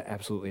politics into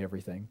absolutely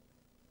everything?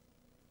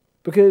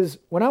 Because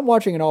when I'm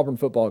watching an Auburn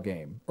football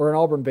game, or an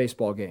Auburn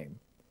baseball game,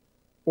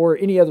 or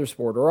any other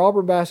sport, or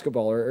Auburn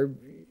basketball, or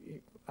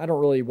I don't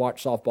really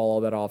watch softball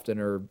all that often,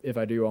 or if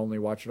I do, I only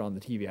watch it on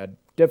the TV. I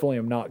definitely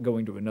am not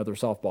going to another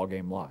softball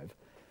game live.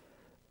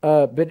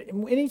 But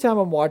anytime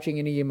I'm watching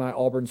any of my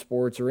Auburn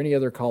sports or any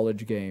other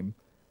college game,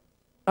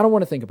 I don't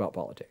want to think about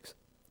politics.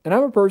 And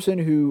I'm a person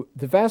who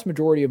the vast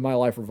majority of my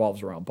life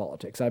revolves around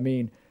politics. I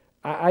mean,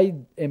 I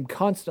am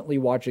constantly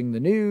watching the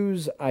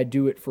news. I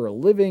do it for a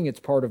living. It's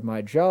part of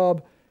my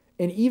job.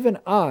 And even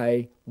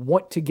I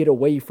want to get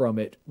away from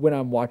it when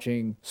I'm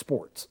watching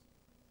sports.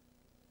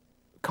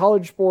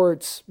 College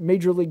sports,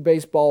 Major League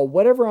Baseball,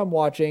 whatever I'm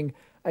watching,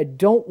 I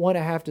don't want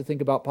to have to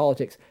think about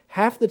politics.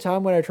 Half the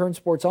time when I turn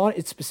sports on,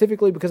 it's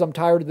specifically because I'm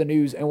tired of the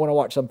news and want to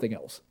watch something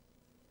else.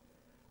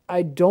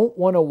 I don't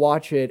want to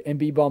watch it and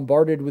be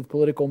bombarded with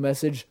political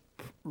message,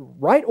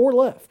 right or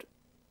left.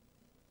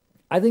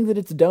 I think that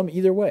it's dumb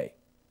either way.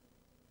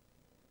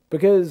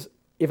 Because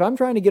if I'm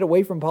trying to get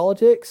away from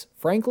politics,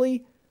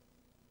 frankly,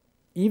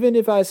 even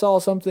if I saw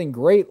something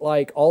great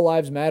like All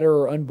Lives Matter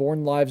or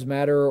Unborn Lives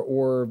Matter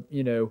or,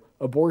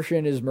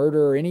 abortion is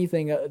murder or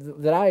anything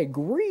that I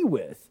agree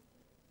with,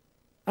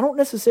 I don't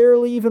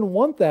necessarily even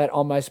want that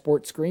on my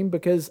sports screen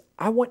because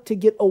I want to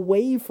get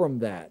away from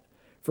that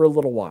for a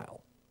little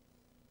while.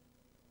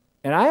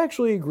 And I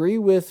actually agree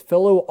with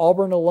fellow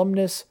Auburn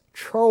alumnus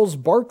Charles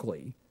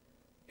Barkley,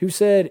 who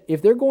said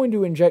if they're going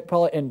to inject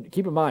politics, and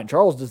keep in mind,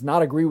 Charles does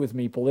not agree with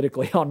me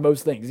politically on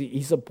most things.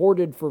 He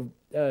supported, for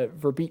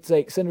Pete's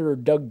sake, Senator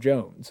Doug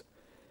Jones.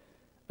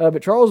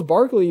 But Charles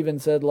Barkley even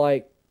said,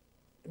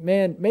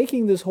 man,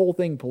 making this whole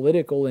thing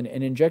political and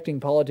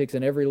injecting politics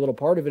in every little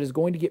part of it is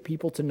going to get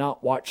people to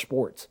not watch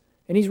sports.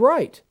 And he's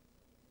right.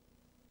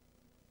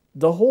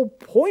 The whole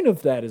point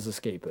of that is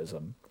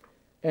escapism.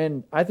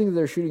 And I think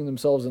they're shooting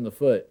themselves in the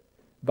foot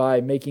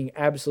by making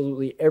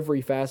absolutely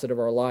every facet of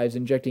our lives,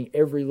 injecting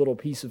every little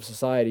piece of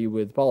society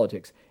with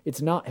politics.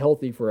 It's not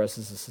healthy for us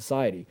as a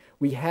society.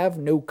 We have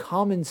no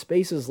common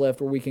spaces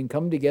left where we can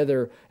come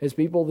together as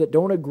people that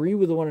don't agree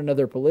with one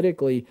another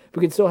politically,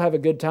 but can still have a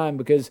good time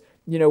because,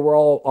 we're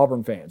all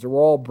Auburn fans or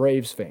we're all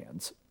Braves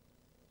fans.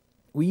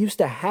 We used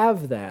to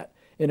have that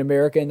in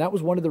America, and that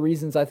was one of the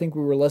reasons I think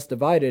we were less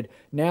divided.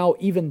 Now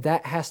even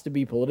that has to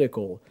be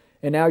political.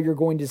 And now you're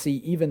going to see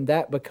even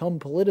that become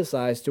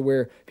politicized to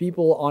where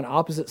people on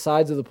opposite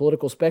sides of the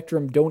political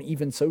spectrum don't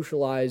even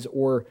socialize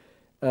or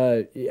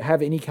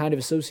have any kind of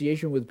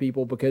association with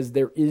people because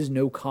there is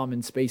no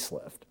common space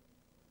left.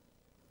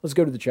 Let's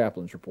go to the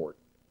chaplain's report.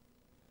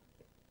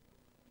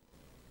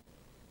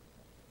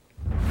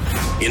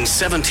 In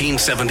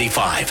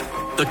 1775,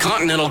 the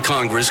Continental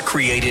Congress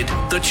created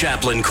the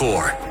Chaplain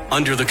Corps.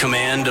 Under the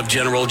command of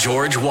General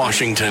George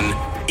Washington,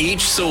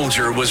 each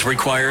soldier was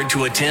required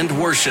to attend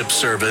worship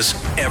service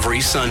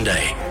every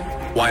Sunday.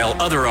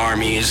 While other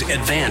armies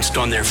advanced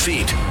on their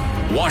feet,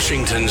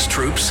 Washington's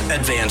troops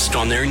advanced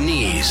on their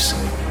knees.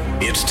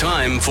 It's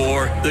time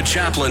for the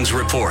Chaplain's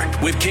Report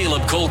with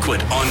Caleb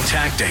Colquitt on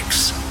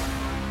tactics.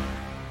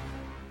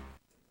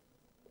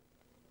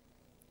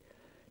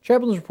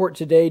 Chaplain's Report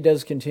today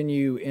does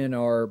continue in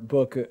our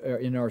book,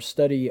 in our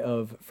study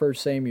of 1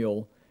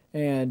 Samuel.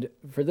 And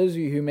for those of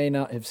you who may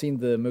not have seen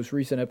the most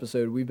recent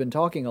episode, we've been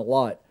talking a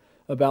lot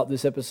about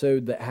this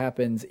episode that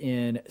happens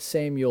in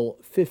Samuel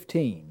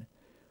 15.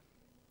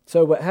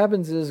 So what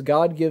happens is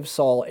God gives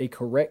Saul a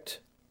direct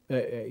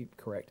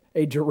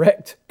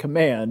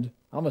command,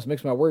 I almost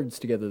mixed my words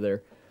together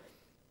there,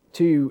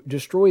 to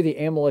destroy the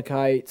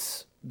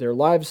Amalekites, their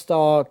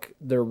livestock,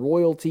 their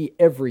royalty,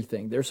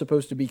 everything. They're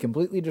supposed to be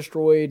completely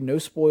destroyed, no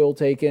spoil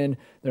taken.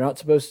 They're not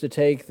supposed to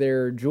take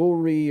their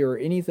jewelry or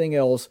anything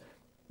else.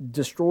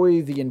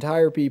 Destroy the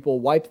entire people,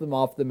 wipe them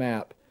off the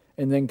map,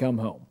 and then come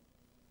home.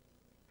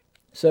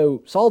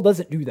 So Saul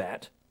doesn't do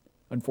that,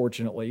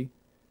 unfortunately,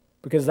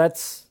 because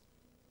that's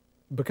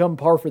become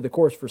par for the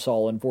course for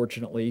Saul,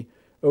 unfortunately,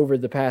 over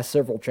the past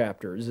several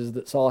chapters, is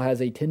that Saul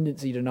has a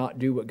tendency to not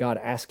do what God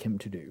asked him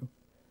to do.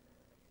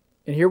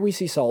 And here we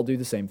see Saul do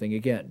the same thing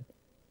again.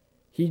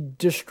 He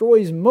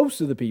destroys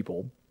most of the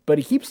people, but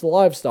he keeps the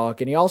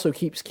livestock, and he also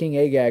keeps King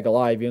Agag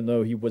alive, even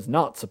though he was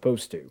not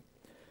supposed to.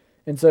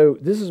 And so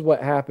this is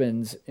what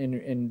happens,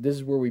 and this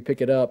is where we pick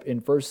it up in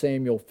 1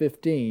 Samuel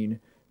 15,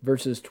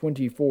 verses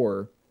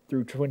 24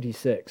 through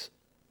 26,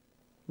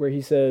 where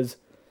he says,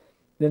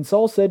 Then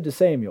Saul said to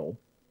Samuel,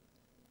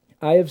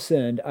 I have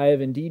sinned, I have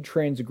indeed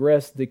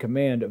transgressed the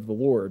command of the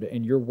Lord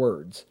and your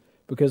words,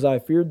 because I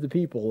feared the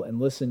people and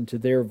listened to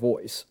their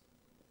voice.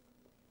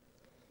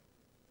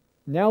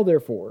 Now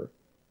therefore,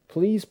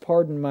 please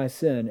pardon my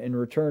sin and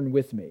return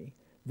with me,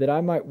 that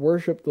I might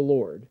worship the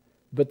Lord.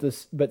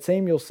 But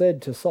Samuel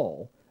said to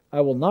Saul,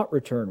 I will not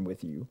return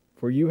with you,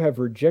 for you have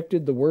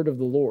rejected the word of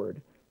the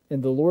Lord,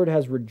 and the Lord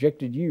has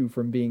rejected you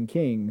from being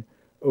king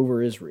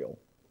over Israel.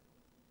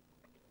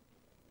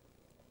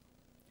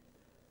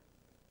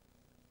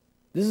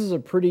 This is a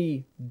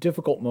pretty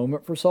difficult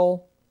moment for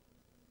Saul,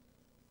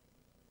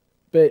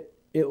 but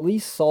at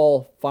least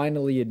Saul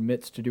finally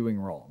admits to doing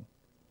wrong.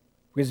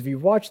 Because if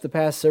you've watched the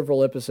past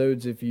several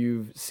episodes, if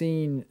you've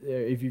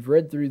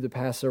read through the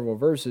past several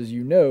verses,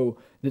 you know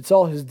that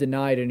Saul has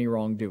denied any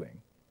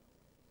wrongdoing.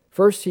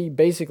 First, he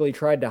basically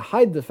tried to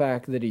hide the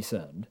fact that he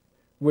sinned,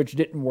 which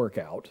didn't work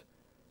out.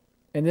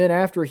 And then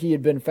after he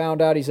had been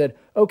found out, he said,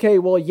 okay,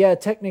 well, yeah,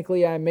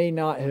 technically I may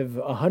not have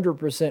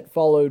 100%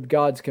 followed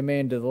God's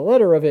command to the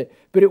letter of it,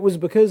 but it was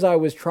because I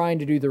was trying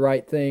to do the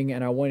right thing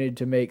and I wanted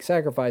to make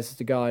sacrifices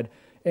to God,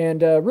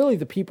 and really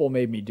the people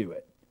made me do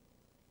it.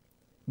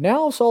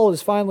 Now Saul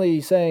is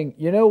finally saying,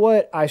 you know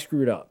what, I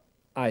screwed up.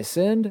 I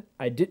sinned,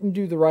 I didn't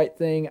do the right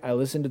thing, I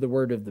listened to the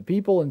word of the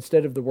people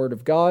instead of the word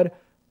of God,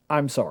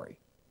 I'm sorry.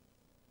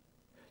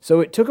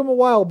 So it took him a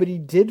while, but he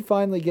did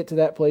finally get to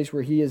that place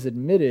where he has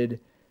admitted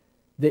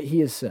that he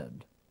has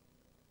sinned.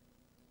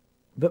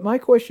 But my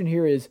question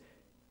here is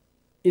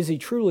he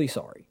truly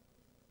sorry?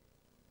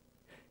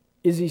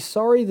 Is he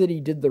sorry that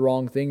he did the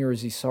wrong thing, or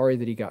is he sorry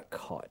that he got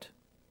caught?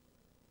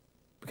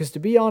 Because to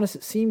be honest,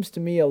 it seems to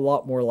me a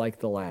lot more like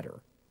the latter.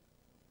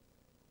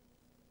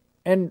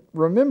 And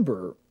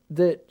remember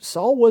that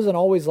Saul wasn't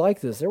always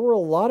like this. There were a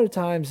lot of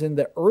times in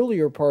the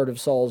earlier part of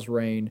Saul's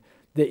reign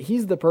that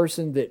he's the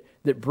person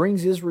that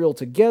brings Israel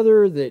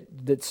together,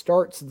 that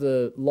starts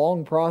the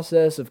long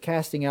process of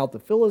casting out the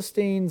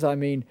Philistines. I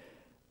mean,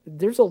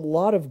 there's a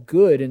lot of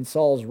good in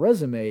Saul's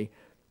resume,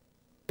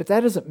 but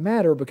that doesn't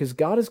matter because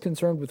God is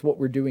concerned with what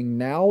we're doing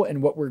now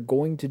and what we're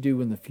going to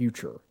do in the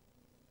future.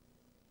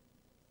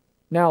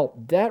 Now,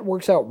 that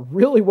works out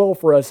really well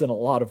for us in a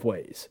lot of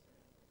ways,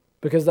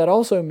 because that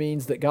also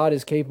means that God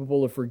is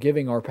capable of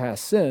forgiving our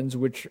past sins,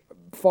 which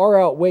far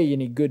outweigh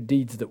any good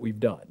deeds that we've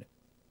done.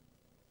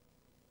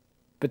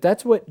 But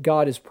that's what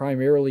God is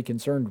primarily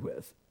concerned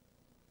with.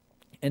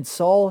 And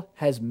Saul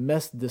has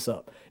messed this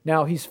up.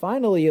 Now, he's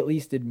finally at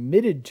least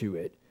admitted to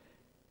it,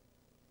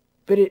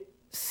 but it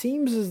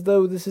seems as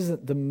though this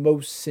isn't the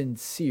most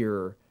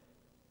sincere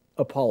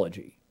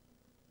apology.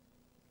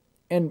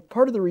 And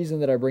part of the reason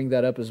that I bring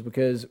that up is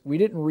because we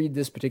didn't read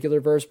this particular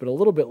verse, but a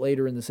little bit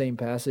later in the same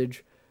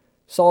passage,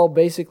 Saul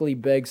basically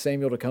begs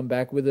Samuel to come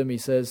back with him. He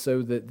says,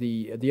 so that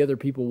the other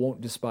people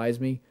won't despise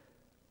me.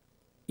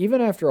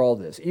 Even after all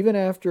this, even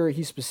after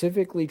he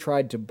specifically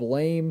tried to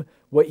blame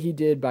what he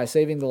did by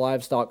saving the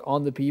livestock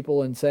on the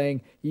people and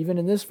saying, even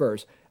in this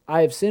verse,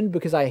 I have sinned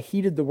because I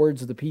heeded the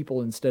words of the people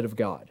instead of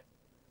God.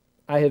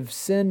 I have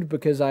sinned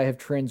because I have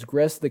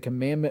transgressed the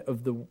commandment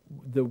of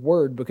the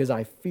word because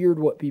I feared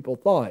what people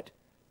thought.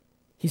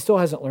 He still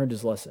hasn't learned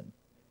his lesson.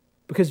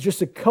 Because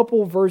just a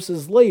couple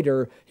verses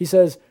later, he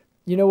says,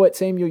 you know what,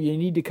 Samuel, you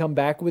need to come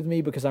back with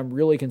me because I'm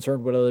really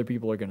concerned what other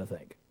people are going to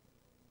think.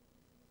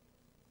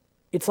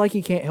 It's like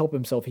he can't help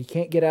himself. He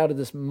can't get out of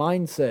this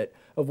mindset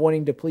of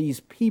wanting to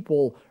please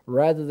people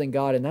rather than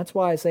God. And that's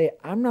why I say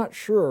I'm not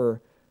sure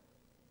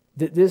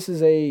that this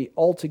is a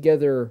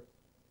altogether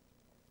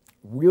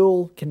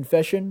real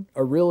confession,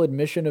 a real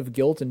admission of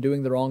guilt and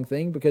doing the wrong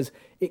thing, because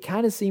it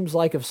kind of seems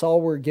like if Saul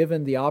were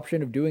given the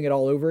option of doing it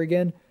all over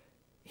again,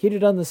 he'd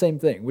have done the same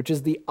thing, which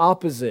is the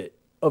opposite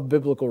of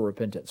biblical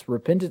repentance.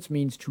 Repentance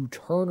means to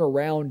turn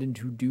around and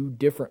to do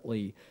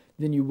differently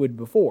than you would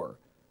before.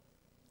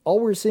 All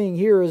we're seeing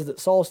here is that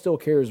Saul still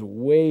cares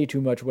way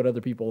too much what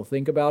other people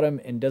think about him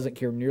and doesn't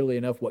care nearly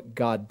enough what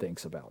God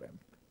thinks about him.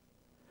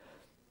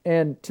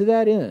 And to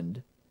that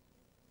end,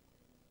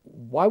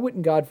 why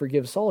wouldn't God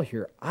forgive Saul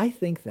here? I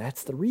think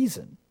that's the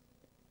reason.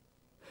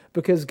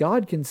 Because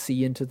God can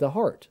see into the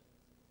heart.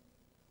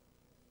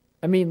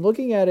 I mean,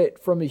 looking at it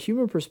from a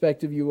human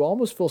perspective, you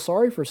almost feel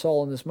sorry for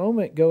Saul in this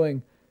moment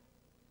going,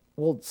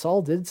 well,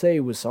 Saul did say he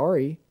was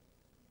sorry.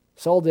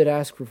 Saul did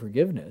ask for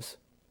forgiveness.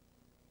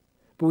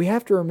 But we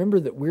have to remember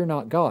that we're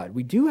not God.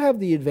 We do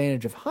have the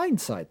advantage of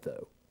hindsight,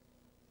 though.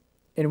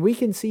 And we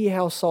can see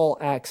how Saul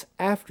acts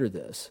after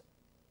this.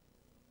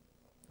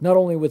 Not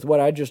only with what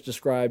I just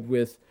described,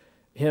 with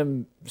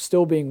him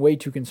still being way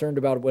too concerned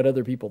about what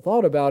other people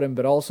thought about him,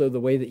 but also the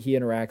way that he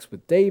interacts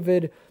with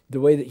David, the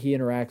way that he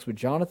interacts with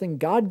Jonathan.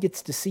 God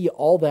gets to see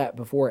all that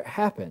before it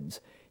happens.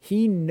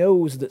 He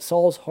knows that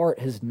Saul's heart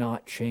has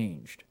not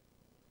changed.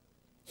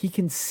 He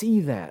can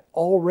see that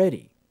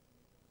already.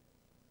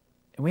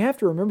 And we have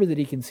to remember that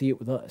he can see it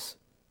with us.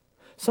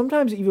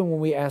 Sometimes even when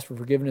we ask for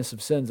forgiveness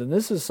of sins, and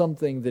this is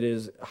something that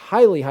is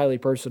highly, highly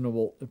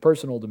personal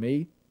to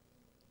me,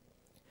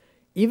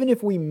 even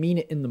if we mean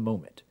it in the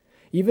moment,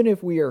 even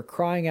if we are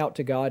crying out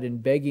to God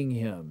and begging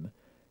him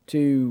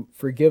to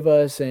forgive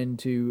us and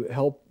to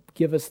help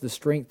give us the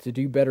strength to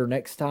do better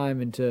next time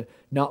and to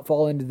not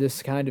fall into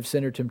this kind of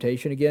sin or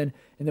temptation again.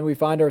 And then we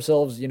find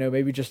ourselves,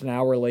 maybe just an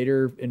hour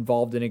later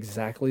involved in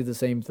exactly the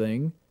same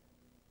thing.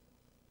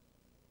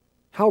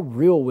 How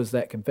real was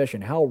that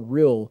confession? How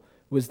real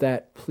was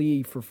that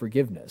plea for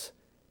forgiveness?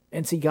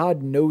 And see,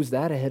 God knows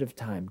that ahead of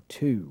time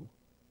too.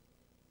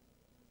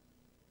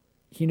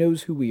 He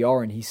knows who we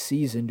are and he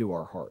sees into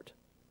our heart.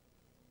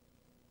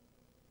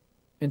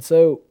 And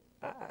so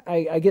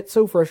I get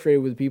so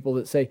frustrated with people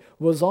that say,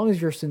 well, as long as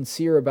you're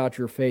sincere about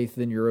your faith,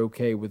 then you're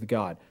okay with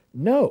God.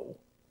 No.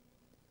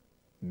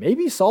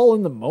 Maybe Saul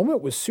in the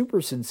moment was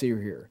super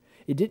sincere here.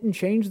 It didn't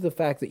change the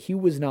fact that he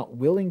was not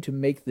willing to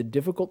make the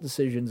difficult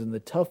decisions and the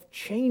tough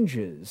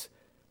changes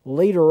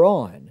later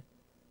on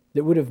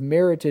that would have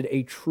merited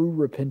a true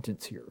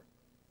repentance here.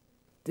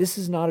 This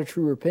is not a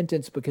true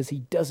repentance because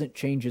he doesn't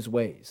change his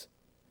ways.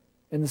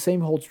 And the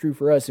same holds true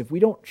for us. If we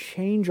don't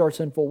change our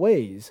sinful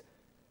ways,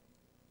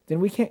 then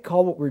we can't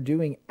call what we're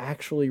doing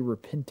actually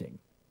repenting.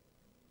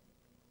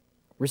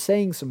 We're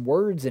saying some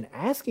words and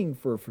asking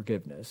for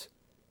forgiveness,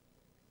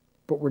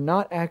 but we're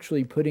not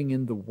actually putting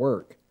in the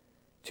work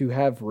to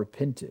have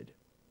repented.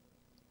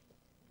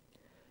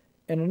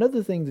 And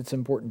another thing that's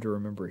important to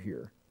remember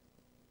here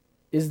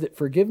is that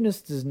forgiveness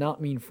does not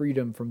mean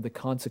freedom from the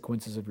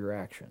consequences of your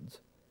actions.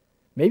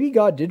 Maybe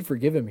God did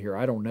forgive him here,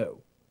 I don't know.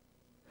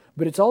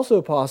 But it's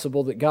also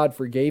possible that God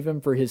forgave him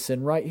for his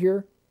sin right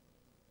here,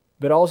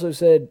 but also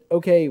said,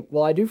 okay,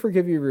 well, I do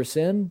forgive you of your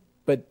sin,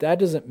 but that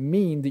doesn't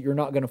mean that you're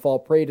not going to fall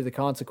prey to the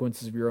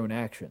consequences of your own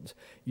actions.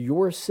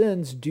 Your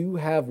sins do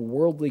have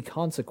worldly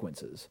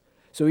consequences.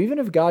 So even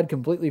if God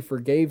completely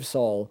forgave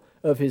Saul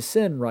of his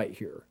sin right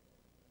here,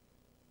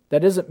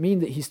 that doesn't mean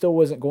that he still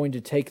wasn't going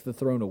to take the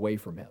throne away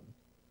from him.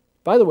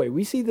 By the way,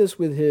 we see this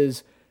with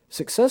his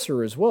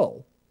successor as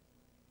well.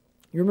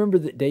 You remember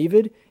that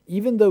David,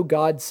 even though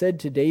God said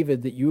to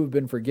David that you have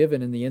been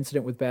forgiven in the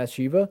incident with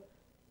Bathsheba,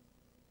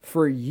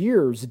 for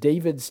years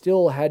David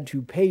still had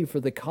to pay for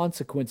the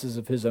consequences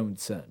of his own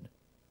sin.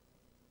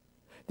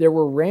 There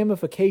were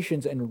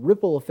ramifications and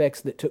ripple effects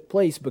that took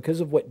place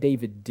because of what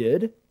David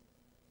did.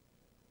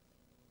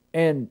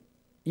 And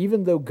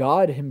even though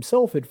God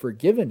himself had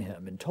forgiven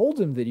him and told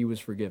him that he was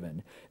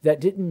forgiven,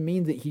 that didn't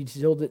mean that he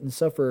still didn't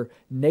suffer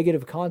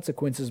negative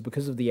consequences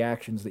because of the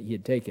actions that he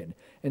had taken.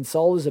 And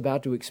Saul is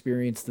about to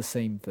experience the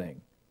same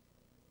thing.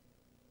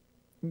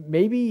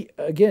 Maybe,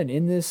 again,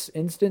 in this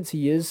instance,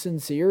 he is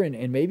sincere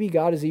and maybe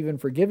God has even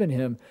forgiven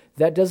him.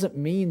 That doesn't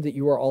mean that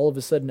you are all of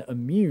a sudden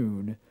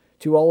immune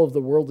to all of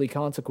the worldly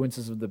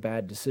consequences of the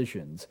bad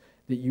decisions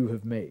that you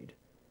have made.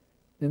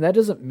 And that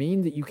doesn't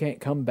mean that you can't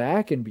come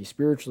back and be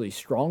spiritually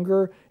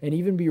stronger and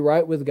even be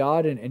right with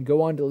God and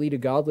go on to lead a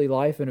godly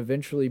life and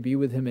eventually be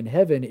with him in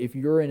heaven if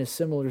you're in a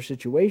similar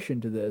situation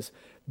to this.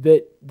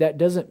 But that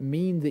doesn't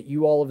mean that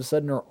you all of a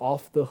sudden are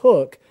off the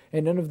hook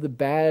and none of the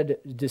bad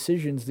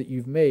decisions that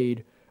you've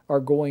made are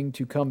going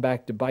to come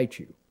back to bite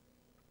you.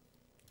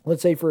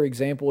 Let's say, for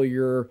example,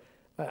 you're,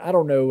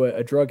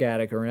 a drug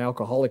addict or an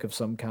alcoholic of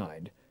some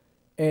kind,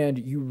 and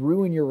you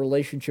ruin your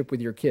relationship with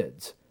your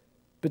kids.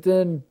 But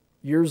then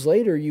years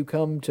later, you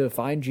come to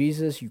find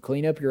Jesus, you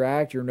clean up your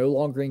act, you're no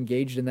longer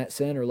engaged in that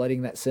sin or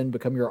letting that sin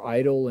become your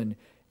idol,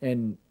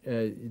 and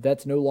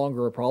that's no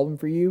longer a problem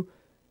for you.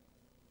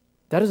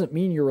 That doesn't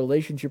mean your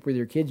relationship with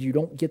your kids, you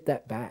don't get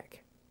that back.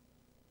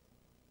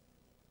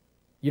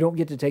 You don't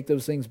get to take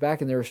those things back,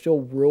 and there are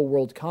still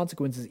real-world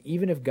consequences.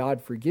 Even if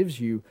God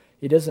forgives you,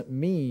 it doesn't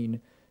mean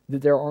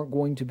that there aren't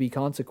going to be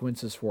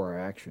consequences for our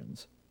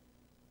actions.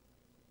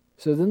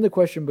 So then the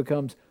question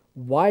becomes,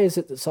 why is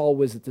it that Saul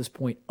was at this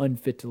point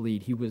unfit to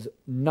lead? He was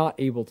not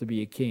able to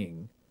be a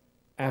king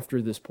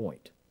after this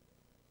point.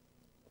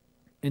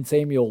 And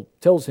Samuel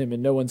tells him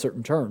in no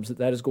uncertain terms that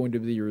that is going to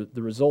be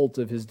the result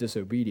of his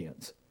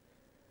disobedience.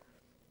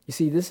 You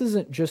see, this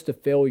isn't just a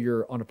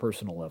failure on a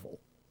personal level.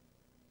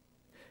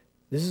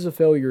 This is a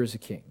failure as a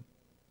king.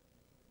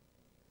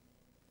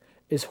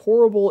 As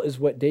horrible as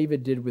what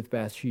David did with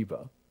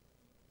Bathsheba,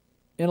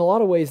 in a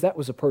lot of ways that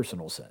was a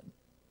personal sin.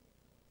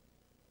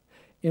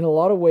 In a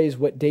lot of ways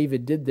what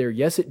David did there,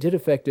 yes, it did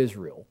affect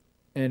Israel,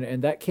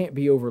 and that can't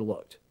be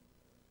overlooked.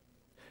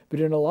 But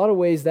in a lot of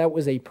ways that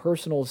was a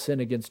personal sin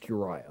against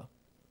Uriah.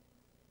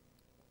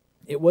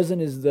 It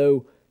wasn't as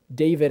though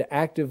David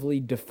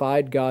actively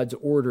defied God's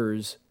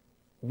orders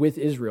with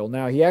Israel.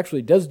 Now, he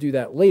actually does do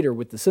that later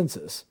with the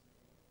census,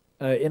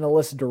 in a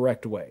less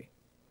direct way.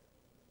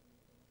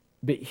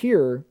 But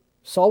here,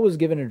 Saul was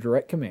given a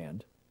direct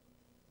command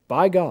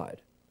by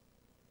God,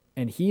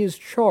 and he is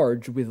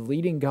charged with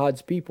leading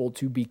God's people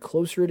to be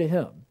closer to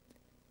him.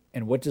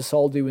 And what does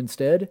Saul do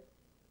instead?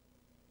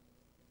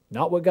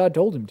 Not what God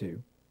told him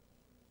to.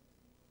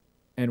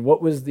 And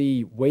what was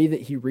the way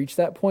that he reached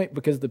that point?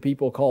 Because the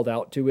people called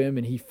out to him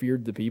and he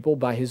feared the people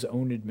by his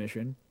own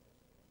admission.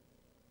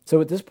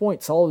 So at this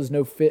point, Saul is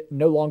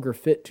no longer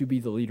fit to be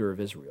the leader of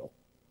Israel.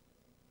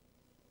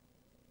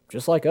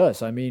 Just like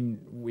us. I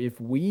mean,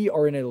 if we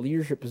are in a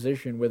leadership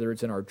position, whether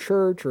it's in our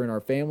church or in our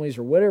families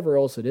or whatever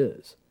else it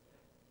is,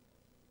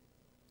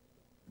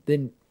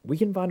 then we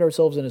can find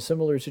ourselves in a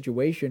similar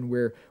situation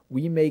where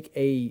we make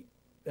a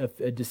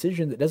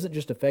decision that doesn't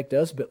just affect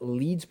us, but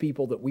leads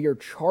people that we are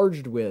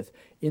charged with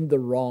in the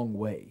wrong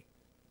way.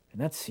 And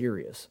that's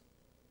serious.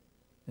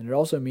 And it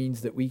also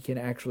means that we can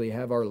actually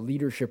have our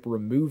leadership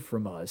removed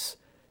from us,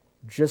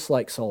 just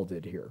like Saul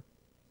did here.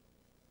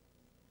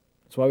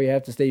 That's why we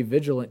have to stay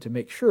vigilant to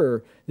make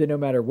sure that no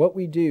matter what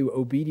we do,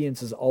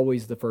 obedience is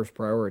always the first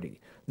priority.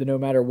 That no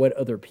matter what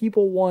other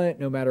people want,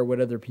 no matter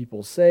what other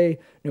people say,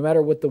 no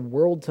matter what the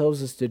world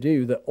tells us to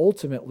do, that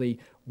ultimately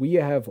we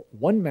have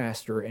one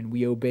master and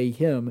we obey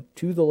him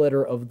to the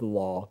letter of the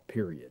law,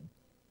 period.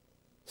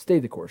 Stay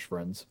the course,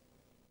 friends.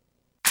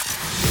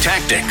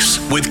 Tactics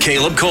with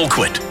Caleb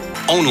Colquitt.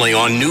 Only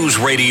on News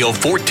Radio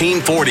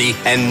 1440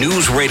 and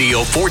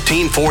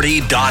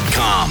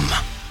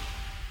NewsRadio1440.com.